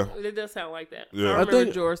 Yeah. It does sound like that. Yeah. I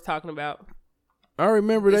remember George talking about. I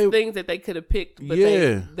remember things that they could have picked, but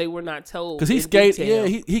they were not told. Because he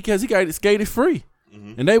skated, he got skated free.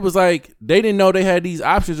 Mm-hmm. And they was like, they didn't know they had these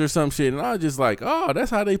options or some shit. And I was just like, oh,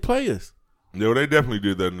 that's how they play us. Yeah, they definitely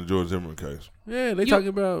did that in the George Zimmerman case. Yeah, they talking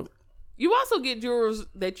about. You also get jurors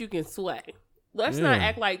that you can sway. Let's not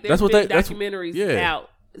act like there's been documentaries out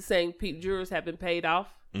saying jurors have been paid off.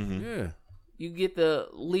 Mm-hmm. Yeah. You get the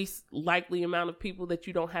least likely amount of people that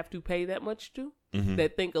you don't have to pay that much to,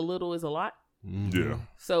 that think a little is a lot. Mm-hmm. Yeah.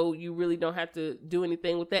 So you really don't have to do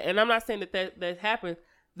anything with that. And I'm not saying that happened.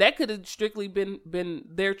 That could have strictly been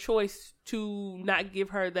their choice to not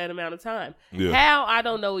give her that amount of time. Yeah. How? I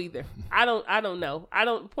don't know either. I don't know.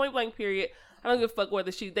 Point blank period. I don't give a fuck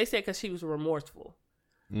whether they said because she was remorseful.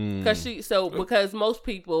 Because most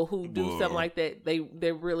people who do something like that,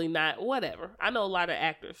 they're really not, whatever. I know a lot of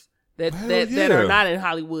actors that are not in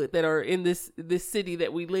Hollywood, that are in this city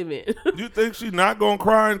that we live in. You think she's not gonna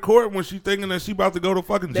cry in court when she's thinking that she about to go to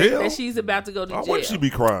fucking jail? That she's about to go to jail. Why would she be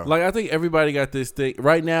crying? Like, I think everybody got this thing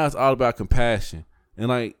right now. It's all about compassion, and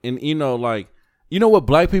what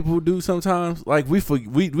black people do sometimes. Like,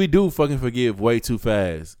 we do fucking forgive way too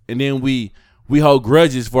fast, and then we hold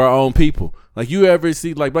grudges for our own people. Like, you ever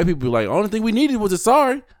see, like, black people be like, only thing we needed was a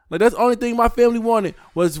sorry. Like, that's the only thing my family wanted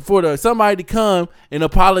was for somebody to come and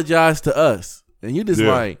apologize to us. And you just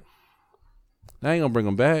like, I ain't gonna bring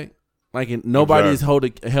them back. Like, and nobody is held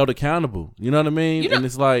accountable. You know what I mean? And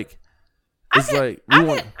it's like, I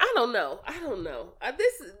don't know.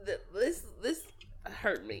 This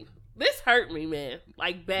hurt me. This hurt me, man.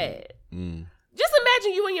 Like, bad. Just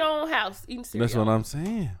imagine you in your own house eating cereal. That's what I'm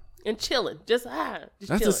saying. And chilling. That's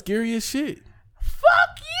chilling. The scariest shit.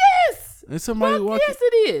 Fuck yes. And somebody yes,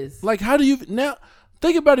 it is. Like, how do you now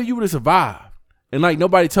think about if you would have survived and like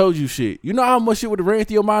nobody told you shit? You know how much shit would have ran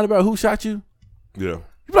through your mind about who shot you? Yeah.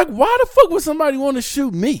 You're like, why the fuck would somebody want to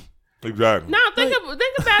shoot me? Exactly. Now think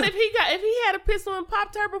about if he had a pistol and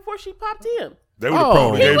popped her before she popped him. They would have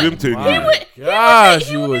probably gave him 10 years. Gosh,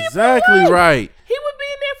 you were exactly right. He would be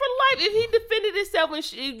in there for life if he defended himself. And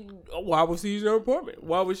she, why was he in her apartment?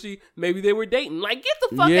 Why was she? Maybe they were dating. Like, get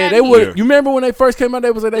the fuck out they of would. here. You remember when they first came out? They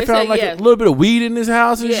was like they found said, like a little bit of weed in his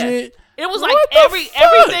house and shit. It was What like the fuck?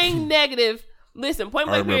 everything negative. Listen, point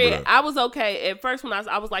blank period. that. I was okay at first when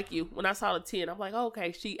I was like you. When I saw the 10, I'm like, oh,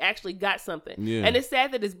 okay, she actually got something. Yeah. And it's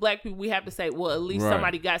sad that as black people we have to say, well, at least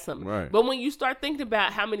somebody got something. Right. But when you start thinking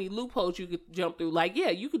about how many loopholes you could jump through, like,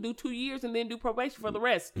 yeah, you could do 2 years and then do probation for the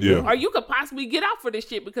rest. Yeah. Or you could possibly get out for this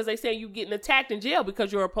shit because they say you getting attacked in jail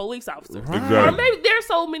because you're a police officer. Right. Exactly. Or maybe there's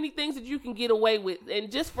so many things that you can get away with. And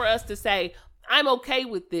just for us to say, I'm okay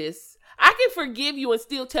with this, I can forgive you and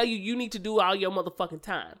still tell you need to do all your motherfucking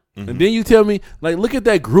time. And then you tell me, like, look at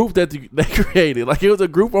that group that they created. Like, it was a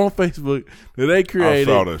group on Facebook that they created.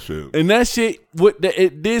 I saw that shit. And that shit,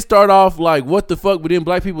 it did start off like, what the fuck? But then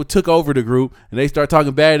black people took over the group and they started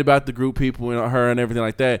talking bad about the group people and her and everything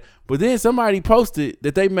like that. But then somebody posted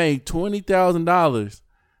that they made $20,000.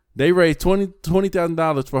 They raised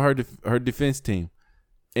 $20,000 for her defense team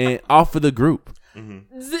and off of the group.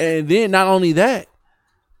 Mm-hmm. And then not only that,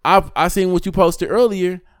 I seen what you posted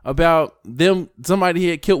earlier about somebody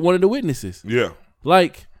had killed one of the witnesses. Yeah.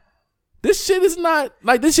 Like, this shit is not,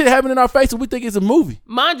 like, this shit happened in our face and we think it's a movie.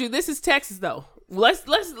 Mind you, this is Texas though.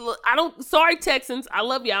 Sorry Texans, I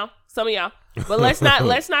love y'all, some of y'all. But let's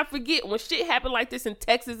not forget when shit happened like this in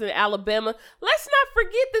Texas and Alabama, let's not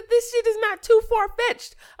forget that this shit is not too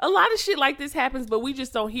far-fetched. A lot of shit like this happens, but we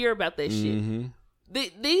just don't hear about that shit.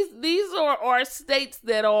 These are states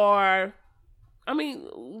that are, I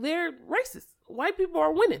mean, they're racist. White people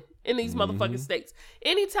are winning in these motherfucking states.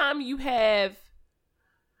 Anytime you have,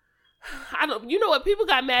 you know what? People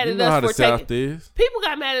got mad at us for taking. People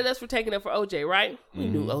got mad at us for taking it for OJ, right? We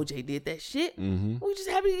knew OJ did that shit. We just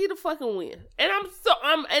happy to get a fucking win. And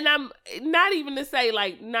I'm not even to say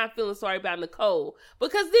like not feeling sorry about Nicole,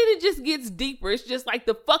 because then it just gets deeper. It's just like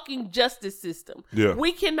the fucking justice system. Yeah.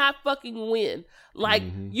 We cannot fucking win. Like,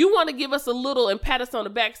 you want to give us a little and pat us on the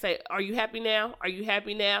back, say, are you happy now? Are you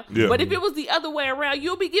happy now? Yeah. But if it was the other way around,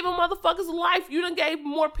 you'll be giving motherfuckers life. You done gave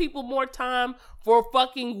more people more time for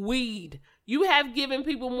fucking weed. You have given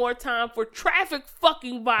people more time for traffic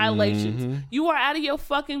fucking violations. You are out of your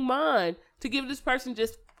fucking mind to give this person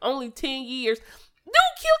just only 10 years. Dude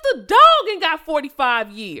killed a dog and got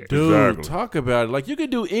 45 years. Dude, Exactly. Talk about it. Like, you could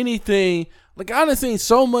do anything. Like, I done seen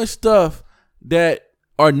so much stuff that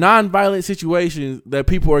are non-violent situations that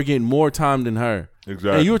people are getting more time than her.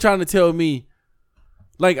 Exactly. And you were trying to tell me,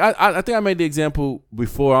 like, I think I made the example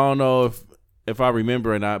before. I don't know if I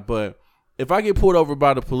remember or not, but if I get pulled over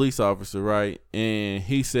by the police officer, right, and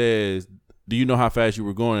he says, do you know how fast you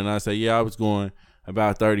were going? And I say, yeah, I was going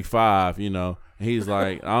about 35, you know. And he's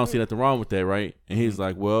like, I don't see nothing wrong with that, right? And he's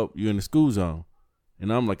like, well, you're in the school zone.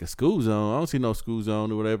 And I'm like, a school zone? I don't see no school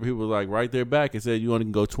zone or whatever. He was like, right there back and said, you only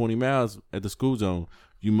can go 20 miles at the school zone.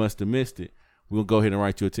 You must have missed it. We're going to go ahead and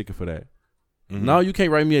write you a ticket for that. No, you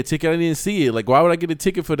can't write me a ticket. I didn't see it. Like, why would I get a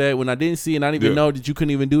ticket for that when I didn't see it and I didn't even know that you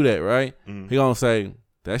couldn't even do that, right? He going to say,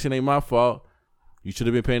 that shit ain't my fault. You should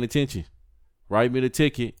have been paying attention. Write me the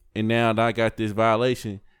ticket, and now that I got this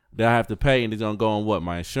violation that I have to pay, and it's going to go on what?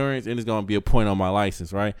 My insurance, and it's going to be a point on my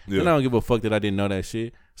license, right? Yeah. And I don't give a fuck that I didn't know that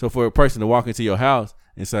shit. So for a person to walk into your house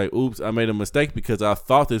and say, oops, I made a mistake because I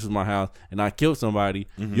thought this was my house and I killed somebody,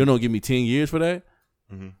 you don't give me 10 years for that?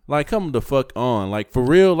 Like, come the fuck on. Like, for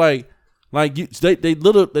real, like you, they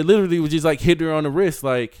literally was just like hit her on the wrist,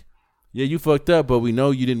 like, yeah, you fucked up, but we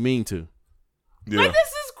know you didn't mean to. Yeah. Like, this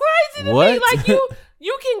is crazy to me. Like,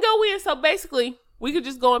 you can go in. So basically, we could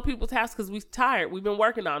just go in people's house because we're tired. We've been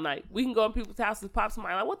working all night. We can go in people's house and pop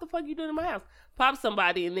somebody. Like, what the fuck you doing in my house? Pop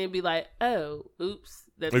somebody and then be like, oh, oops,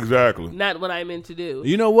 that's exactly not what I meant to do.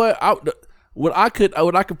 You know what? What I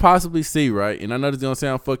could possibly see, right? And I know this is gonna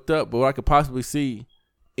sound fucked up, but what I could possibly see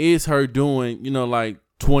is her doing, you know, like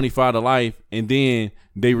 25 to life, and then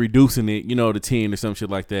they reducing it, you know, to 10 or some shit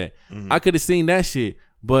like that. I could have seen that shit,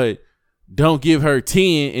 but don't give her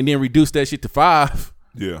 10 and then reduce that shit to 5.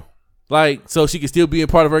 Yeah. Like, so she can still be a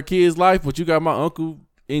part of her kid's life, but you got my uncle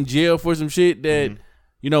in jail for some shit that,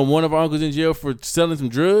 you know, one of our uncles in jail for selling some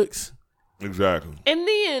drugs. Exactly. And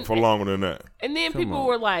then for longer than that. And then people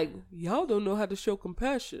were like, y'all don't know how to show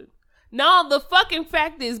compassion. No, the fucking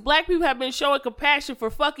fact is black people have been showing compassion for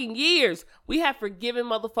fucking years. We have forgiven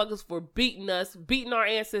motherfuckers for beating us, beating our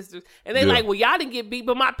ancestors. And they like, well, y'all didn't get beat,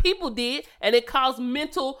 but my people did. And it caused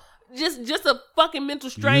mental, just a fucking mental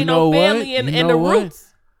strain on family and the roots.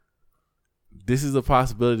 This is a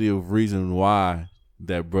possibility of reason why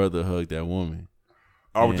that brother hugged that woman.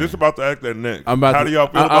 I was just about to ask that next. I'm about How to, do y'all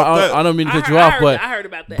feel about that? I don't mean to cut you I off, heard, but I heard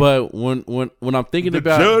about that. But when I'm thinking the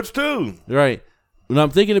about judge too, right? When I'm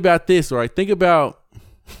thinking about this, right? Think about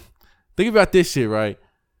this shit, right?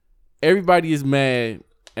 Everybody is mad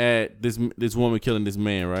at this woman killing this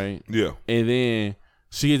man, right? Yeah. And then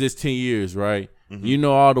she gets this 10 years, right? Mm-hmm. You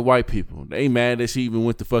know all the white people. They mad that she even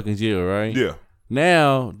went to fucking jail, right? Yeah.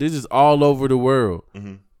 Now, this is all over the world.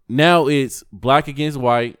 Mm-hmm. Now it's black against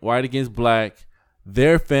white, white against black,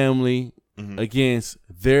 their family Mm-hmm. against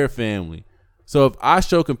their family. So if I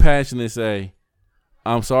show compassion and say,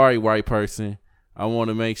 I'm sorry, white person, I want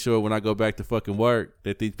to make sure when I go back to fucking work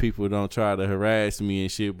that these people don't try to harass me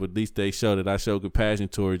and shit, but at least they show that I show compassion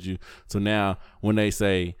towards you. So now when they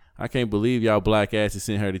say, I can't believe y'all black asses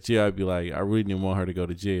sent her to jail, I'd be like, I really didn't want her to go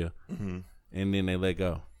to jail. Mm-hmm. And then they let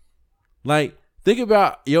go. Like, think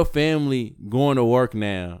about your family going to work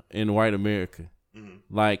now in white America.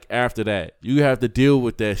 Mm-hmm. Like, after that, you have to deal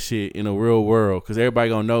with that shit in the real world because everybody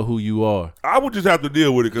gonna know who you are. I would just have to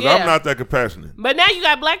deal with it because I'm not that compassionate. But now you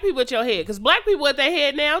got black people at your head because black people at their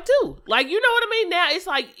head now too. Like, you know what I mean? Now it's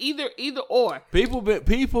like either or. People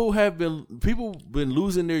been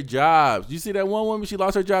losing their jobs. You see that one woman? She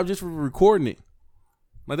lost her job just for recording it.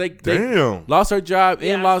 Like they lost her job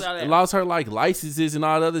and lost her like licenses and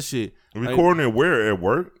all that other shit. Recording it where? At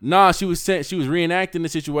work? Nah, she was reenacting the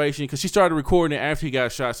situation because she started recording it after he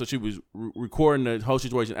got shot, so she was recording the whole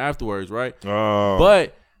situation afterwards, right? Oh.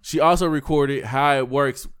 But she also recorded how it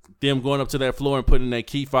works, them going up to that floor and putting their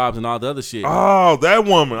key fobs and all the other shit. Oh, that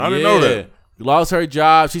woman. I didn't know that. Lost her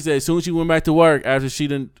job. She said as soon as she went back to work after she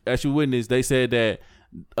witnessed, they said that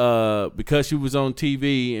because she was on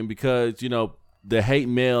TV and because, you know, the hate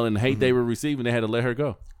mail and the hate they were receiving, they had to let her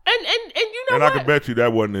go. And you know and what? I can bet you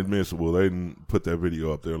that wasn't admissible. They didn't put that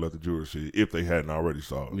video up there and let the jury see it if they hadn't already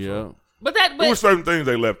saw it. Yeah. So. But there were certain things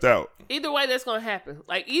they left out. Either way, that's gonna happen.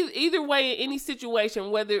 Like either way, in any situation,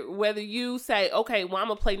 whether you say, okay, well, I'm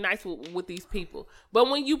gonna play nice with these people, but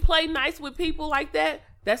when you play nice with people like that,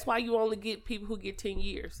 that's why you only get people who get 10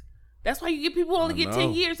 years. That's why you get people who only get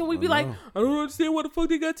 10 years, and we be like, I don't understand why the fuck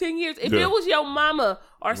they got 10 years. If it was your mama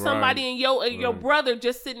or somebody and your brother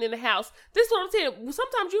just sitting in the house, this is what I'm saying.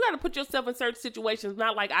 Sometimes you got to put yourself in certain situations,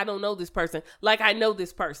 not like I don't know this person, like I know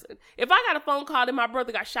this person. If I got a phone call that my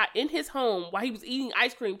brother got shot in his home while he was eating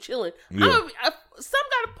ice cream, chilling, some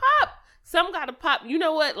got to pop. You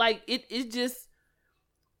know what? Like it just.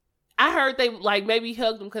 I heard they like maybe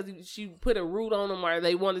hugged him because she put a root on him, or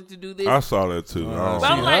they wanted to do this. I saw that too. She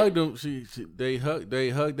hugged him. They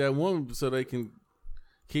hugged that woman so they can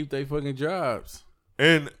keep their fucking jobs.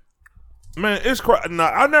 And man, it's now,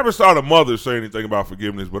 I never saw the mother say anything about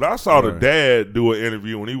forgiveness, but I saw the dad do an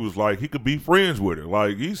interview and he was like he could be friends with her.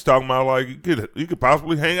 Like he's talking about like he could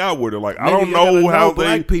possibly hang out with her. Like I don't know how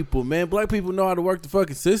black people, man. Black people know how to work the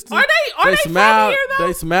fucking system. Are they smile, from here though?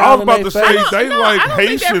 They smile. I was about to say they like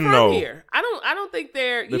Haitian though. I don't think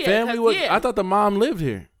they're the family was. I thought the mom lived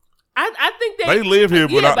here. I think they live here,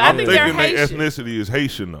 but I'm thinking their Haitian. ethnicity is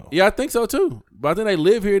Haitian though. Yeah, I think so too. But I think they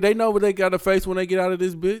live here. They know what they got to face when they get out of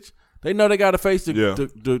this bitch. They know they got to face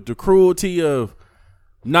the cruelty of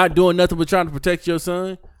not doing nothing but trying to protect your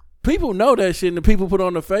son. People know that shit, and the people put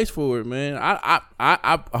on the face for it, man.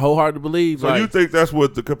 I wholeheartedly believe. So you think that's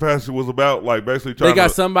what the capacity was about? Like basically trying they got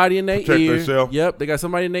to somebody in their ear. Themselves? Yep, they got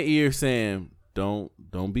somebody in their ear saying, "Don't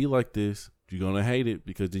be like this. You're gonna hate it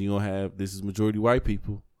because then you're gonna have this is majority white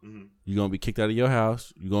people. Mm-hmm. You're gonna be kicked out of your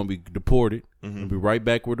house. You're gonna be deported. Mm-hmm. You'll be right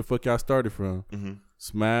back where the fuck y'all started from. Mm-hmm.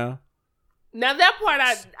 Smile." Now that part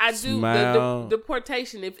I do the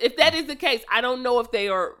deportation. If that is the case, I don't know if they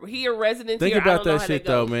are here residents. Think here. about that shit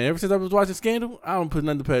though, man. Ever since I was watching Scandal, I don't put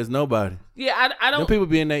nothing past nobody. Yeah, I don't. Them people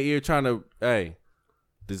be in their ear trying to, hey,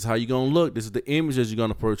 this is how you gonna look. This is the image that you're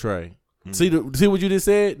gonna portray. Mm-hmm. See what you just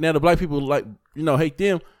said. Now the black people like hate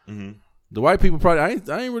them. Mm-hmm. The white people probably I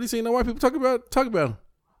ain't really seen no white people talk about them.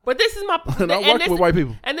 But this is my point. I work with white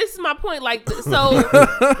people. And this is my point. Like, so.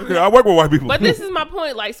 I work with white people. But this is my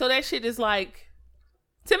point. Like, so that shit is like,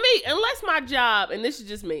 to me, unless my job, and this is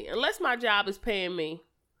just me, unless my job is paying me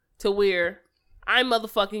to where I'm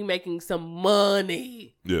motherfucking making some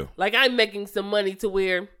money. Yeah. Like, I'm making some money to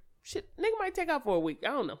where, shit, nigga might take out for a week. I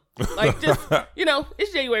don't know. Like, just,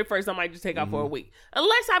 it's January 1st. I might just take out for a week.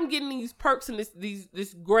 Unless I'm getting these perks and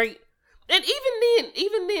this great. And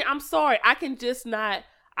even then, I'm sorry. I can just not.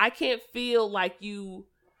 I can't feel like you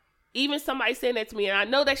even somebody saying that to me, and I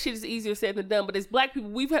know that shit is easier said than done, but as black people,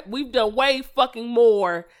 we've done way fucking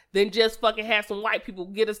more than just fucking have some white people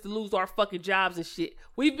get us to lose our fucking jobs and shit.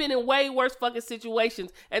 We've been in way worse fucking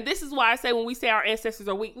situations, and this is why I say when we say our ancestors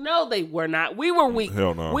are weak, no, they were not. We were weak.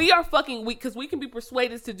 Hell no. We are fucking weak because we can be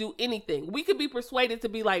persuaded to do anything. We could be persuaded to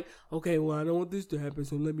be like, okay, well, I don't want this to happen,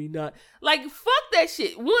 so let me not. Like, fuck that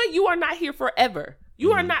shit. One, you are not here forever.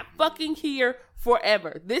 You are not fucking here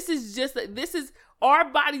forever. This is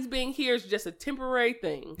our bodies being here is just a temporary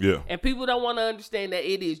thing. Yeah. And people don't want to understand that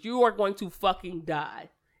it is. You are going to fucking die.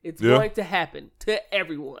 It's going to happen to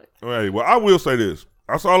everyone. All right. Well, I will say this.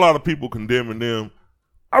 I saw a lot of people condemning them.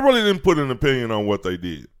 I really didn't put an opinion on what they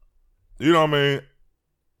did. You know what I mean?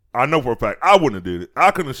 I know for a fact I wouldn't have did it. I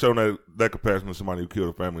couldn't have shown that compassion to somebody who killed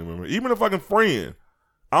a family member. Even a fucking friend.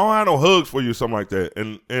 I don't have no hugs for you or something like that.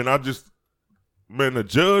 And I just, man, the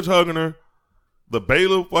judge hugging her, the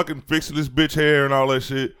bailiff fucking fixing this bitch hair and all that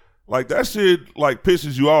shit. Like, that shit, like,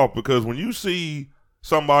 pisses you off because when you see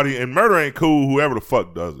somebody, and murder ain't cool, whoever the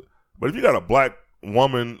fuck does it. But if you got a black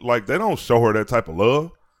woman, like, they don't show her that type of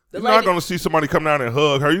love. You're not going to see somebody come down and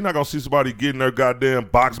hug her. You're not going to see somebody getting their goddamn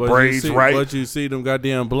box braids right. But you see them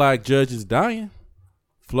goddamn black judges dying,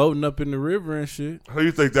 floating up in the river and shit. How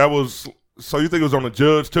you think that was... So you think it was on the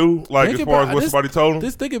judge too? Like, think as far as what somebody told him?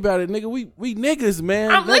 Just think about it, nigga. We niggas, man.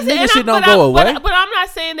 That nigga shit don't go away. But I'm not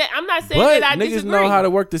saying that. I'm not saying but that I niggas disagree. know how to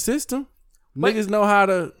work the system. Niggas know how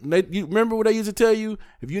to. You remember what they used to tell you?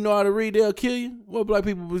 If you know how to read, they'll kill you. What black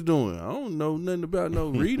people was doing? I don't know nothing about no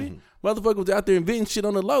reading. Motherfucker was out there inventing shit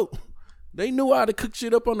on the low. They knew how to cook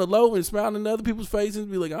shit up on the low and smile in other people's faces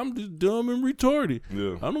and be like, I'm just dumb and retarded.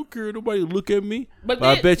 Yeah. I don't care. Nobody look at me. But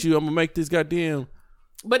then, I bet you I'm gonna make this goddamn.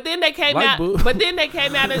 But then they came out. Boo. But then they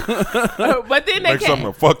came out. But then they Make came.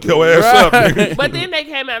 something to fuck your ass up, nigga. But then they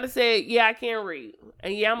came out and said, "Yeah, I can't read,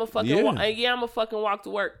 and I'm a fucking, Yeah. I'm a fucking walk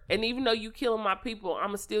to work. And even though you killing my people,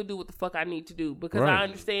 I'ma still do what the fuck I need to do because Right. I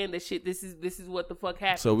understand that shit. This is what the fuck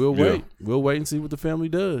happened. So we'll wait. We'll wait and see what the family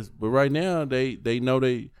does. But right now, they know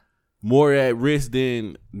they more at risk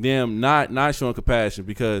than them not showing compassion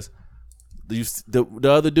because the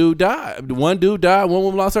other dude died. The one dude died. One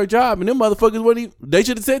woman lost her job, and them motherfuckers wouldn't. They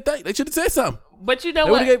should have said that. They should have said something. But you know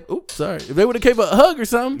They what? If they would have gave a hug or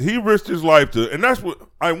something. He risked his life to, and that's what.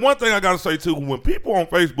 One thing I gotta say too, when people on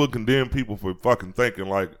Facebook condemn people for fucking thinking,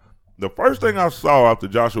 like, the first thing I saw after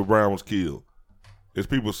Joshua Brown was killed is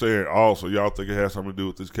people saying, "Oh, so y'all think it has something to do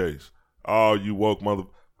with this case? Oh, you woke mother."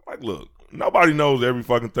 Like, look, nobody knows every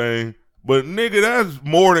fucking thing, but nigga, that's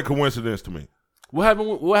more than coincidence to me. What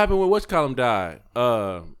happened when What's Column died?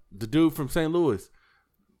 The dude from St. Louis,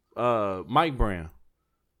 Mike Brown.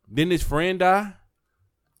 Didn't his friend die?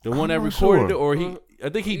 The one that recorded it, or I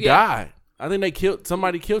think he died. I think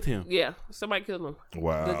somebody killed him. Yeah, somebody killed him.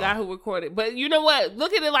 Wow. The guy who recorded. But you know what?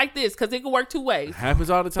 Look at it like this, because it can work two ways. Happens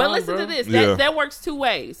all the time. But listen to this. That works two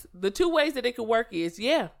ways. The two ways that it can work is,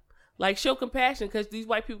 like, show compassion because these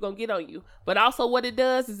white people gonna get on you. But also what it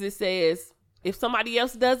does is it says if somebody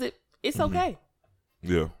else does it, it's okay.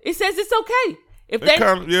 Yeah. It says it's okay. If that's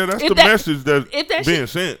the message that's being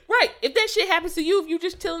sent. Right. If that shit happens to you, if you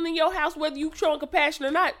just chilling in your house, whether you showing compassion or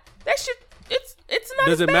not, that shit, it's not.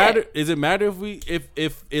 Does it bad. matter? Does it matter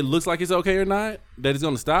if it looks like it's okay or not? That it's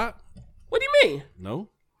gonna stop? What do you mean? No.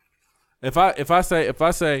 If I say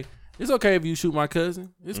it's okay if you shoot my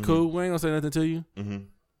cousin, it's cool. We ain't gonna say nothing to you. Mm-hmm.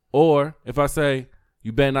 Or if I say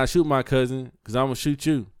you better not shoot my cousin because I'm gonna shoot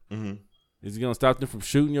you, is it gonna stop them from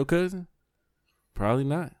shooting your cousin? Probably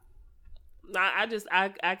not. I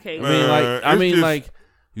can't. I think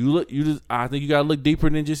you gotta look deeper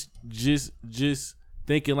than just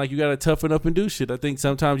thinking like you gotta toughen up and do shit. I think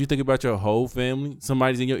sometimes you think about your whole family.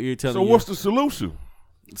 Somebody's in your ear telling you. So what's the solution?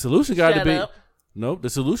 The solution got to be up. no. The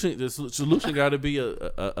solution got to be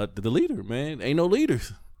the leader. Man, ain't no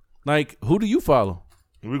leaders. Like, who do you follow?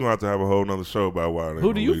 We're gonna have to have a whole nother show about why.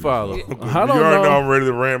 Who do you leaders. follow? You already know I'm ready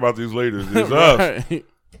to rant about these leaders. It's us.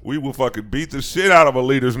 We will fucking beat the shit out of a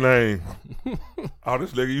leader's name. Oh,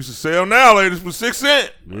 this nigga used to sell Now Ladies for 6 cents.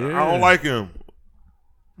 Yeah. I don't like him.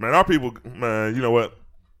 Man, our people, man, you know what?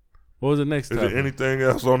 What was the next Is topic? there anything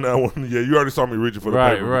else on that one? Yeah, you already saw me reaching for the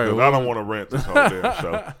paper because I don't want to rant this whole damn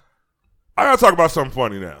show. I got to talk about something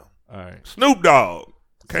funny now. All right. Snoop Dogg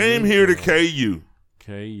came here to KU.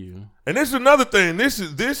 KU. And this is another thing. This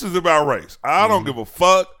is about race. I don't give a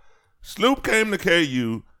fuck. Snoop came to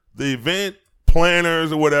KU. The event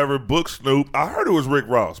planners or whatever booked Snoop. I heard it was Rick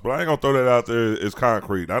Ross, but I ain't gonna throw that out there as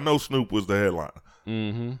concrete. I know Snoop was the headliner.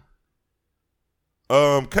 Mm-hmm.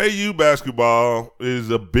 KU basketball is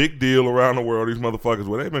a big deal around the world. These motherfuckers,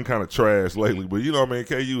 well, they've been kind of trash lately, but you know what I mean?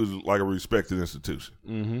 KU is like a respected institution.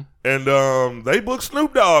 Mm-hmm. And they booked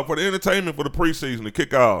Snoop Dogg for the entertainment for the preseason to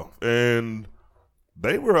kick off. And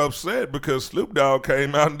they were upset because Snoop Dogg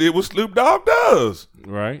came out and did what Snoop Dogg does.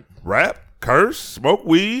 Right. Rap, curse, smoke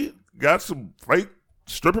weed, got some fake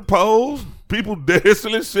stripping poles, people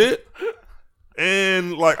dancing and shit.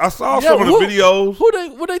 And like I saw some of the videos.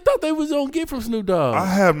 What they thought they was gonna get from Snoop Dogg? I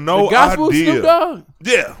have no the gospel idea. Snoop Dogg?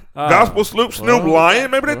 Yeah, gospel Snoop Lion.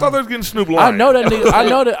 Maybe they thought they was getting Snoop Lion. I know that nigga.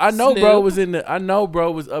 I know Snoop. bro was in the. I know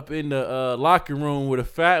bro was up in the locker room with a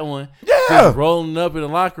fat one. Yeah, just rolling up in the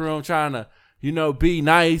locker room trying to, be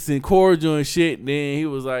nice and cordial and shit. And then he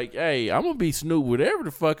was like, "Hey, I'm gonna be Snoop wherever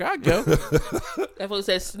the fuck I go." That's what it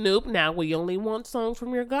says. Snoop. Now we only want songs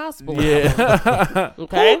from your gospel. Yeah.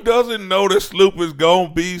 Okay. Who doesn't know that Snoop is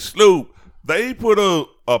gonna be Snoop? They put a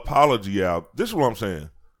apology out. This is what I'm saying.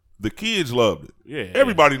 The kids loved it. Yeah.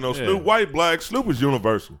 Everybody knows Yeah. Snoop. White, black, Snoop is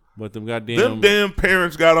universal. But them goddamn. Them damn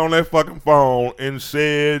parents got on that fucking phone and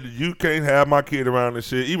said, you can't have my kid around this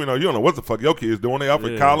shit, even though you don't know what the fuck your kid's doing. They off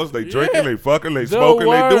at college, they drinking, they fucking, they smoking,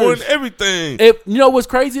 they doing worst. everything. If you know what's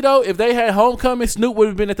crazy though, if they had homecoming, Snoop would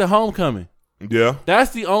have been at the homecoming. Yeah.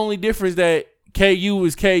 That's the only difference that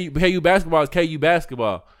KU basketball is KU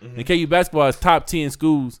basketball, and KU basketball is top 10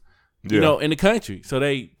 schools, in the country. So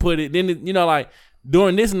they put it then, like.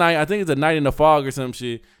 During this night, I think it's a night in the fog or some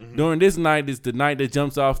shit. Mm-hmm. During this night is the night that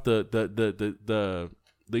jumps off the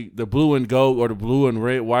blue and gold or the blue and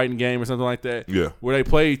red white game or something like that. Yeah, where they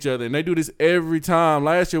play each other, and they do this every time.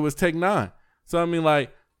 Last year was Tech 9. So I mean,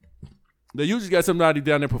 like, they usually got somebody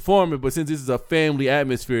down there performing, but since this is a family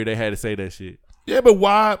atmosphere, they had to say that shit. Yeah, but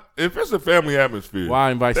why? If it's a family atmosphere,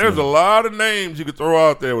 why invite? There's a lot of names you could throw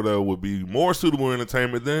out there that would be more suitable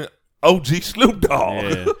entertainment than OG Snoop Dogg.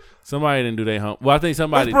 Yeah. Somebody didn't do their home. Well, I think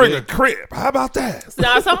somebody Let's bring did. a crib. How about that?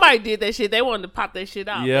 Now somebody did that shit. They wanted to pop that shit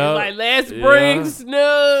out. Yeah. Like, let's bring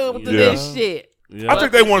Snoop to this shit. Yeah. I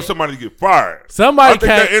think they wanted somebody to get fired. Somebody I think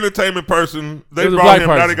that entertainment person, they It was a brought black him.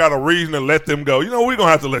 Now person. they got a reason to let them go. You know, we're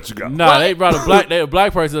gonna have to let you go. No, they brought a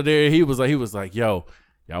black person up there. He was like, yo,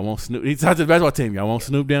 y'all want Snoop? He talked to the basketball team. Y'all want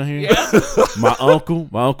Snoop down here? Yeah. My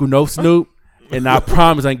uncle knows Snoop. And I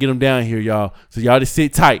promise I can get him down here, y'all. So y'all just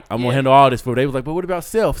sit tight. I'm gonna handle all this for. They was like, but what about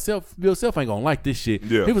Self? Bill Self ain't gonna like this shit.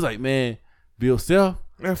 Yeah. He was like, man, Bill Self.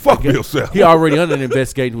 Man, fuck Bill Self. He already under the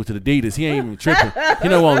investigation with the Adidas. He ain't even tripping. He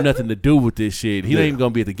don't want nothing to do with this shit. He ain't even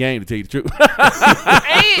gonna be at the game to tell you the truth.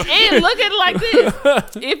 and look at it like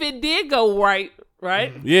this: if it did go right,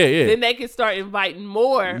 Yeah. then they can start inviting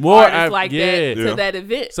more artists that to that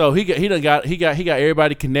event. So he got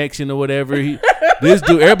everybody connection or whatever. This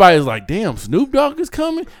dude, everybody's like, damn, Snoop Dogg is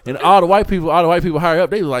coming, and all the white people higher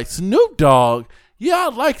up, they was like, Snoop Dogg. Yeah,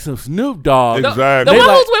 I like some Snoop Dogg. Exactly. The one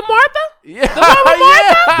who's with Martha? Yeah, The one with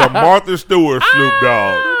Martha? The Martha Stewart Snoop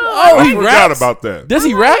Dogg. Oh, I he forgot raps? about that. Does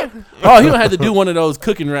he rap? Oh, he don't have to do one of those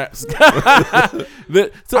cooking raps. I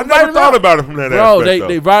never thought about it from that Bro, aspect.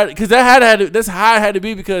 they write because that's how it had to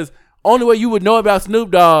be, because only way you would know about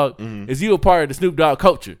Snoop Dogg is you were part of the Snoop Dogg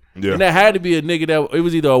culture. Yeah. And that had to be a nigga that it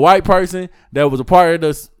was either a white person that was a part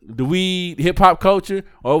of the weed hip hop culture,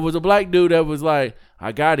 or it was a black dude that was like,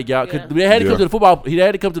 I got it, y'all. Cause they had to come to the football. He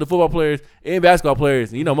had to come to the football players and basketball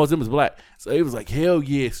players. And, most of them was black, so he was like, hell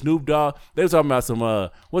yeah, Snoop Dogg. They was talking about some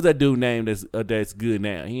what's that dude name that's good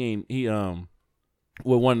now? He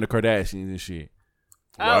with one of the Kardashians and shit.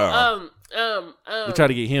 Wow. They try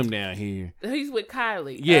to get him down here. He's with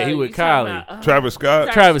Kylie. Yeah, he with you talking Kylie. about, Travis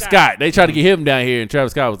Scott. Travis Scott. They tried to get him down here, and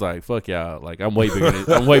Travis Scott was like, "Fuck y'all! Like, I'm way bigger.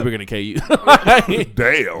 I'm way bigger than KU.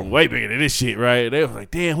 Damn. Way bigger than this shit, right?" They was like,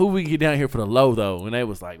 "Damn, who we can get down here for the low though?" And they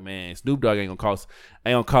was like, "Man, Snoop Dogg ain't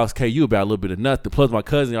gonna cost KU about a little bit of nothing. Plus, my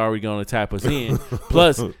cousin already gonna tap us in.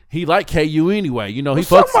 Plus, he like KU anyway. He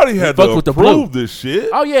Somebody had to with the blue. approve this shit.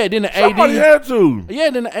 Oh yeah, then the AD. Somebody had to. Yeah,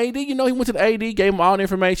 then the AD, he went to the AD, gave him all the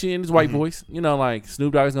information in his white voice. Like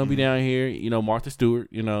Snoop Dogg is gonna be down here. Martha Stewart.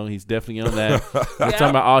 He's definitely on that. He's talking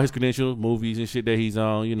about all his credentials, movies and shit that he's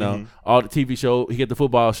on. All the TV show. He get the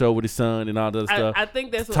football show with his son and all the other stuff. I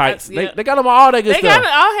think that's what Tights. yeah. They got him all that good They stuff. got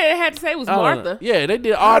it. All they had to say was Martha. Yeah, they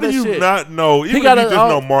did all How that do you shit. not know? Even if you got just a-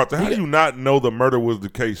 know Martha, how do you not know the murder was the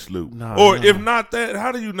case, Sloop? Nah, or nah. if not that,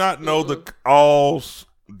 how do you not know the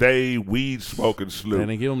all-day weed smoking Sloop? They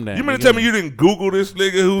didn't give him that. You mean They to tell give me you didn't Google this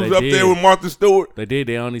nigga who's They up did. there with Martha Stewart? They did.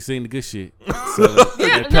 They only seen the good shit. So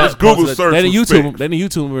Yeah, they no. Just Google search They didn't was YouTube him. fixed. They didn't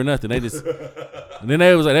YouTube him or nothing. They just And then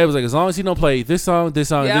they was like, as long as he don't play this song, and this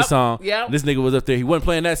song, Yep. this nigga was up there. He wasn't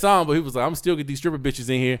playing that song, but he was like, I'm still get these stripper bitches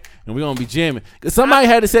in here, and we gonna be jamming. Cause somebody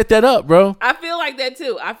had to set that up, bro. I feel like that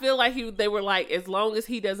too. I feel like they were like, as long as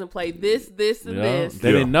he doesn't play this, and this,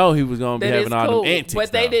 They didn't know he was gonna be then having it's all cool. them antics.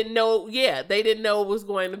 But they now. didn't know. Yeah, they didn't know it was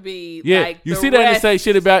going to be. Yeah, like you the see that rest. they say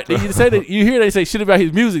shit about you say that you hear they say shit about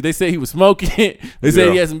his music. They say he was smoking. They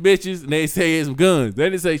say he had some bitches, and they say he had some guns. They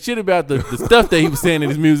didn't say shit about the stuff that he was saying in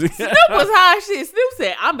his music. Snoop was high shit. Snoop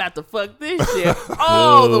said, "I'm about to fuck this shit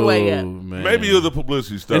all the way up." Man. Maybe it was the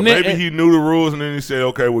publicity stuff. And then- Maybe he knew the rules, and then he said,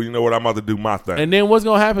 "Okay, well, you know what? I'm about to do my thing." And then what's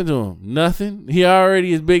gonna happen to him? Nothing. He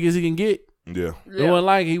already as big as he can get. Yeah. It wasn't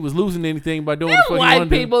like he was losing anything by doing Them what he white wanted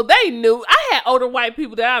to do. people, they knew. I had older white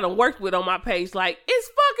people that I done worked with on my page. Like, it's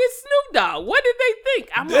fucking Snoop Dogg. What did they think?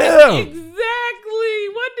 I'm Damn. like, exactly.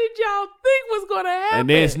 What did y'all think was gonna happen? And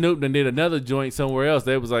then Snoop done did another joint somewhere else.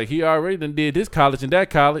 They was like, he already done did this college and that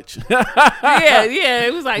college. yeah,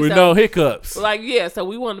 it was like With so, no hiccups. Like, yeah, so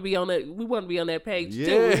we want to be on that. We want to be on that page too.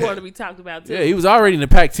 Yeah. We want to be talked about too. Yeah, he was already in the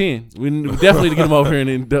Pac-10. We definitely need to get him over here.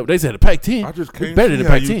 And they said the Pac-10. I just We can't better see than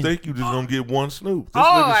how you Pac-10. think you just gonna get one Snoop. This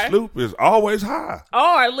All nigga right. Snoop is always high.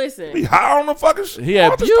 Or listen, He high on the fucking He had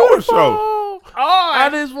Martha Stewart show. I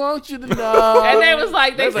just want you to know. and they was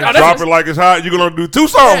like, Drop it like it's hot. You're gonna do 2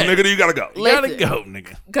 songs, nigga. Then you gotta go. You gotta listen. go,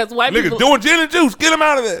 nigga. because white Nigga people, doing gin and juice. Get him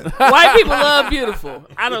out of there. white people love beautiful.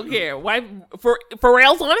 I don't care.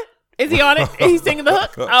 Pharrell's on it. Is he on it? Is he singing the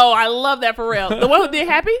hook? Oh, I love that Pharrell. The one who did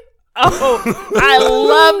Happy? Oh, I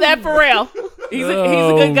love that Pharrell. He's a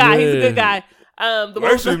good guy. He's a good guy. The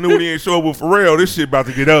one Actually, knew when he ain't show up with Pharrell. This shit about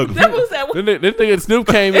to get ugly. that was that one. Then nigga Snoop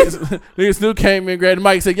came in. Nigga Snoop came in, grabbed the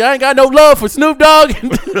mic, and said, "Y'all ain't got no love for Snoop Dogg."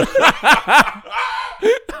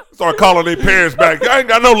 Start calling their parents back. Y'all ain't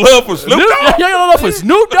got no love for Snoop Y'all Dogg. ain't got no love for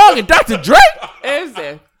Snoop Dogg and Dr. Dre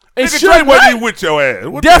Listen, and Nigga, Suge Trey wasn't Knight. even with your ass.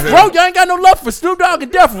 What Death the Row. hell? Y'all ain't got no love for Snoop Dogg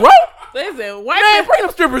and Death Row. listen. Man, White bring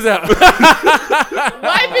them strippers out. people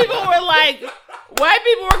were like, white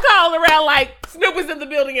people were calling around like Snoop is in the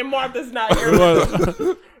building and Martha's not here.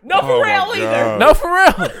 No Pharrell my either. God. No, for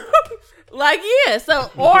real. Like, yeah, so,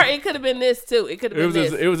 or it could have been this too. It could have It been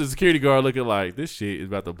was this. it was a security guard looking like this shit is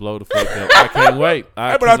about to blow the fuck up. I can't wait.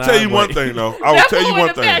 Hey, but I'll tell you one thing, though. I will That tell you fool in one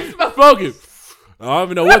the thing. back Smoking. I don't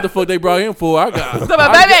even know what the fuck they brought him for. I got.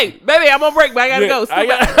 Baby, I'm on break, but I gotta go. I Snoop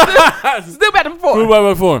got. Snoop at the Snoop perform.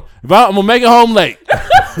 Dogg perform. If I'm gonna make it home late,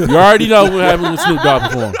 you already know what happened when Snoop Dogg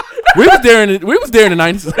performed. We was there in the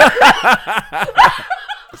 90s.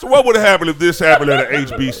 So what would have happened if this happened at an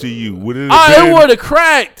HBCU? Would it Oh, have it been? would have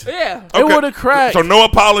cracked. Yeah. It would have cracked. So no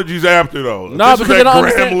apologies after though. No, This because was they at don't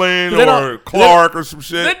understand- Grambling they don't- or Clark or some The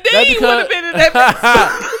shit. dean because- would have been in that.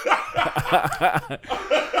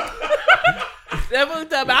 That was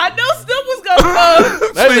tough. I know Snoop was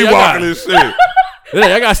gonna They think I got Sleepwalking it. and shit.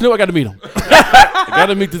 Yeah, I got Snoop. I got to meet him. I got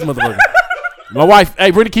to meet this motherfucker. My wife.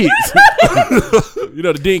 Hey, bring the kids. You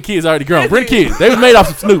know the dean kids already grown. Bring the kids. They was made off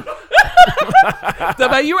of Snoop. I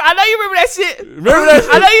know you remember that shit. Remember that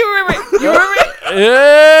shit? I know you remember it. You remember it?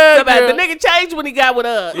 Yeah. About the girl. nigga changed when he got with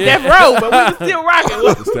Death Row, but we was still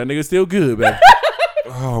rocking. That nigga still good, baby.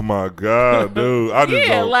 Oh my God, dude. I just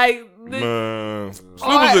Yeah, don't. like Man,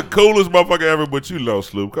 Snoop is the coolest motherfucker ever, but you know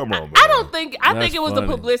Snoop. Come on, man. I don't think I That's think it was funny.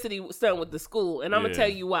 the publicity stunt with the school, and I'm gonna Yeah. tell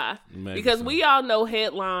you why. Makes Because sense. we all know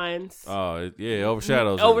headlines Oh, yeah,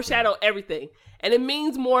 overshadows. overshadow everything, and it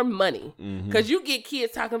means more money. Mm-hmm. Because you get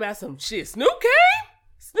kids talking about some shit. Snoop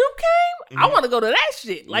came. I want to go to that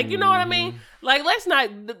shit. Like, you know what I mean? Like, let's not.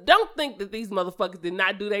 Don't think that these motherfuckers did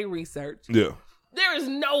not do their research. Yeah. There is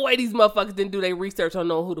no way these motherfuckers didn't do their research on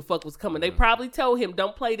knowing who the fuck was coming. They probably told him,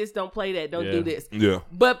 don't play this, don't play that, don't Yeah. do this. Yeah.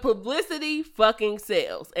 But publicity fucking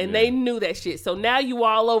sells. And they knew that shit. So now you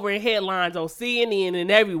all over in headlines on CNN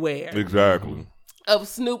and everywhere Exactly. of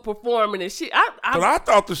Snoop performing and shit. But I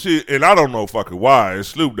thought the shit, and I don't know fucking why, it's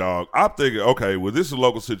Snoop Dogg. I'm thinking, okay, well, this is a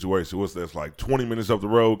local situation. What's that, like 20 minutes up the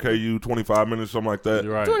road, KU, 25 minutes, something like that.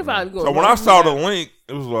 You're right. 25 going So when I saw the link,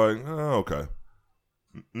 it was like, oh, okay.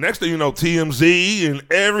 Next thing you know, TMZ and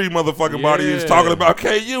every motherfucking body is Yeah. talking about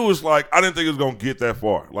KU. It's like, I didn't think it was going to get that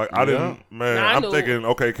far. Like, I didn't, man, Nah, I I'm knew. thinking,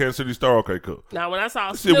 okay, Kansas City Star, okay, cool. Now, when I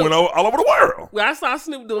saw This shit Snoop, went all over the world. when I saw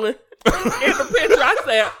Snoop doing it in the picture, I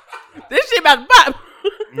said, this shit about to pop.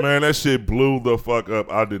 Man, that shit blew the fuck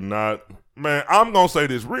up. I did not. Man, I'm going to say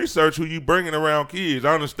this. Research who you bringing around kids.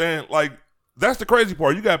 I understand. Like, that's the crazy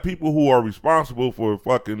part. You got people who are responsible for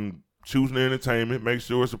fucking choosing the entertainment, make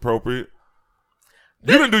sure it's appropriate.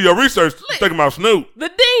 You didn't do your research thinking about Snoop. The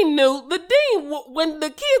dean knew. The dean, when the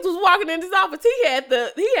kids was walking in his office, he had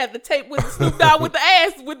the tape with Snoop Dogg with the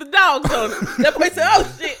ass with the dogs on it. That boy said,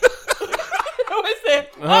 "Oh shit." That boy said,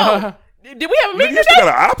 "Oh, did we have a Nigga, meeting you today?" still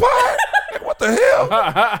got an iPod? Like, what the hell?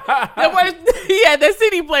 He had that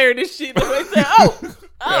CD player and this shit. They said, oh.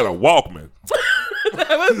 He had a Walkman.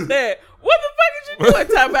 That was that. What the fuck is you doing?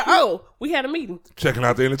 Talking about, oh, we had a meeting. Checking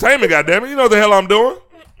out the entertainment, goddammit. You know what the hell I'm doing.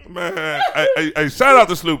 Man, hey, shout out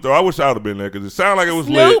to Snoop, though. I wish I would have been there because it sounded like it was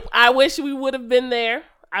Snoop, lit. I wish we would have been there.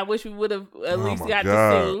 I wish we would have at least got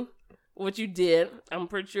to see what you did. I'm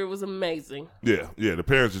pretty sure it was amazing. Yeah. The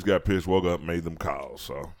parents just got pissed, woke up, made them calls.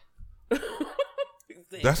 So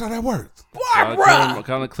that's how that works. Barbara!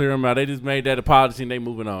 Kind of clear them out. They just made that apology and they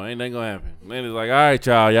moving on. Ain't nothing going to happen. Man, it's like, all right,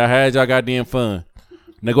 y'all had y'all goddamn fun.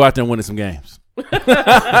 Now go out there and win some games.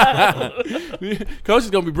 Coach is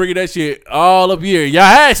gonna be bringing that shit all up here. Y'all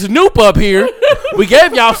had Snoop up here. We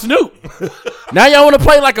gave y'all Snoop. Now y'all want to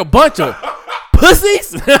play like a bunch of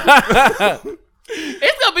pussies?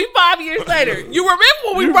 It's gonna be 5 years later. You remember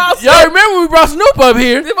when we brought Snoop? Y'all remember when we brought Snoop up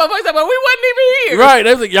here? This motherfucker said, but we wasn't even here. Right?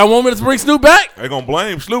 They was like, y'all want me to bring Snoop back? They gonna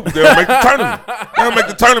blame Snoop. They'll make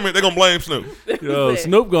the tournament. They gonna blame Snoop. Yo,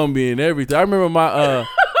 Snoop gonna be in everything. I remember my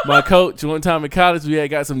my coach one time in college. We had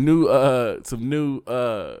got some new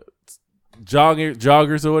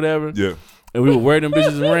joggers or whatever. Yeah. And we would wear them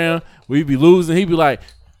bitches around. We'd be losing. He'd be like,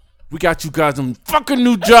 we got you guys some fucking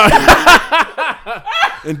new joggers.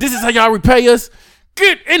 And this is how y'all repay us.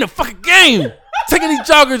 Get in the fucking game. Taking these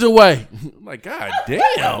joggers away. I'm like, God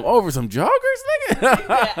damn. Over some joggers,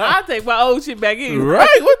 nigga? I'll take my old shit back in.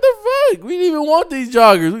 Right? What the fuck? We didn't even want these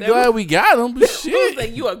joggers. We glad we got them, but shit.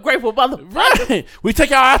 Like, you a grateful motherfucker. Right. We take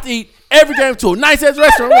y'all out to eat every game to a nice ass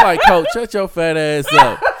restaurant. We're like, Coach, shut your fat ass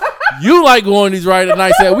up. You like going to these right at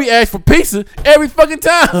nice ass. We ask for pizza every fucking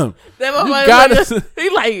time. That motherfucker got us. He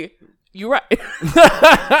like, you right. But that's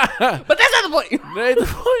not the point. That's the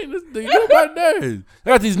point. This nigga get on my nerves. I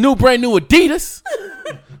got these brand new Adidas.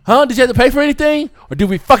 Huh? Did you have to pay for anything? Or did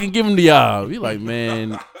we fucking give them to y'all? We like,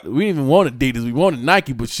 man, we didn't even want Adidas. We wanted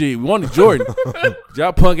Nike, but shit, we wanted Jordan.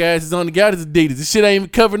 Y'all punk asses on the got us Adidas. This shit ain't even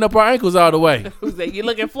covering up our ankles all the way. Who's that? You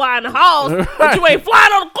looking fly in the halls, but you ain't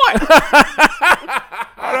flying on the court.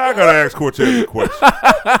 I gotta ask Cortez a question.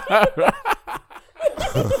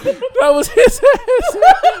 That was his ass.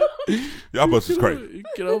 Y'all bust is crazy. You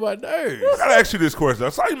get on my nerves. I gotta ask you this question. I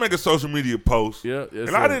saw you make a social media post. Yeah, yes,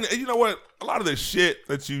 and I didn't. You know what? A lot of the shit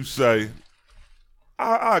that you say,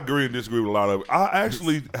 I agree and disagree with a lot of it. I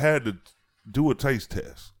actually had to do a taste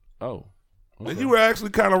test. Oh, okay. And you were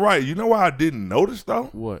actually kind of right. You know why I didn't notice though?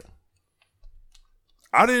 What?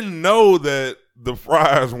 I didn't know that the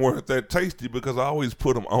fries weren't that tasty because I always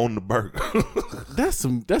put them on the burger. That's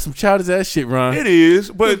some childish ass shit, Ron. It is,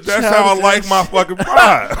 but that's how I like my fucking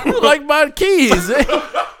fries. You like my kids. Eh?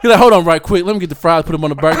 He's like, hold on right quick. Let me get the fries, put them on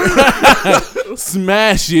the burger.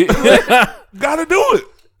 Smash it. Gotta do it.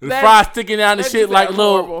 The fries sticking out and shit like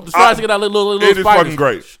little. The fries sticking out like little It is spiders. fucking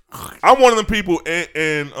great. I'm one of them people,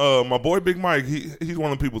 and my boy Big Mike, he's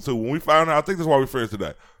one of them people too. When we found out, I think that's why we're friends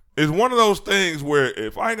today. It's one of those things where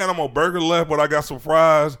if I ain't got no more burger left, but I got some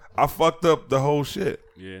fries, I fucked up the whole shit.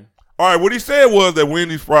 Yeah. All right, what he said was that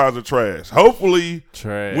Wendy's fries are trash. Hopefully,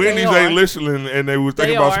 Wendy's ain't listening and they was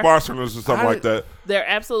thinking about sponsoring us or something like that. They're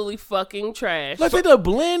absolutely fucking trash. Like they the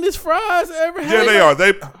blandest fries I ever had. Yeah,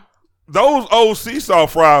 they are. Those old Seesaw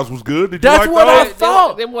fries was good. Did you That's like what those? I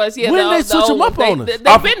thought. It was, yeah. When they switch them up on us?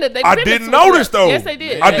 I didn't notice though. Yes, they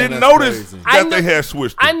did. I didn't notice crazy. that they had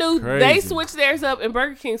switched them. I knew Crazy. they switched theirs up and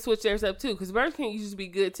Burger King switched theirs up too because Burger King used to be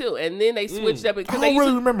good too, and then they switched up I because don't they used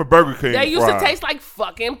really to. remember Burger King They used fries. to taste like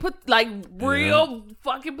fucking real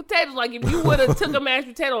fucking potatoes. Like if you would have took a mashed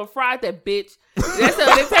potato and fried that bitch, that's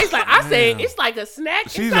what it tastes like. I said it's like a snack.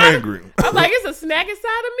 She's inside angry. I'm like it's a snack inside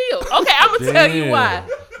a meal. Okay, I'm gonna tell you why.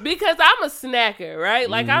 Because I'm a snacker, right?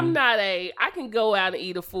 Like I'm not I can go out and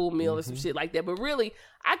eat a full meal or some shit like that. But really,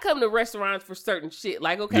 I come to restaurants for certain shit.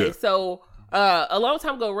 Like okay, so a long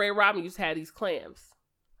time ago, Ray Robin used to have these clams.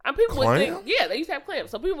 And people would think, yeah, they used to have clams.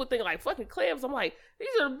 So people would think like fucking clams. I'm like, these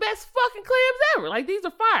are the best fucking clams ever. Like these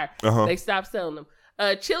are fire. They stopped selling them.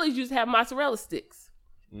 Chili's used to have mozzarella sticks.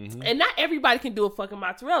 And not everybody can do a fucking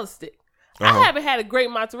mozzarella stick. I haven't had a great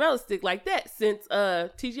mozzarella stick like that since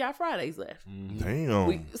TGI Fridays left.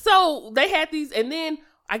 Damn. So they had these, and then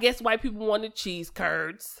I guess white people wanted cheese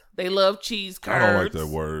curds. They love cheese curds. I don't like that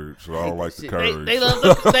word, so I don't like the curds. They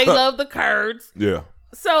love the curds. Yeah.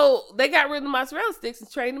 So they got rid of the mozzarella sticks and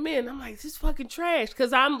traded them in. I'm like, this is fucking trash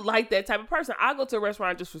because I'm like that type of person. I'll go to a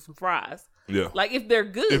restaurant just for some fries. Yeah. Like if they're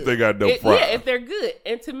good. If they got dope fries. Yeah, if they're good.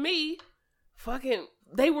 And to me, fucking,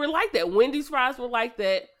 they were like that. Wendy's fries were like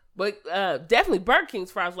that. But definitely Burger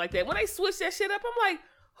King's fries were like that. When they switched that shit up, I'm like,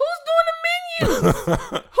 who's doing the menus?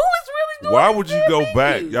 Who is really doing Why would you go menus?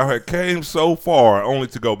 back? Y'all had came so far only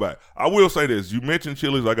to go back. I will say this. You mentioned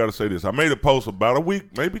Chili's. I got to say this. I made a post about a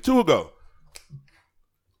week, maybe 2 ago.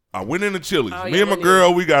 I went into Chili's. Oh, Me yeah, and my what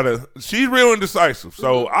girl, she's real indecisive.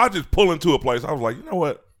 So I just pull into a place. I was like, you know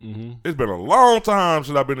what? It's been a long time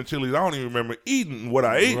since I've been to Chili's. I don't even remember eating what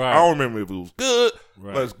I ate. Right. I don't remember if it was good.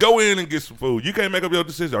 Right. Let's go in and get some food. You can't make up your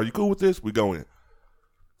decision. Are you cool with this? We go in.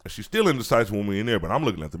 And she's still indecisive when we in there, but I'm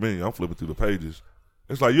looking at the menu. I'm flipping through the pages.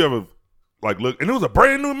 It's like you ever look, and it was a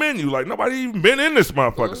brand new menu. Like nobody even been in this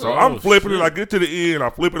motherfucker. So I'm flipping it. I get to the end. I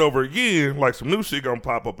flip it over again. Like some new shit gonna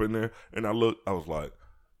pop up in there. And I was like,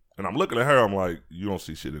 and I'm looking at her. I'm like, you don't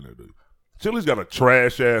see shit in there, dude. Chili's got a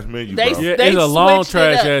trash ass menu, bro. Yeah, They it's a long switched it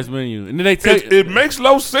trash up. ass menu, and then they take It makes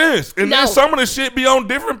no sense. And No. then some of the shit be on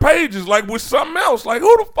different pages, like with something else. Like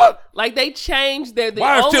who the fuck? Like they changed their.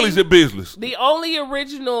 Why is Chili's in business? The only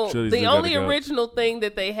original, Chili's the still only gotta go. original thing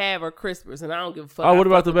that they have are Crispers, and I don't give a fuck. Oh, what I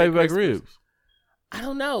about fuck the with their baby back Crispers. ribs? I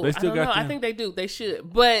don't know. They still I don't got know. I them. think they do. They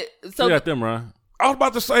should. But so You got them, Ron. I was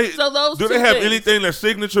about to say, So those do two they have things. anything that's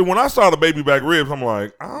signature? When I saw the baby back ribs, I'm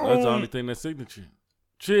like, That's the only thing that's signature.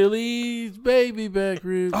 Chili's baby back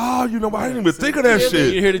ribs. oh, you know, I didn't even think of that Chili's.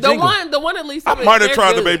 shit. You hear the the jingle? one at least. I might have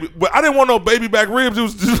tried the baby, but I didn't want no baby back ribs. It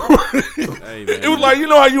was just, Hey, man. it was like, you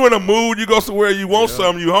know how you in a mood, you go somewhere, you want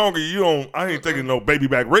something, you hungry, you don't. I ain't thinking no baby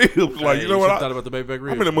back ribs. Like, Hey, you know what? thought about the baby back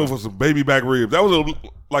ribs. I'm in the mood for some baby back ribs. That was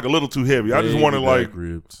a little too heavy. I just Baby wanted like, back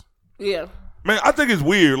ribs. Yeah. man, I think it's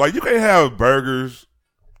weird. Like you can't have burgers,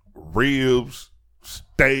 ribs,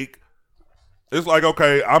 steak. It's like,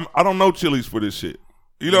 okay, I don't know Chili's for this shit.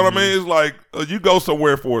 You know what I mean? It's like you go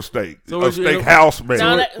somewhere for a steak, So a where'd you end steak up- house, man.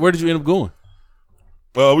 No, that- Where did you end up going?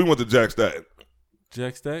 We went to Jack Stack.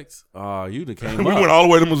 Jack Stacks? Oh, you done came We up. went all the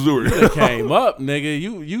way to Missouri. You done came up, nigga.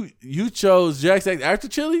 You chose Jack Stacks after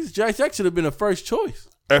Chili's? Jack Stacks should have been a first choice.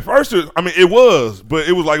 At first, it was, but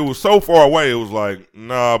it was like it was so far away. It was like,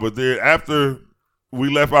 nah. But then after we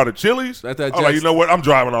left out of Chili's, That's that I was like, Jack- you know what? I'm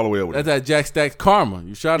driving all the way over there. That's that Jack Stacks karma.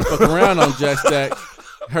 You tried to fuck around on Jack Stacks,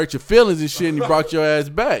 hurt your feelings and shit, and you brought your ass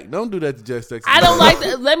back. Don't do that to Jack Stacks. I don't like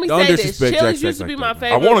that. Let me Don't say this. disrespect Chili's Jack used to Stacks be like my that.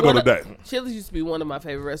 favorite. I want to go one to of- that. Chili's used to be one of my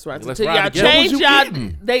favorite restaurants Let's until ride y'all together. changed What was you y'all.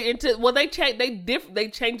 They changed. They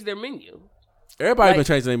changed their menu. Everybody like, been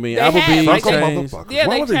changing their menu. they have, Applebee's like, Fuck they- changed. motherfuckers. Yeah,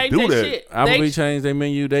 Why they would they changed do their that? shit. Applebee's changed their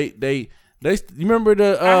menu. They you remember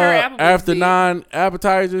the I heard Applebee's after did. 9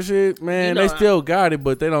 appetizer shit, man? You know they still got it,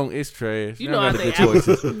 but they don't. It's trash. You They know don't I got the think good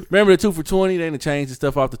choices. Remember the 2 for $20? They done changed the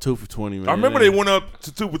stuff off the 2 for $20. Man. I remember they went up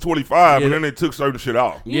to 2 for $25, Yeah. and then they took certain shit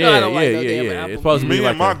off. You know I don't like yeah, no damn yeah. Applebee's. It's supposed to be Me like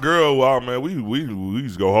and my a- girl, wow, man, we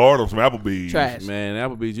used to go hard on some Applebee's. Trash. man.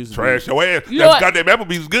 Applebee's used to Trash your ass. You know what? That goddamn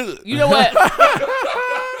Applebee's good. You know what?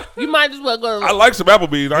 You might as well go. I like some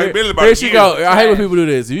Applebee's. I ain't been about Here a she year. go. I hate when Trash. people do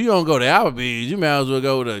this. If you gonna go to Applebee's, you might as well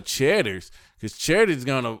go to Cheddar's. Because Cheddar's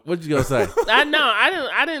gonna, what you gonna say? I know.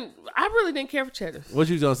 I really didn't care for Cheddar's. What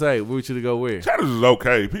you gonna say? Where should go where? Cheddar's is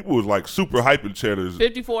okay. People was like super hyping Cheddar's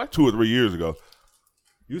 54. 2 or 3 years ago.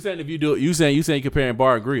 You saying if you do it, you saying comparing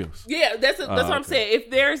bar and grills. Yeah, that's what I'm okay. saying. If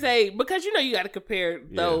there's because you know you got to compare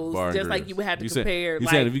those bar and just like grills. you would have to You compare. You like,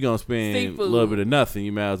 saying if you're gonna spend seafood. a little bit of nothing,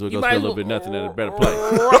 you might as well you go might spend a as little bit of well- nothing at a better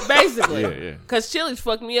place. Basically. Yeah. Because Chili's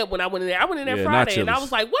fucked me up when I went in there. I went in there Yeah, not Friday and I Chili's.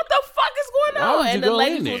 was like, what the fuck is going Why on? would you And the go in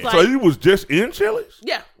lady there? was like, So you was just in Chili's?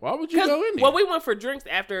 yeah. Why would you go in there? Well, we went for drinks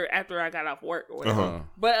after I got off work or whatever. Uh-huh.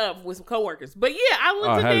 But with some coworkers. But yeah, I Oh,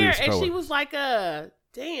 went in how there these and she coworkers? was like,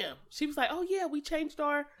 damn. She was like, oh yeah, we changed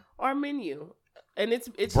our menu. And it's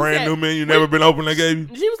she Brand said- new menu, never been open. They gave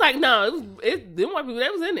you. She was like, no, them white people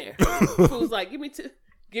that was in there. Who was like,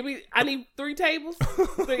 I need 3 tables. So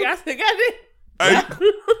I said, got it.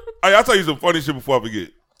 Hey, I'll tell you some funny shit before I forget.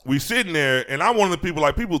 We sitting there, and I'm one of the people,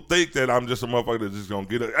 like, people think that I'm just a motherfucker that's just gonna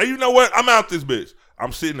get it. Hey, you know what? I'm out this bitch.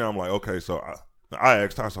 I'm sitting there, I'm like, okay, so I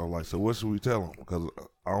asked Tasha, I was like, so what should we tell him? Because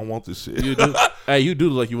I don't want this shit. You do, hey, you do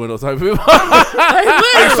look like you one of those type of people.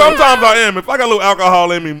 Hey, sometimes I am. If I got a little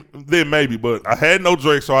alcohol in me, then maybe. But I had no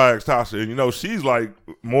drink, so I asked Tasha. And, you know, she's, like,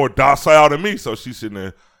 more docile than me. So she's sitting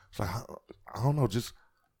there. She's like, I don't know. She's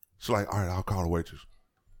like, all right, I'll call the waitress.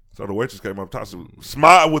 So the waitress came up. Tasha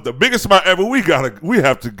smiled with the biggest smile ever. We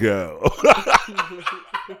have to go.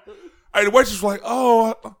 Hey, the waitress was like,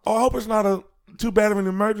 I hope it's not too bad of an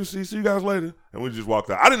emergency. See you guys later. And we just walked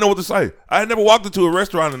out. I didn't know what to say. I had never walked into a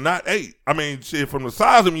restaurant and not ate. I mean, shit, from the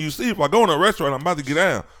size of me, you see, if I go in a restaurant, I'm about to get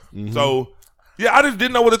down. Mm-hmm. So, yeah, I just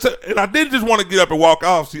didn't know what to tell. And I didn't just want to get up and walk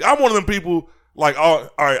off. See, I'm one of them people, like, all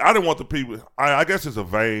right, I didn't want the people. I guess it's a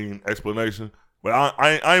vain explanation. But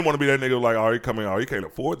I ain't want to be that nigga like, he come in, he can't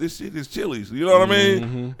afford this shit. It's Chili's. You know what I mean?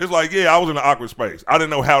 Mm-hmm. It's like, yeah, I was in an awkward space. I didn't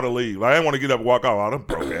know how to leave. Like, I didn't want to get up and walk off. All them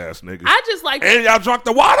broke ass niggas. I just like And y'all drank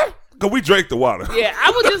the water? Because we drank the water yeah,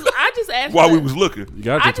 I just asked while for we the- was looking. You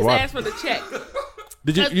gotta I drink just water. asked for the check.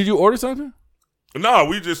 Did you order something? No,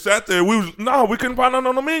 we just sat there. We couldn't find nothing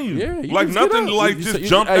on the menu. Yeah, you like just get nothing up. like You just you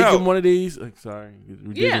jumped hey, out. Give him one of these. Sorry,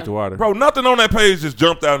 Yeah. the water. Bro, nothing on that page just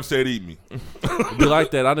jumped out and said eat me. It'd be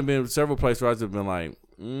like that. I'd have been several places where I'd have been like,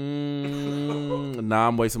 nah,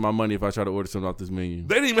 I'm wasting my money if I try to order something off this menu.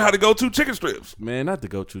 They didn't even have to go to chicken strips. Man, not to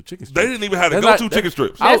go to chicken strips. They didn't even have to That's go not- to that- chicken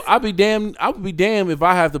strips. I'll be damned. I would be damned if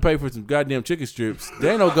I have to pay for some goddamn chicken strips.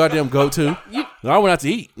 There ain't no goddamn go to. I went out to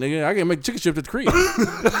eat, nigga. I can make chicken strips at the crib.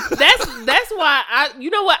 That's why you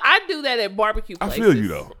know what, I do that at barbecue I places. feel you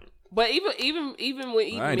though. But even with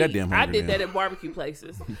eating I ain't that meat, damn I hungry did now. that at barbecue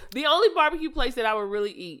places. The only barbecue place that I would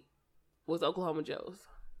really eat was Oklahoma Joe's.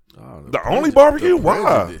 Oh, The only barbecue? Why?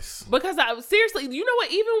 prejudice. Because seriously, you know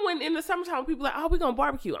what? Even when in the summertime, people are like, "Oh, we gonna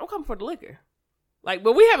barbecue." I'm coming for the liquor. Like,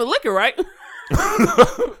 but we having liquor, right?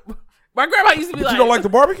 My grandma used to be But like, you don't like the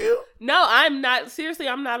barbecue? "No, I'm not. Seriously,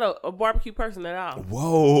 I'm not a barbecue person at all.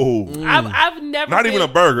 Whoa. I've never Not been, even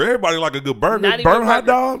a burger. Everybody like a good burger. Not even Burn a hot burger.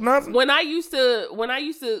 dog? Nothing? When I used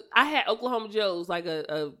to, I had Oklahoma Joe's like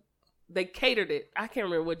they catered it. I can't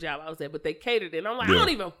remember what job I was at, but they catered it. And I'm like, Yeah. I don't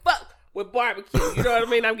even fuck with barbecue. You know what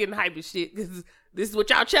I mean? I'm getting hype as shit because this is what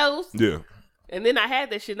y'all chose. Yeah. And then I had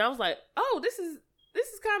that shit, and I was like, oh, this is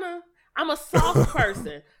kind of. I'm a sauce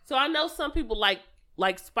person, so I know some people like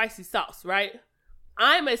spicy sauce, right?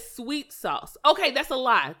 I'm a sweet sauce. Okay, that's a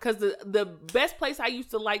lie, because the best place I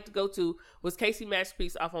used to like to go to was Casey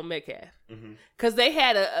Masterpiece off on Metcalf, because they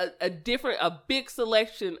had a big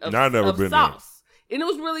selection of, Nah, I've never of been sauce, and it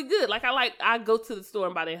was really good. Like I go to the store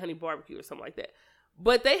and buy their honey barbecue or something like that,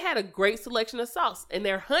 but they had a great selection of sauce, and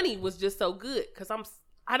their honey was just so good because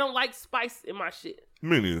I don't like spice in my shit.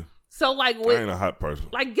 Me neither. So like I with ain't a hot person.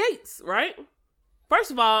 like Gates, right? First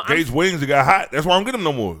of all, Gates wings that got hot. That's why I don't get them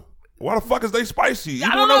no more. Why the fuck is they spicy? I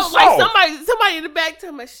Even don't no know. salt. Like somebody in the back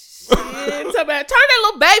tell me, shit. Turn that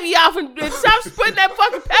little baby off and stop putting that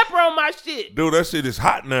fucking pepper on my shit. Dude, that shit is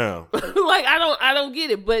hot now. Like I don't get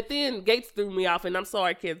it. But then Gates threw me off, and I'm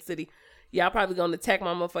sorry, Kansas City. Y'all probably gonna attack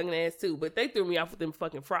my motherfucking ass too. But they threw me off with them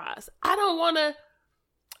fucking fries. I don't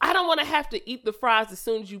wanna have to eat the fries as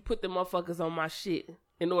soon as you put the motherfuckers on my shit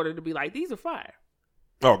in order to be like, these are fire.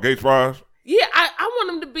 Oh, Gates fries? Yeah, I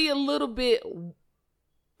want them to be a little bit,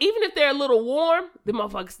 even if they're a little warm, the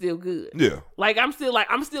motherfucker's still good. Yeah. Like I'm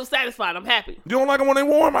still satisfied. I'm happy. You don't like them when they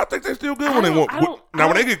warm? I think they still good when they warm. I don't- Now,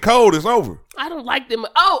 when they get cold, it's over. I don't like them.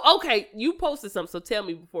 Oh, okay. You posted something, so tell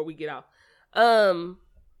me before we get off.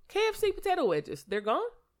 KFC potato wedges, they're gone?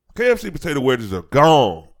 KFC potato wedges are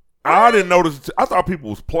gone. I didn't notice. I thought people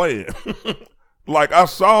was playing. Like, I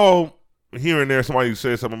saw here and there somebody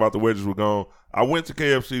said something about the wedges were gone. I went to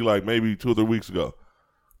KFC like maybe 2 or 3 weeks ago.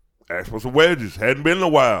 Asked for some wedges. Hadn't been in a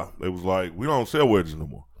while. They was like, we don't sell wedges no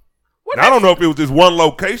more. Now, I don't know if it was just one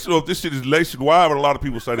location or if this shit is nationwide, but a lot of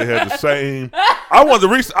people say they had the same. I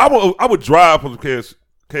would drive for some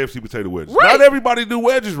KFC potato wedges. Right. Not everybody do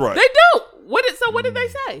wedges right. They do. What did they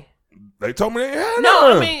say? They told me they had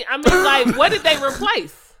No, none. I mean, like, what did they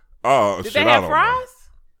replace? Oh, Did shit, they I have don't fries?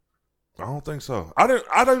 know. I don't think so. I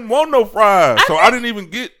didn't want no fries, so I didn't even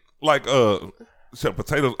get like some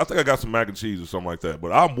potatoes. I think I got some mac and cheese or something like that.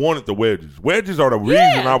 But I wanted the wedges. Wedges are the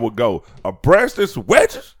reason I would go. A breasted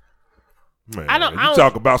wedges. Man, I don't- you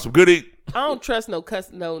talk about some good eat. I don't trust no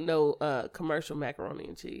commercial macaroni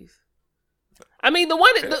and cheese. I mean, the one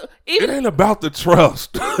that It even ain't about the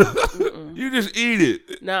trust. You just eat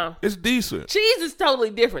it. no It's decent. cheese is totally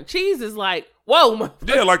different. Cheese is like whoa.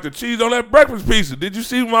 Yeah, like the cheese on that breakfast pizza. Did you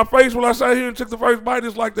see my face when I sat here and took the first bite?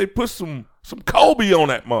 It's like they put some Kobe on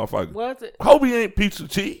that motherfucker. What's it? Kobe ain't pizza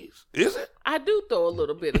cheese, is it? I do throw a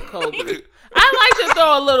little bit of Kobe. Look at- I like to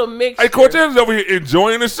throw a little mixture. Hey, Cortez is over here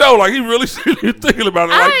enjoying the show. Like, he really sitting here thinking about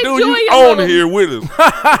it. I Like, dude, enjoy you a on little- here with us.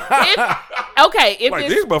 If Like,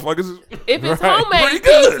 it's these motherfuckers is... if it's Right. homemade Pretty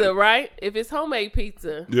good. pizza, right? If it's homemade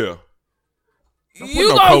pizza, Yeah. you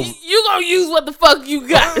no gonna Kobe. use what the fuck you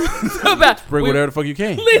got. About Bring we, whatever the fuck you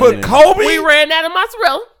can. But Kobe? we ran out of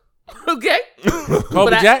mozzarella. Okay,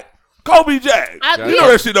 Kobe but Jack. Kobe Jack. You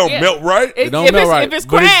know that shit don't melt right. If, don't if melt it's, right, if it's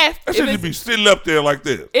but it's- craft, That if shit it's, just be sitting up there like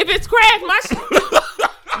this. if it's craft, my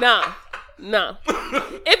shit. No.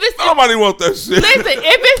 If it's Nobody want that shit. listen, if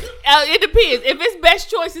it's it depends. If it's best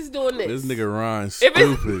choices doing This this, nigga Ron if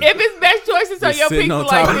stupid. it's best choices on Just your sitting pizza on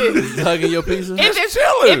like top of this. hugging your pizza. If it's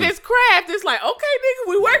chilling. if it's craft, it's like okay, nigga,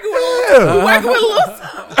 we working with Yeah. we working with a little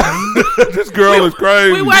something. This girl is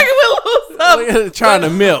crazy. We working with a little something. Look at it trying to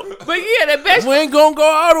melt. But yeah, that best We ain't gonna go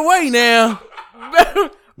all the way now.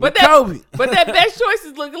 but Kobe. that best choice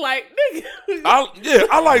is looking like nigga.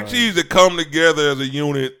 I like cheese that come together as a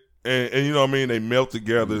unit And you know what I mean? They melt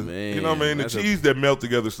together. Man, you know what I mean? The that's a- cheese that melt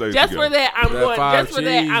together stays Just together. for that, I'm That going. five Just for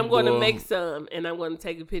that, I'm cheese, going to boy. make some, and I'm going to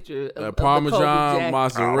take a picture of the Parmesan, Kobe Jack. I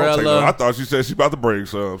mozzarella. thought she said she about to bring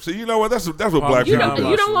some. See, you know what? That's what black You people don't. do.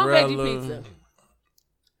 You don't want veggie Mozzarella. pizza.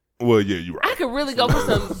 Well, yeah, you're I right. could really go for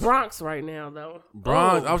some Bronx right now, though.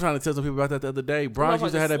 Bronx. Oh. I was trying to tell some people about that the other day. Bronx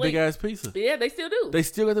used to have that big ass pizza. Yeah, they still do. They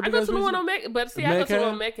still got the I big go ass to the one pizza. on Metcalf, but see, The I go to the one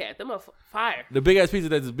Metcalf? on Metcalf. Them are fire. The big ass pizza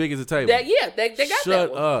that's as big as a table. That they got Shut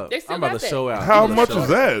that one. up! They still I'm about got to that. show out. How I'm about much to show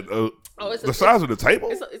is out. that? It's The size of the table?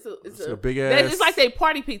 It's a big It's ass- like they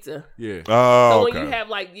party pizza. Yeah. Oh, So okay. when you have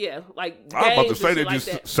like I was about games to and say shit they're like just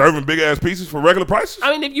that. serving big ass pieces for regular prices.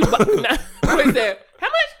 I mean, if you what is there? How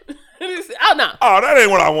much? Oh no. Oh, that ain't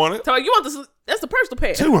what I wanted. So you want this? That's the personal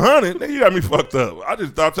pair. 200? Nigga, you got me fucked up. I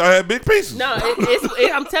just thought y'all had big pieces. No,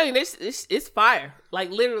 I'm telling you, it's fire. Like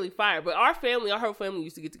literally fire. But our whole family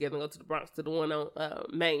used to get together and go to the Bronx, to the one on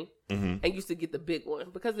Main, and used to get the big one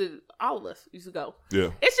because all of us used to go. Yeah.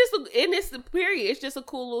 It's just in this period. It's just a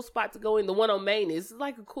cool little spot to go in. The one on Main is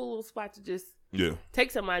like a cool little spot to just Yeah. take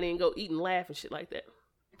somebody and go eat and laugh and shit like that.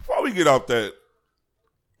 Before we get off that,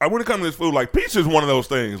 when it comes to this food, like pizza is one of those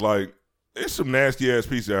things. Like, it's some nasty ass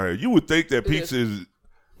pizza out here. You would think that pizza is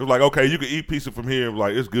like, okay, you can eat pizza from here,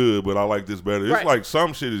 like it's good, but I like this better. It's Right. like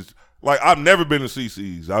some shit is like, I've never been to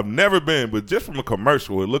CC's. I've never been, but just from a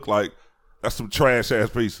commercial, it looked like that's some trash ass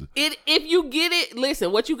pizza. If you get it,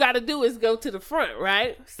 listen. What you got to do is go to the front,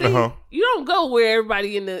 right? See, Uh-huh. you don't go where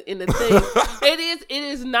everybody in the thing. It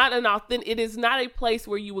is not an authentic. It is not a place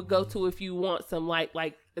where you would go to if you want some like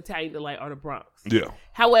Italian delight or the Bronx. Yeah.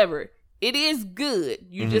 However, it is good.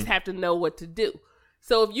 You just have to know what to do.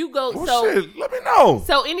 So if you go, Well, shit, let me know.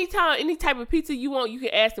 so any type of pizza you want, you can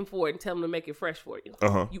ask them for it and tell them to make it fresh for you.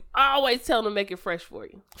 Uh-huh. You always tell them to make it fresh for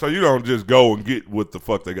you. So you don't just go and get what the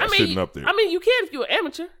fuck they got sitting up there. I mean, you can if you're an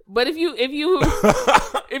amateur, but if you've been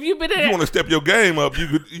in If you want to step your game up,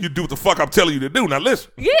 you do what the fuck I'm telling you to do. Now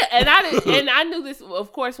listen. yeah, and I knew this,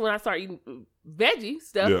 of course, when I started eating veggie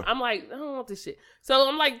stuff. Yeah. I'm like, I don't want this shit. So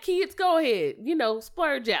I'm like, kids, go ahead,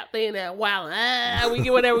 splurge out. They in that wild, we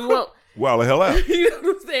get whatever we want. Wow, the hell out. You know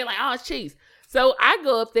what I'm saying? Like, oh, cheese. So I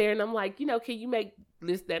go up there and I'm like, can you make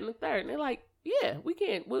this, that, and the third? And they're like, yeah, we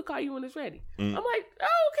can. We'll call you when it's ready. I'm like,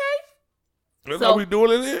 oh, okay. That's So- how we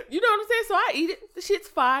doing it here? You know what I'm saying? So I eat it. The shit's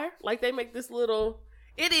fire. Like they make this little.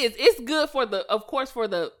 It's good for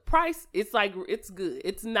the price. It's like it's good.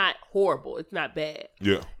 It's not horrible. It's not bad.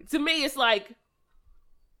 Yeah. To me, it's like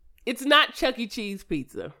it's not Chuck E. Cheese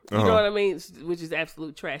pizza. You Uh-huh. know what I mean? Which is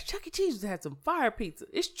absolute trash. Chuck E. Cheese had some fire pizza.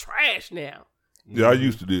 It's trash now. Yeah, I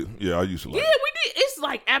used to do. Yeah, I used to like Yeah, it. we did. It's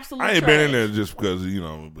like absolute. I ain't trash. been in there just because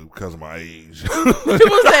of my age.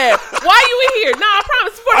 People said, "Why you in here?" No, I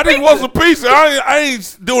promise. For I just pizza. want some pizza. I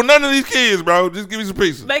ain't doing none of these kids, bro. Just give me some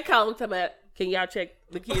pizza. They call them talking about, "Can y'all check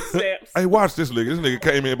the kids' stamps?" Hey, watch this nigga. This nigga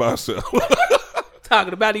came in by himself.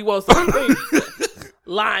 Talking about he wants some pizza.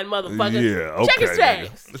 Lying motherfucker. Yeah, okay. Check his nigga.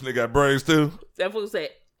 tags. This nigga got brains too. That fool said,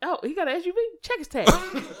 "Oh, he got an SUV. Check his tags.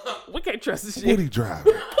 We can't trust this What shit." he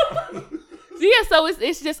driving? Yeah, so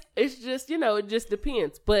it's just it just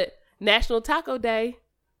depends. But National Taco Day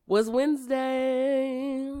was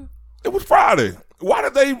Wednesday, It was Friday. Why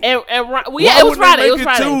did they? and Ron, why it was wouldn't they Friday. It make was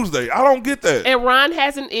Friday. Tuesday. I don't get that. And Ron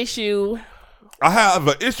has an issue. I have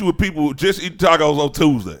an issue with people just eating tacos on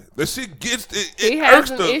Tuesday. That shit gets He it has irks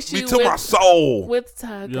an me issue to my soul. with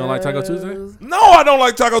tacos. You don't like Taco Tuesday? No, I don't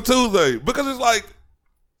like Taco Tuesday because it's like,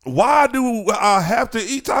 why do I have to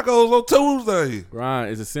eat tacos on Tuesday? Ryan,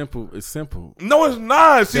 it's simple. No, it's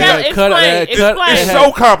not. See, Yeah, that- explain. it's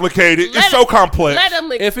so complicated. Let It's so complex. Let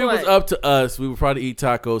him explain. If it was up to us, we would probably eat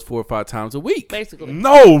tacos 4 or 5 times a week. basically,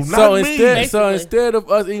 No, not So me. Basically. instead of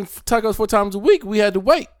us eating tacos 4 times a week, we had to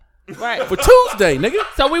wait right? for Tuesday, nigga.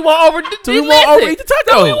 So we won't overdo. So we won't overeat the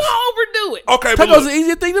So we tacos. won't overdo it. Okay, but Tacos is look, the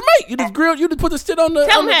easiest thing to make. You just grill. You just put the shit on the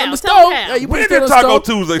Tell on him the, how. on the Tell stove. him how. Yeah, you put when the did shit on the Taco stove.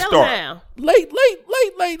 Tuesday Tell start? him how. Late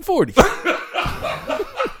 40s.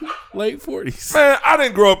 Late 40s. Man, I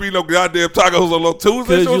didn't grow up eating no goddamn tacos on no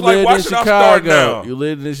Tuesday. Because So you it's like, lived why in should I start now? Chicago. You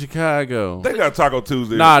lived in Chicago. They got Taco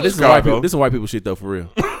Tuesday. Nah, in this is white Chicago. people. This is white people shit though, for real.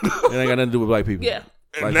 It ain't got nothing to do with black people. Yeah.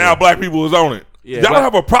 And Like now that. black people is on it. Yeah, Y'all black- don't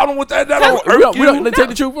have a problem with that? That don't We irk don't, you? we don't, let's take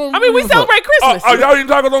the truth. I mean, we celebrate Christmas. Oh, y'all eating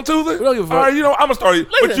tacos on Tuesday? We don't give a fuck. All right, you know, I'm going to start eating.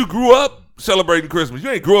 But Listen. you grew up celebrating Christmas. You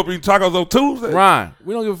ain't grew up eating tacos on Tuesday. Ryan,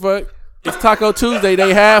 we don't give a fuck. It's Taco Tuesday.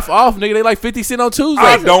 They half off, nigga. They like 50 cents on Tuesday.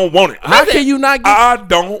 I don't want it. How can you not get? I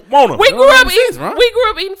don't want we them. grew up make eating. sense, right? We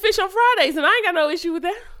grew up eating fish on Fridays, and I ain't got no issue with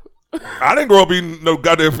that. I didn't grow up eating no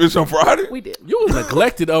goddamn fish on Friday. We did. You was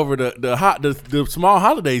neglected over the small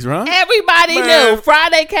holidays, Ron. Everybody Man. knew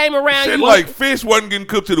Friday came around. Shit You like fish wasn't getting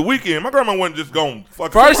cooked to the weekend. My grandma wasn't just going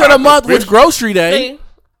fucking First of the month was grocery day. See,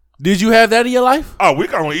 Did you have that in your life? Oh, we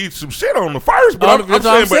gonna eat some shit on the first, but Oh, I'm that's what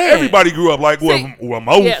saying, I'm but saying. everybody grew up like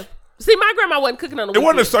most. Yeah. See, my grandma wasn't cooking on the It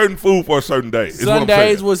weekend. wasn't a certain food for a certain day. Is what I'm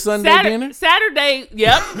Sundays saying. was Sunday dinner. Saturday,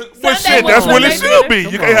 yep. But Sunday shit, was that's when it Sunday should dinner.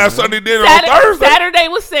 be. You can't have Sunday dinner on Thursday. Saturday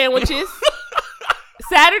was sandwiches.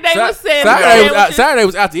 Saturday was sandwiches. Saturday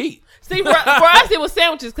was out to eat. See, for us, it was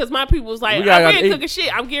sandwiches because my people was like, We gotta I'm here eat. cooking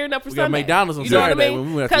shit. I'm gearing up for We got Sunday. McDonald's on You know what I Saturday mean? when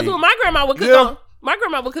we went out to Because eat. when my grandma would cook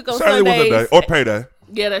Yeah. on Saturday was a Sundays. day or payday.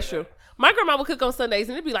 Yeah, that's true. My grandma would cook on Sundays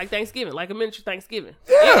and it'd be like Thanksgiving, like a miniature Thanksgiving.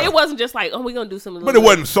 Yeah. It wasn't just like, oh, we're going to do something. But it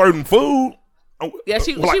wasn't certain food. Yeah,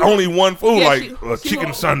 like only one food, Yeah, like she chicken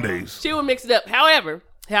would- Sundays. She would mix it up. However,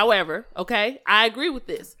 okay, I agree with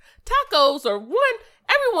this. Tacos are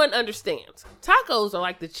everyone understands. Tacos are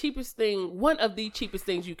like the cheapest thing, one of the cheapest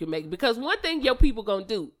things you can make. Because one thing your people gonna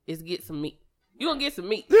do is get some meat. You gonna get some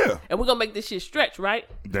meat. Yeah. And we're gonna make this shit stretch, right?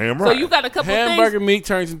 Damn So right. you got a couple Hamburger things. meat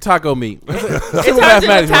turns into taco meat. It turns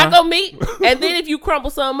into taco meat. And then if you crumble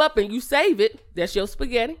some up and you save it, that's your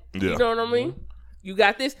spaghetti. Yeah. You know what I mean? You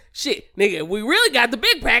got this shit, nigga. We really got the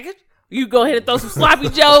big package. You go ahead and throw some sloppy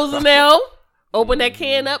joes in there. Open that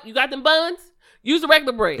can up. You got them buns. Use the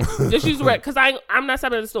regular bread. Just use the regular, because I'm not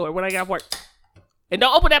stopping at the store when I got work. And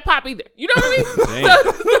don't open that pop either. You know what I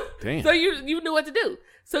mean? Damn. So you knew what to do.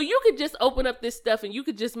 So you could just open up this stuff and you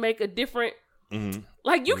could just make a different,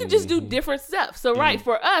 like you could just do different stuff. So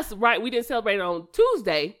for us, we didn't celebrate on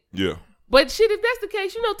Tuesday. Yeah. But shit, if that's the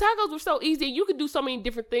case, tacos were so easy. You could do so many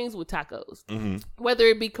different things with tacos, whether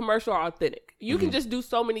it be commercial or authentic. You can just do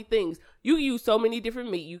so many things. You can use so many different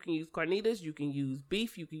meat. You can use carnitas. You can use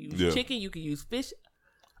beef. You can use chicken. You can use fish.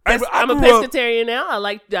 Hey, but I'm a grew up- pescatarian now. I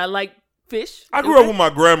like fish. I grew up with my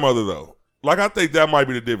grandmother though. Like I think that might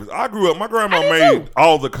be the difference. I grew up. My grandma made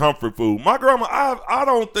all the comfort food. My grandma, I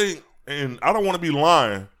don't think, and I don't want to be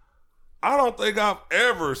lying. I don't think I've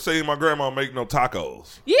ever seen my grandma make no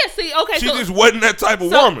tacos. Yeah, see, okay. She just wasn't that type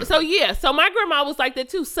of woman. So my grandma was like that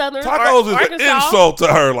too. Southern Tacos is Arkansas. an insult to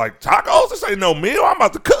her. Like, tacos? This ain't no meal. I'm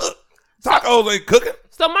about to cook. Tacos ain't cooking.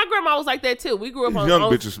 So my grandma was like that too. We grew up These on young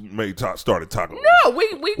bitches started tacos. No,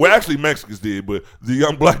 we Well, actually, Mexicans did, but the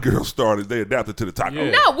young black girls started. They adapted to the taco.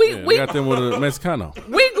 Yeah. No, we got them with a Mexicano.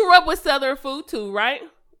 we grew up with Southern food too, right?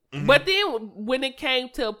 Mm-hmm. But then when it came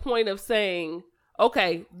to a point of saying,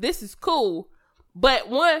 okay, this is cool, but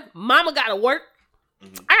one, mama gotta work.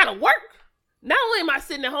 Mm-hmm. I gotta work. Not only am I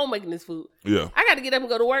sitting at home making this food, Yeah. I gotta get up and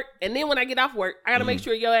go to work. And then when I get off work, I gotta make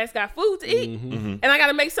sure your ass got food to eat. Mm-hmm. And I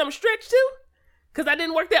gotta make something stretch too. Cause I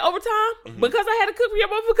didn't work that overtime because I had to cook for your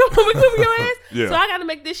motherfucker, come home and cook for your ass. Yeah. So I got to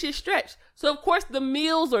make this shit stretch. So of course the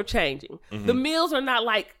meals are changing. The meals are not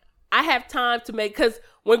like I have time to make. Cause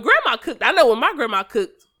when grandma cooked, I know when my grandma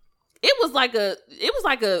cooked, it was like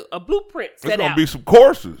a blueprint set It's gonna out. be some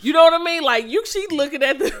courses. You know what I mean? Like she looking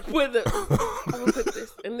at the with the. I'm gonna put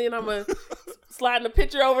this, and then I'm gonna slide the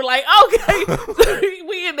picture over. Like okay,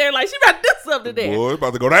 we in there. Like she about to do something there. Boy, it's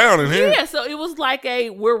about to go down in here. Yeah, so it was like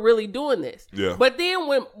we're really doing this. Yeah. But then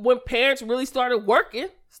when parents really started working,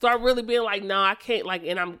 start really being like, no, I can't, like,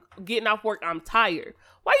 and I'm getting off work, I'm tired.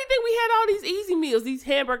 Why do you think we had all these easy meals, these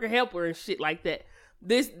hamburger helper and shit like that?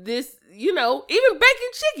 This, even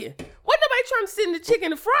bacon chicken. Wasn't nobody trying to sit in the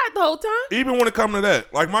chicken and fry it the whole time. Even when it come to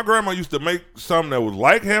that, like my grandma used to make something that was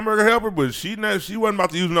like hamburger helper, but she wasn't about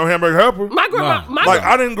to use no hamburger helper. My grandma, Nah. Like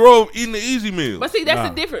I didn't grow up eating the easy meal. but see, that's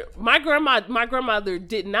the difference. My grandmother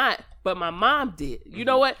did not, but my mom did. You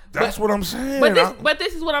know what? That's what I'm saying. But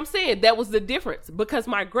this is what I'm saying. That was the difference because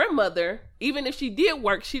my grandmother, even if she did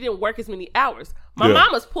work, she didn't work as many hours. My Yeah.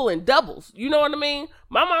 mama's pulling doubles. You know what I mean?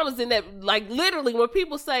 My mama's in that, like, literally when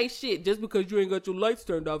people say shit, just because you ain't got your lights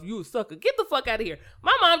turned off, you a sucker. Get the fuck out of here.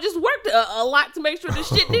 My mom just worked a lot to make sure the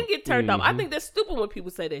shit didn't get turned off. I think that's stupid when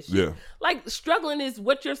people say that shit. Yeah. Like, struggling is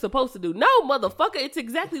what you're supposed to do. No, motherfucker, it's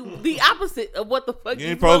exactly the opposite of what the fuck you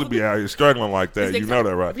you're ain't supposed to be out here struggling like that. It's You know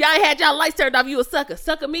that, right? If y'all ain't had y'all lights turned off, you a sucker.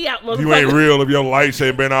 Sucker me out, motherfucker. You ain't real if your lights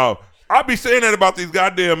ain't been off. I be saying that about these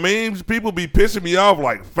goddamn memes. People be pissing me off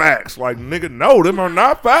like facts. Like, nigga, no, them are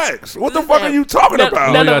not facts. What the fuck are you talking about?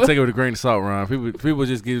 You no. gotta take it with a grain of salt, Ron. People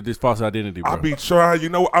just give this false identity, bro. I be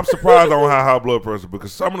trying, I'm surprised I don't have high blood pressure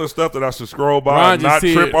because some of the stuff that I should scroll by Ron and just not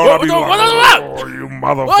see trip it. on, I be What like, the oh, you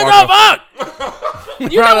motherfucker. What the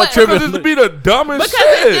fuck? You know what? Because this be the dumbest Because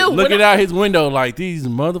they shit. do. Looking When out his window like these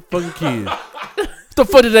motherfucking kids. What the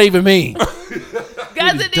fuck did that even mean? God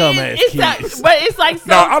because it Dumbass is. kids. But it's like so.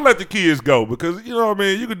 No, I let the kids go because you know what I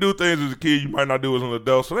mean. You can do things as a kid you might not do as an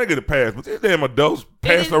adult, so they get a pass. But these damn adults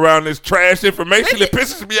passing around this trash information that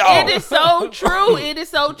pisses me off. It is so true. It is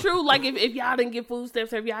so true. Like if y'all didn't get food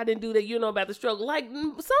stamps, if y'all didn't do that, you know about the struggle. Like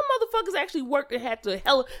some motherfuckers actually worked and had to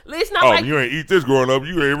hell. It's not like you ain't eat this growing up.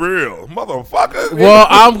 You ain't real, motherfucker. Well,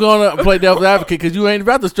 I'm gonna play devil's advocate because you ain't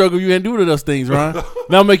about the struggle. You ain't doing those things, Ron.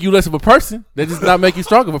 That'll make you less of a person. That does not make you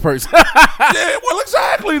stronger of a person. Yeah, well,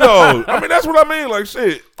 exactly though. I mean, that's what I mean. Like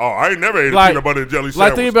shit. Oh, I ain't never ate a peanut butter and jelly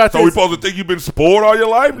sandwich. Think about so this. we supposed to think you've been spoiled all your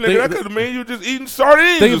life, nigga? That could have mean you just eating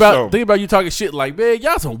sardines. Think or something. about you talking shit like, man,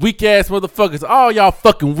 y'all some weak ass motherfuckers. All y'all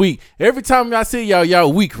fucking weak. Every time I see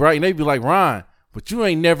y'all weak, right? And they be like, Ron, but you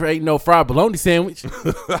ain't never ate no fried bologna sandwich.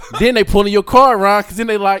 Then they pull in your car, Ron, because then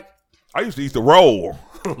they like, I used to eat the roll,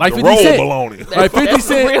 like the 50 roll Cent. bologna, Like 50 That's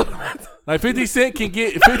Cent. real. Like 50 Cent can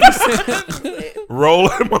get 50 Cent. roll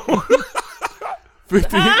bologna.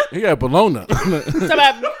 50. He got bologna.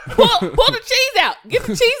 Somebody pull the cheese out. Get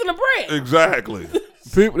the cheese and the bread. Exactly.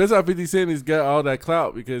 People, that's how 50 Cent has got all that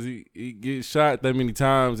clout because he gets shot that many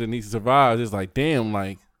times and he survives. It's like, damn,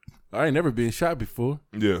 like, I ain't never been shot before.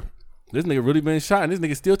 Yeah. This nigga really been shot and this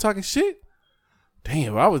nigga still talking shit?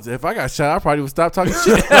 Damn, if I got shot, I probably would stop talking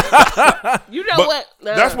shit. You know But what?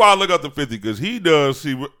 that's why I look up to 50 because he does see.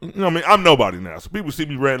 You know, what I mean, I'm nobody now, so people see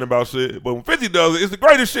me ranting about shit. But when 50 does it, it's the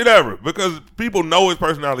greatest shit ever because people know his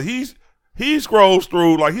personality. He scrolls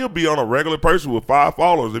through like he'll be on a regular person with 5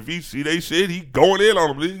 followers. If he see they shit, he going in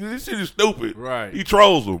on them. This shit is stupid. Right. He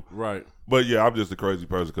trolls them. Right. But yeah, I'm just a crazy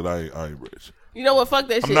person because I ain't rich. You know what? Fuck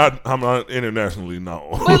that shit. I'm not internationally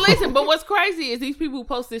known. But listen, but what's crazy is these people who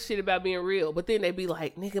post this shit about being real, but then they be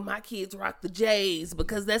like, nigga, my kids rock the J's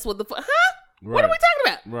because that's what the fuck. Huh? What are we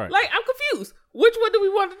talking about? Right. Like, I'm confused. Which one do we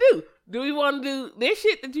want to do? Do we want to do this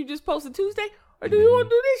shit that you just posted Tuesday? Or do we want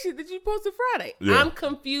to do this shit that you posted Friday? Yeah. I'm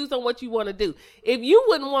confused on what you want to do. If you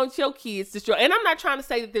wouldn't want your kids to struggle, and I'm not trying to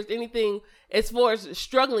say that there's anything as far as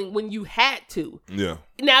struggling when you had to. Yeah.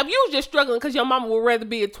 Now, if you was just struggling because your mama would rather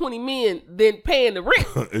be at 20 men than paying the rent,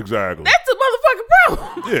 Exactly. that's a motherfucking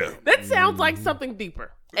problem. Yeah. That sounds like something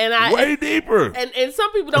deeper. And Way deeper. And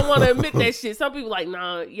some people don't want to admit that shit. Some people like,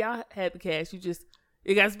 nah, y'all had the cash.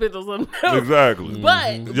 You got to spend on something else. Exactly.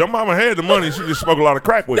 But Your mama had the money. She just smoked a lot of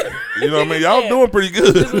crack with it. You know what I mean? Y'all Yeah. doing pretty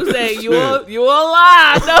good. this was saying you a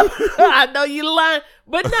lie. I know you lying.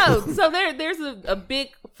 But no, so there's a big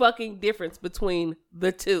fucking difference between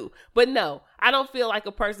the two. But no, I don't feel like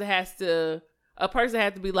a person has to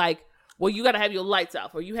be like, well, you got to have your lights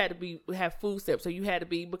off, or you had to have food stamps, or you had to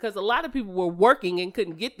be, because a lot of people were working and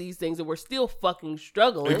couldn't get these things and were still fucking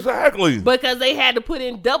struggling. Exactly. Because they had to put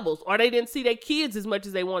in doubles, or they didn't see their kids as much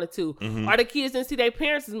as they wanted to, or the kids didn't see their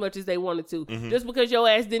parents as much as they wanted to. Just because your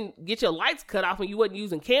ass didn't get your lights cut off and you wasn't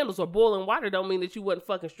using candles or boiling water don't mean that you wasn't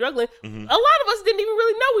fucking struggling. A lot of us didn't even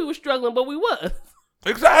really know we were struggling, but we was.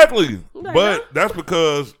 Exactly. Right, But huh? that's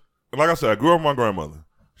because, like I said, I grew up with my grandmother.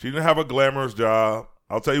 She didn't have a glamorous job.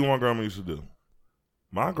 I'll tell you what my grandma used to do.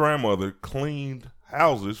 My grandmother cleaned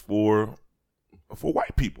houses for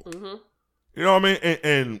white people. You know what I mean?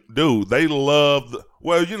 And dude, they loved,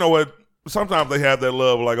 well, you know what? Sometimes they have that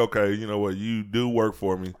love like, okay, you know what? You do work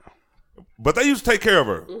for me. But they used to take care of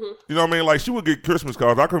her. You know what I mean? Like, she would get Christmas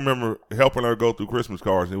cards. I can remember helping her go through Christmas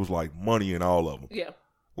cards. And it was like money in all of them. Yeah.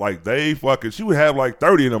 Like, she would have like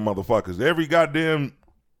 30 of them motherfuckers every goddamn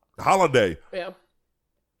holiday. Yeah.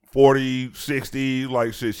 40, 60,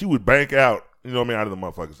 like shit. She would bank out, you know what I mean, out of the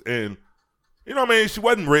motherfuckers. And, you know what I mean, she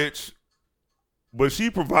wasn't rich, but she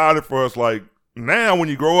provided for us. Like, now when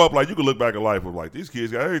you grow up, like, you can look back at life of like, these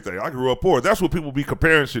kids got everything. I grew up poor. That's what people be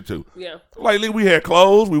comparing shit to. Yeah. Like, we had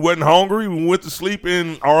clothes. We wasn't hungry. We went to sleep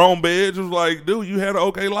in our own beds. It was like, dude, you had an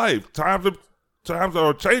okay life. Times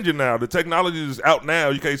are changing now. The technology is out now.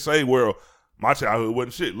 You can't say, well, my childhood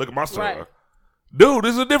wasn't shit. Look at my son. Right. Dude,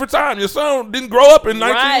 this is a different time. Your son didn't grow up in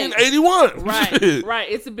 1981. Right. Right.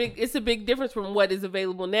 It's a big difference from what is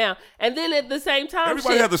available now. And then at the same time,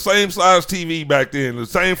 Everybody had the same size TV back then, the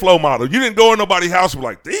same flow model. You didn't go in nobody's house and be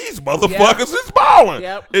like, these motherfuckers is balling.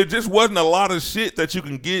 Yep. It just wasn't a lot of shit that you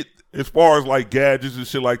can get as far as like gadgets and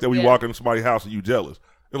shit like that. We walk into somebody's house and you jealous.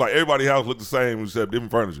 It's like everybody's house looked the same except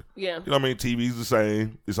different furniture. Yeah. You know what I mean? TV's the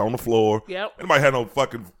same. It's on the floor. Yep. Anybody had no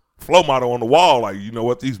fucking flow model on the wall, like, you know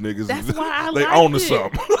what, these niggas, That's why I they liked own to it.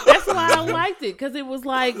 something. That's why I liked it, because it was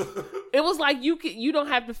like you don't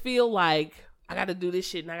have to feel like I got to do this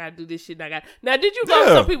shit and I got to do this shit and I got. Now, did you go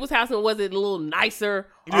to some people's house and was it a little nicer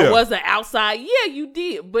or was it outside? Yeah, you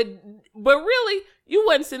did, but really, you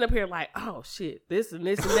wasn't sitting up here like, oh shit, this and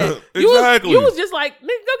this and that. Exactly. You was just like, nigga,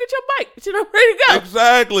 go get your bike. Shit, I'm ready to go.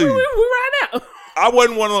 Exactly. We right out. I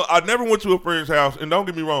wasn't one of. I never went to a friend's house, and don't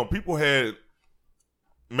get me wrong, people had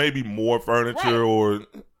maybe more furniture or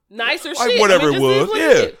nicer like shit. whatever I mean, it was. just is what Yeah,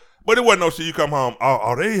 it is. but it wasn't no shit. You come home,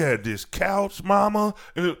 oh, they had this couch, mama.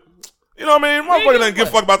 And you know what I mean? Motherfuckers didn't give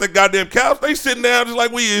a fuck about that goddamn couch. They sitting down just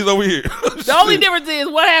like we is over here. The only difference is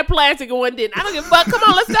one had plastic and one didn't. I don't give a fuck. Come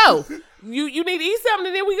on, let's go. You need to eat something,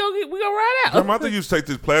 and then we go ride out. I think you take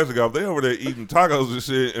this plastic off. They over there eating tacos and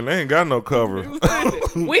shit, and they ain't got no cover.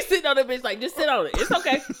 We sitting on the bitch like, just sit on it. It's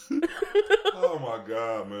okay. Oh my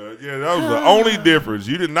God, man. Yeah, that was the only difference.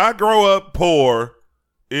 You did not grow up poor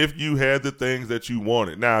if you had the things that you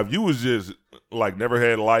wanted. Now, if you was just like never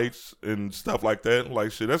had lights and stuff like that,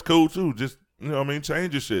 like shit, that's cool too. Just, you know what I mean,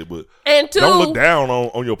 change your shit, but and two, don't look down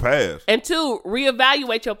on your past. And two,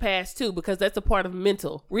 reevaluate your past too, because that's a part of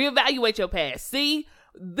mental. Reevaluate your past. See,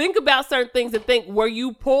 think about certain things and think, were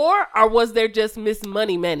you poor or was there just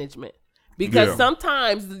money management? Because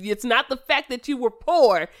sometimes it's not the fact that you were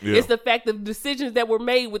poor, it's the fact that decisions that were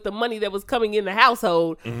made with the money that was coming in the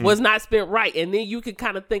household was not spent right. And then you can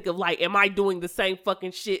kind of think of like, am I doing the same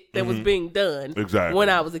fucking shit that was being done when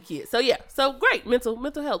I was a kid? So yeah, so great,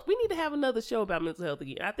 mental health. We need to have another show about mental health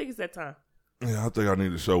again. I think it's that time. Yeah, I think I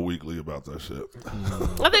need a show weekly about that shit.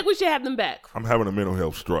 I think we should have them back. I'm having a mental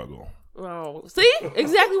health struggle. Oh, see?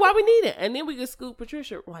 Exactly why we need it. And then we could scoop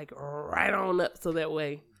Patricia like right on up so that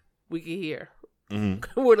way we can hear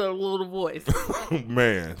with a little voice.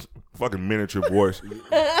 Man, fucking miniature voice.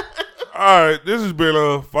 All right, this has been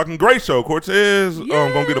a fucking great show. Cortez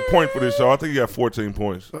gonna get a point for this show. I think he got 14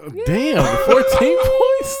 points. Damn, 14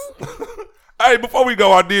 points? Hey, before we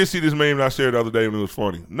go, I did see this meme that I shared the other day and it was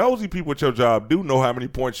funny. Nosy people at your job do know how many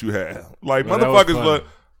points you have. Like, Man, motherfuckers, look,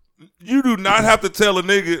 you do not have to tell a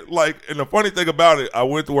nigga, like, and the funny thing about it, I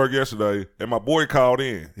went to work yesterday and my boy called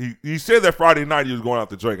in. He said that Friday night he was going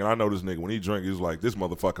out to drink, and I know this nigga, when he drink, he's like, this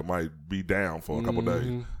motherfucker might be down for a couple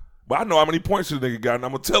days. But I know how many points this nigga got, and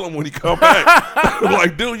I'm going to tell him when he come back.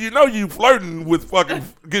 Like, dude, you know you flirting with fucking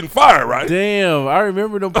getting fired, right? Damn, I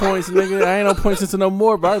remember them points, nigga. I ain't no point system no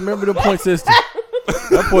more, but I remember the point system.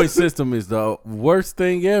 That point system is the worst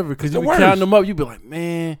thing ever, because you be counting them up. You be like,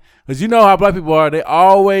 man, because you know how black people are. They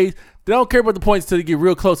don't care about the points until they get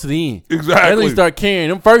real close to the end. Exactly. And then you start carrying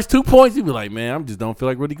them first 2 points. You be like, man, I just don't feel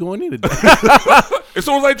like really going in today. As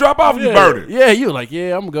soon as they drop off, you burn it. Yeah, you're like,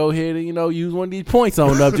 yeah, I'm gonna go ahead and use one of these points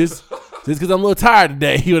on up just because I'm a little tired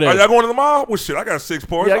today. Are y'all going to the mall? Well, shit, I got 6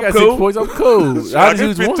 points. Yeah, I got 6 points. I'm cool. So I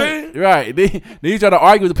just use 15. Right. Then you try to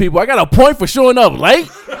argue with the people. I got a point for showing up late.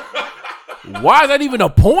 Why is that even a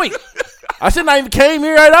point? I should not even came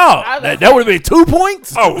here at all. That would have been 2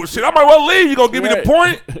 points. Oh, well, shit, I might well leave. You gonna give me the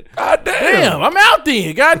point? God damn. I'm out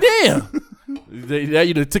then. God damn. Now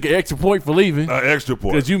you took an extra point for leaving. Extra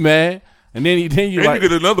point. Because you mad. And then you like, you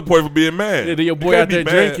get another point for being mad. Yeah, then your boy out there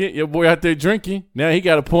drinking. Your boy out there drinking. Now he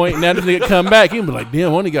got a point. Now the nigga come back. He be like,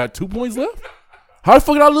 damn, I only got 2 points left? How the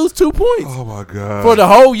fuck did I lose 2 points? Oh my God. For the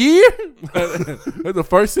whole year? The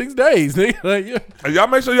first 6 days, nigga. Like, Hey, y'all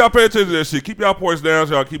make sure y'all pay attention to that shit. Keep y'all points down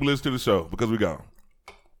so y'all keep listening to the show, because we got 'em.